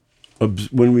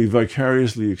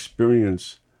vicariously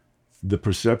experience the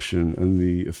perception and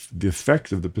the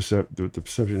effect of the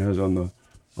perception has on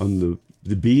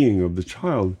the being of the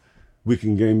child, we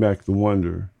can gain back the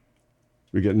wonder.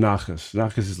 We get nachas.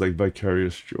 Nachas is like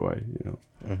vicarious joy,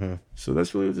 So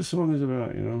that's really what the song is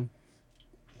about,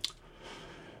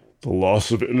 The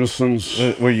loss of innocence.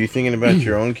 Were you thinking about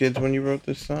your own kids when you wrote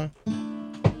this song?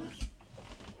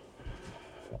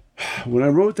 When I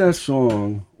wrote that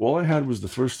song, all I had was the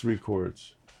first 3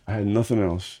 chords. I had nothing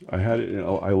else. I had it.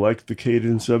 I liked the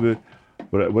cadence of it,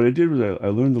 but what I did was I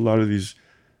learned a lot of these,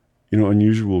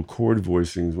 unusual chord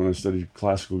voicings when I studied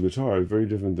classical guitar. Very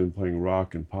different than playing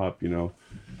rock and pop, and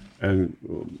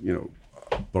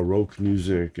Baroque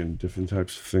music and different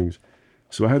types of things.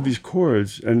 So I had these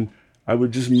chords, and I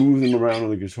would just move them around on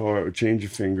the guitar or change a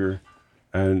finger,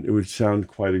 and it would sound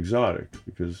quite exotic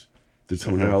because the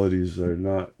tonalities are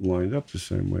not lined up the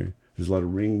same way. There's a lot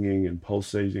of ringing and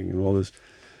pulsating and all this.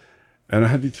 And I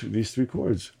had these 3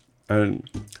 chords. And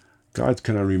God,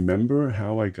 can I remember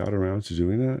how I got around to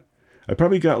doing that? I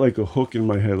probably got like a hook in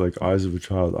my head, like eyes of a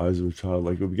child.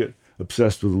 Like we get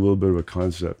obsessed with a little bit of a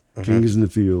concept. King is in the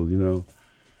field,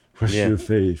 question of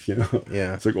faith,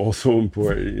 Yeah. It's like all so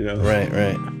important,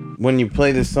 Right. When you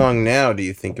play this song now, do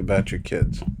you think about your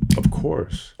kids? Of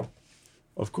course.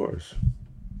 And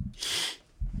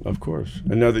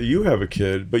now that you have a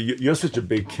kid, but you're such a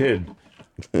big kid,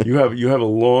 you have a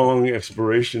long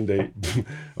expiration date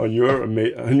on your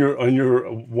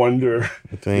wonder,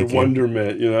 your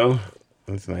wonderment,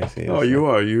 That's nice. Oh, you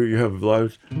are. You have a lot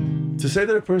of... To say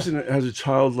that a person has a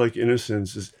childlike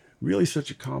innocence is really such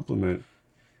a compliment.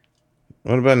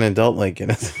 What about an adult-like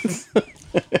innocence?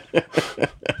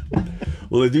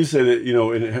 Well, they do say that,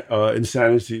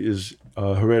 insanity is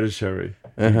hereditary.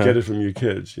 You get it from your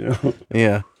kids,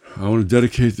 Yeah. I want to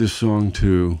dedicate this song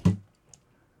to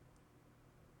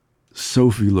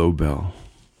Sophie Lobel.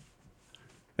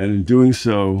 And in doing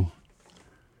so,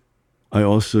 I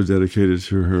also dedicate it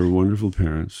to her wonderful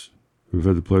parents, who I've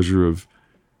had the pleasure of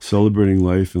celebrating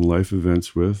life and life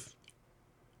events with,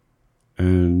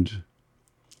 and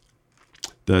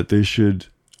that they should,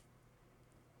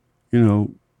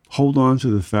 hold on to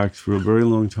the fact for a very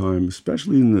long time,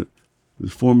 especially in the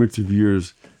formative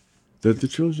years, that the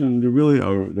children, they're really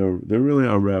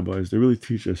our rabbis. They really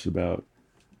teach us about,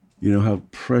 how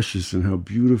precious and how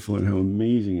beautiful and how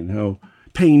amazing and how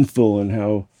painful and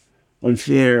how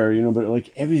unfair, but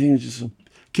like everything is just so,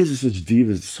 kids are such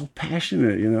divas, it's so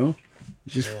passionate, it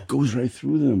just goes right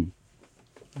through them.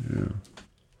 Yeah.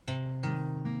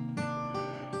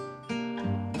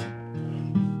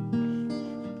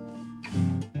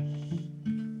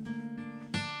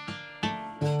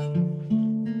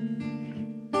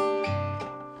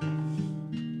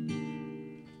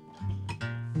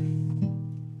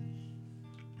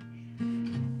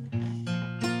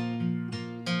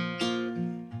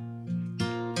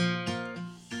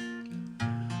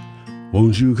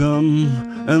 Won't you come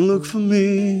and look for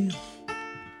me?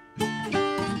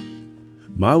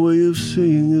 My way of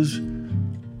seeing is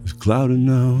clouded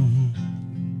now.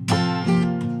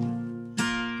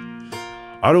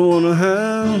 I don't want to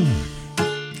have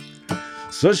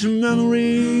such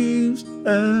memories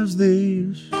as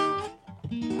these.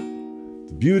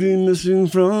 The beauty missing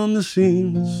from the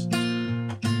scenes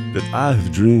that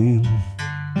I've dreamed.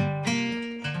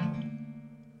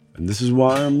 And this is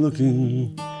why I'm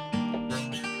looking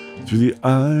through the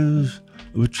eyes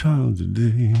of a child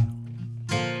today.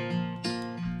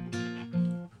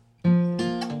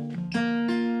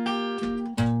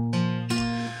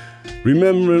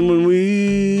 Remembering when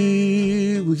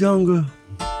we were younger,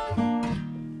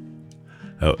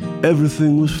 how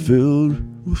everything was filled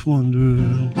with wonder.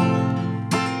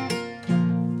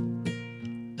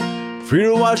 Free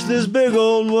to watch this big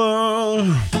old world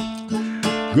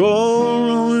go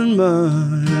rolling by.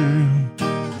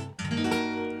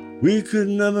 We could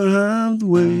never hide the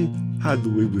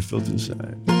way we felt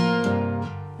inside.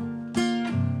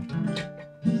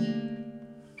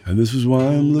 And this is why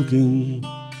I'm looking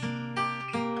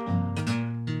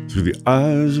through the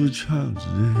eyes of a child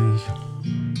today.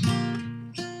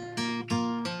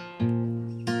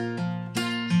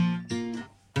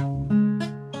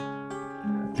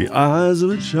 The eyes of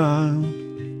a child,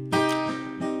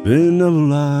 they never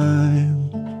lie.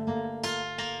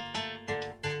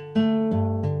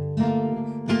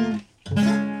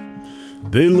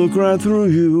 They look right through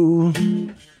you.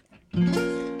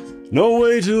 No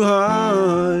way to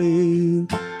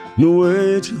hide, no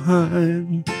way to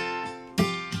hide.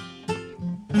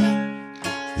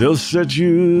 They'll set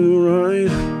you right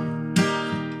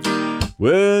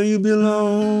where you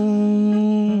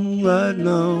belong right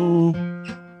now,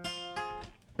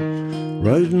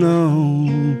 right now.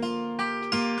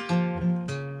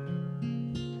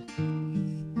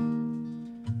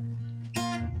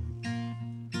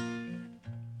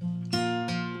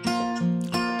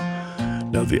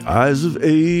 Now the eyes of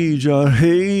age are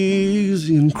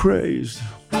hazy and crazed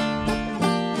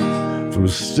from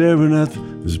staring at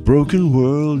this broken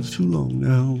world too long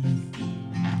now.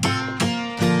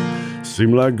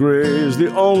 Seem like gray is the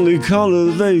only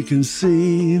color they can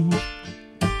see.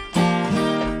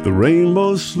 The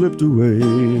rainbow slipped away.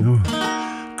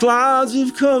 Clouds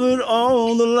have covered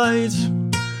all the lights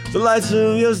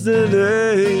of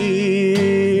yesterday.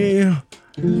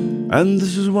 And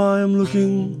this is why I'm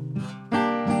looking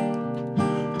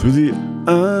through the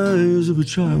eyes of a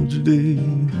child today.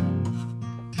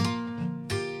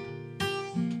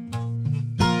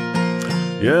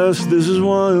 Yes, this is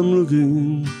why I'm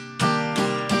looking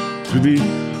through the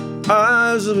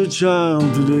eyes of a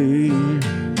child today.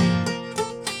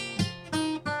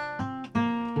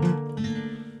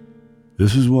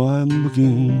 This is why I'm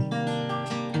looking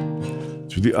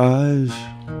through the eyes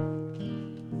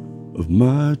of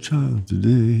my child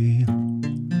today.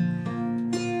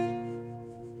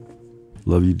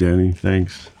 Love you, Danny.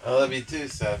 Thanks. I love you too,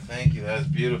 Seth. Thank you. That was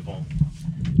beautiful.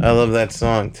 I love that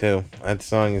song too. That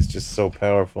song is just so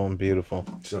powerful and beautiful.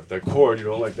 Except that chord, you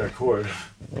don't like that chord.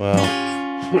 Well,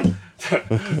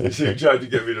 you tried to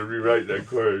get me to rewrite that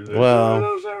chord. Well,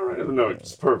 no,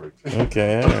 it's perfect.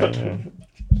 Okay, all right.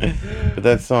 But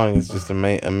that song is just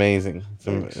amazing. It's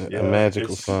a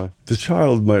magical song. The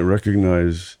child might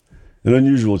recognize, an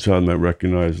unusual child might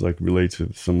recognize, like relate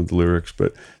to some of the lyrics,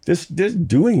 but they're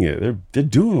doing it. They're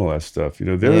doing all that stuff. You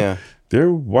know,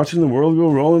 they're watching the world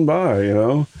go rolling by. You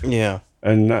know. Yeah.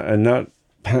 And not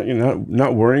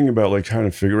worrying about like trying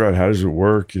to figure out how does it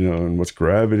work. You know, and what's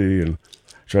gravity and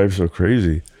drives so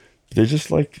crazy. They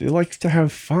just like to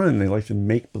have fun. They like to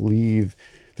make believe.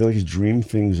 They like to dream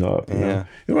things up. You know?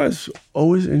 You know, it's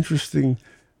always interesting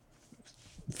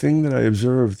thing that I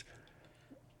observed.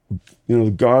 You know,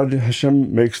 God,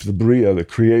 Hashem makes the Bria, the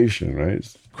creation, right?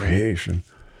 It's creation.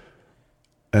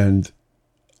 And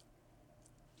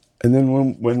then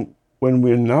when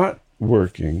we're not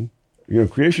working, you know,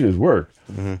 creation is work.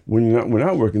 Mm-hmm. When we're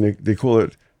not working, they call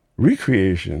it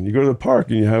recreation. You go to the park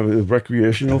and you have a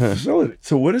recreational facility.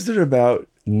 So what is it about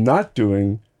not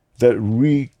doing that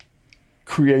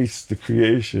recreates the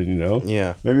creation, you know?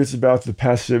 Yeah. Maybe it's about the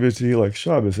passivity like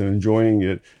Shabbos and enjoying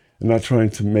it and not trying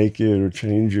to make it or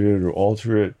change it or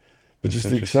alter it, but just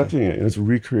accepting it. And it's a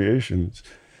recreation.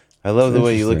 I love the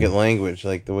way you look at language,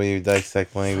 like the way you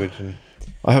dissect language. And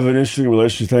I have an interesting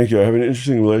relationship. Thank you. I have an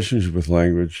interesting relationship with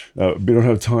language. We don't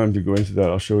have time to go into that.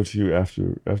 I'll show it to you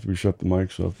after we shut the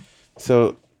mics off.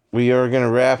 So we are going to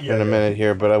wrap in a minute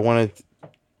here, but I wanted to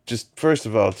just first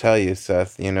of all tell you,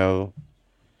 Seth, you know,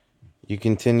 you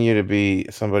continue to be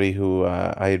somebody who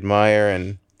I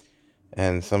admire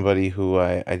and somebody who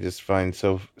I just find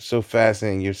so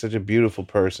fascinating. You're such a beautiful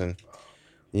person.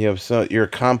 You're a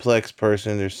complex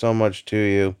person. There's so much to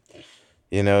you.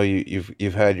 You know,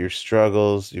 you've had your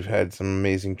struggles. You've had some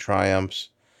amazing triumphs,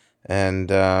 and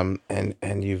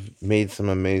you've made some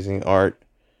amazing art,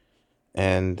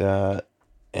 and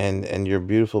you're a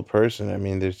beautiful person. I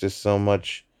mean, there's just so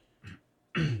much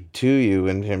to you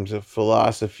in terms of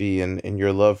philosophy and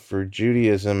your love for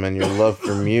Judaism and your love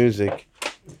for music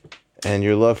and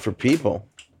your love for people.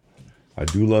 I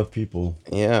do love people.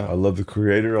 Yeah. I love the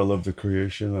Creator. I love the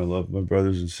creation. I love my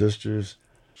brothers and sisters.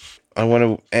 I want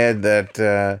to add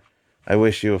that I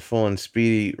wish you a full and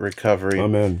speedy recovery.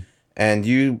 Amen. And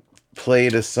you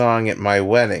played a song at my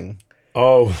wedding.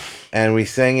 Oh. And we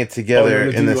sang it together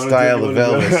in the style of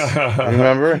Elvis.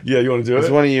 Remember? Yeah, you want to do it? It's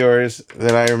one of yours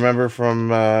that I remember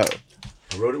from... I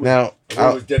wrote it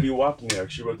with Debbie Wapniak.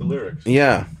 She wrote the lyrics.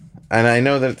 Yeah. And I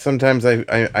know that sometimes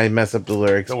I mess up the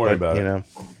lyrics. Don't worry about it. You know.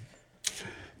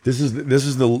 This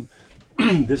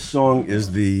song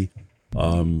is the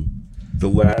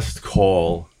last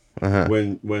call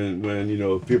when you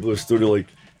know people are still like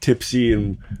tipsy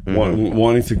and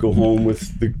wanting to go home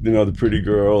with the pretty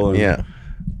girl and yeah.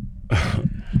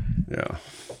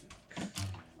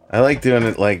 I like doing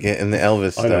it like in the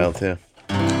Elvis style too.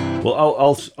 Well,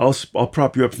 I'll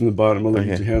prop you up from the bottom. I'll let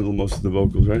you handle most of the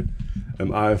vocals, right?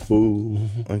 Am I a fool?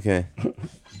 Okay.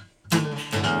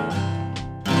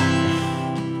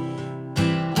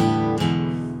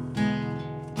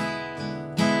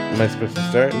 Am I supposed to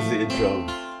start? This is the intro.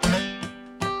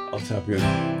 I'll tap you in.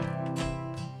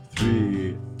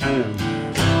 3 and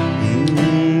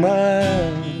am I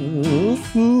a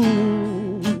fool?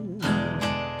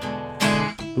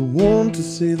 The one to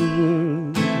say the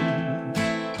words.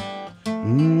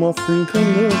 I think I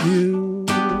love you.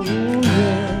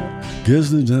 Yeah. Guess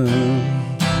the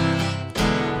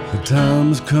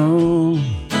time's come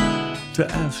to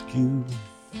ask you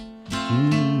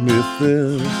if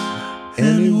there's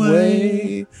any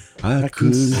way I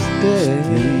could stay.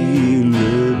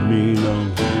 Let me know.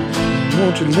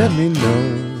 Won't you let me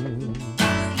know?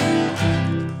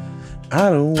 I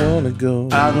don't want to go.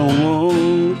 I don't want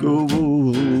to go.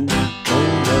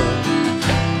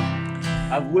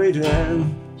 I've waited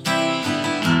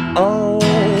all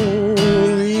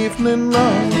listening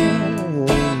long.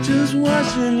 Just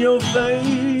watching your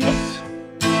face.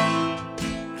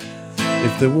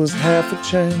 If there was half a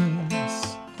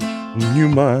chance, you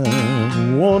might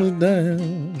want to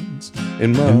dance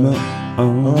in my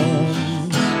arms.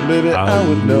 Baby, I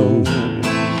would know.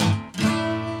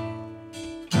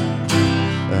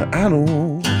 I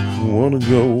don't want to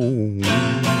go.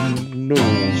 No.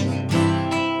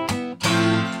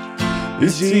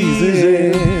 It's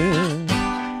easy,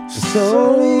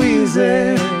 so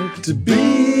easy to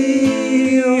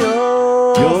be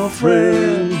your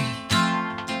friend.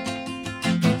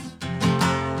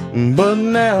 But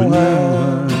now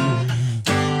I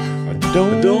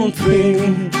don't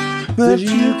think that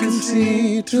you can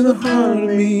see to the heart of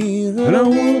me that I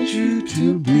want you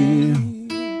to be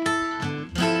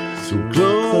so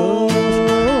close.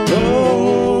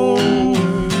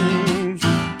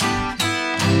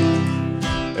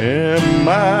 Am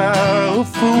I a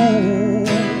fool?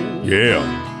 Yeah.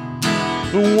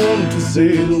 The one to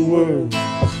say the words. I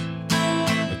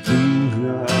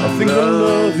think I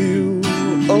love you.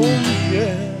 Oh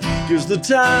yeah. 'Cause the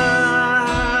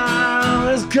time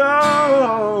has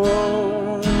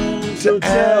come. So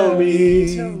tell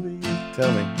me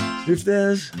if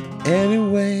there's any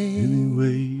way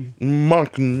I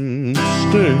can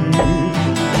stay.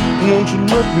 Won't you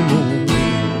let me know?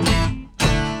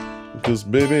 'Cause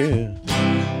baby,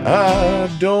 I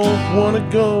don't want to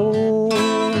go.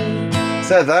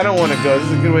 Seth, I don't want to go. This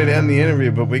is a good way to end the interview,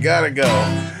 but we gotta go.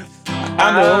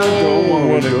 I don't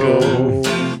want to go.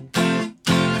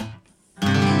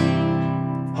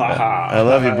 I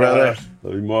love you, brother.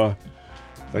 Love you more.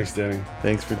 Thanks, Danny.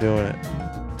 Thanks for doing it.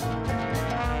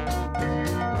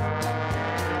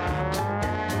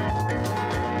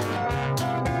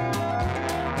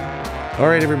 All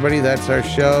right, everybody, that's our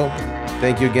show.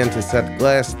 Thank you again to Seth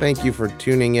Glass. Thank you for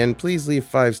tuning in. Please leave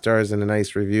 5 stars and a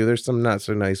nice review. There's some not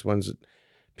so nice ones that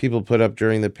people put up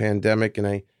during the pandemic, and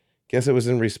I guess it was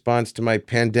in response to my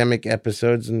pandemic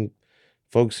episodes and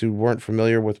folks who weren't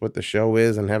familiar with what the show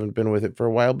is and haven't been with it for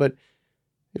a while. But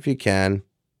if you can,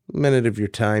 a minute of your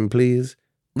time, please.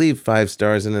 Leave 5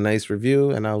 stars and a nice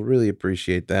review, and I'll really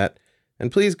appreciate that.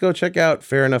 And please go check out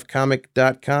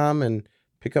fairenoughcomic.com and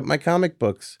pick up my comic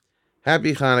books.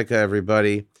 Happy Hanukkah,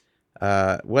 everybody.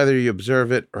 Whether you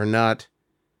observe it or not,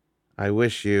 I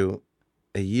wish you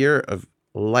a year of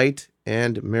light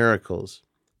and miracles.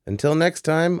 Until next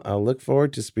time, I'll look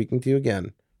forward to speaking to you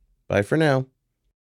again. Bye for now.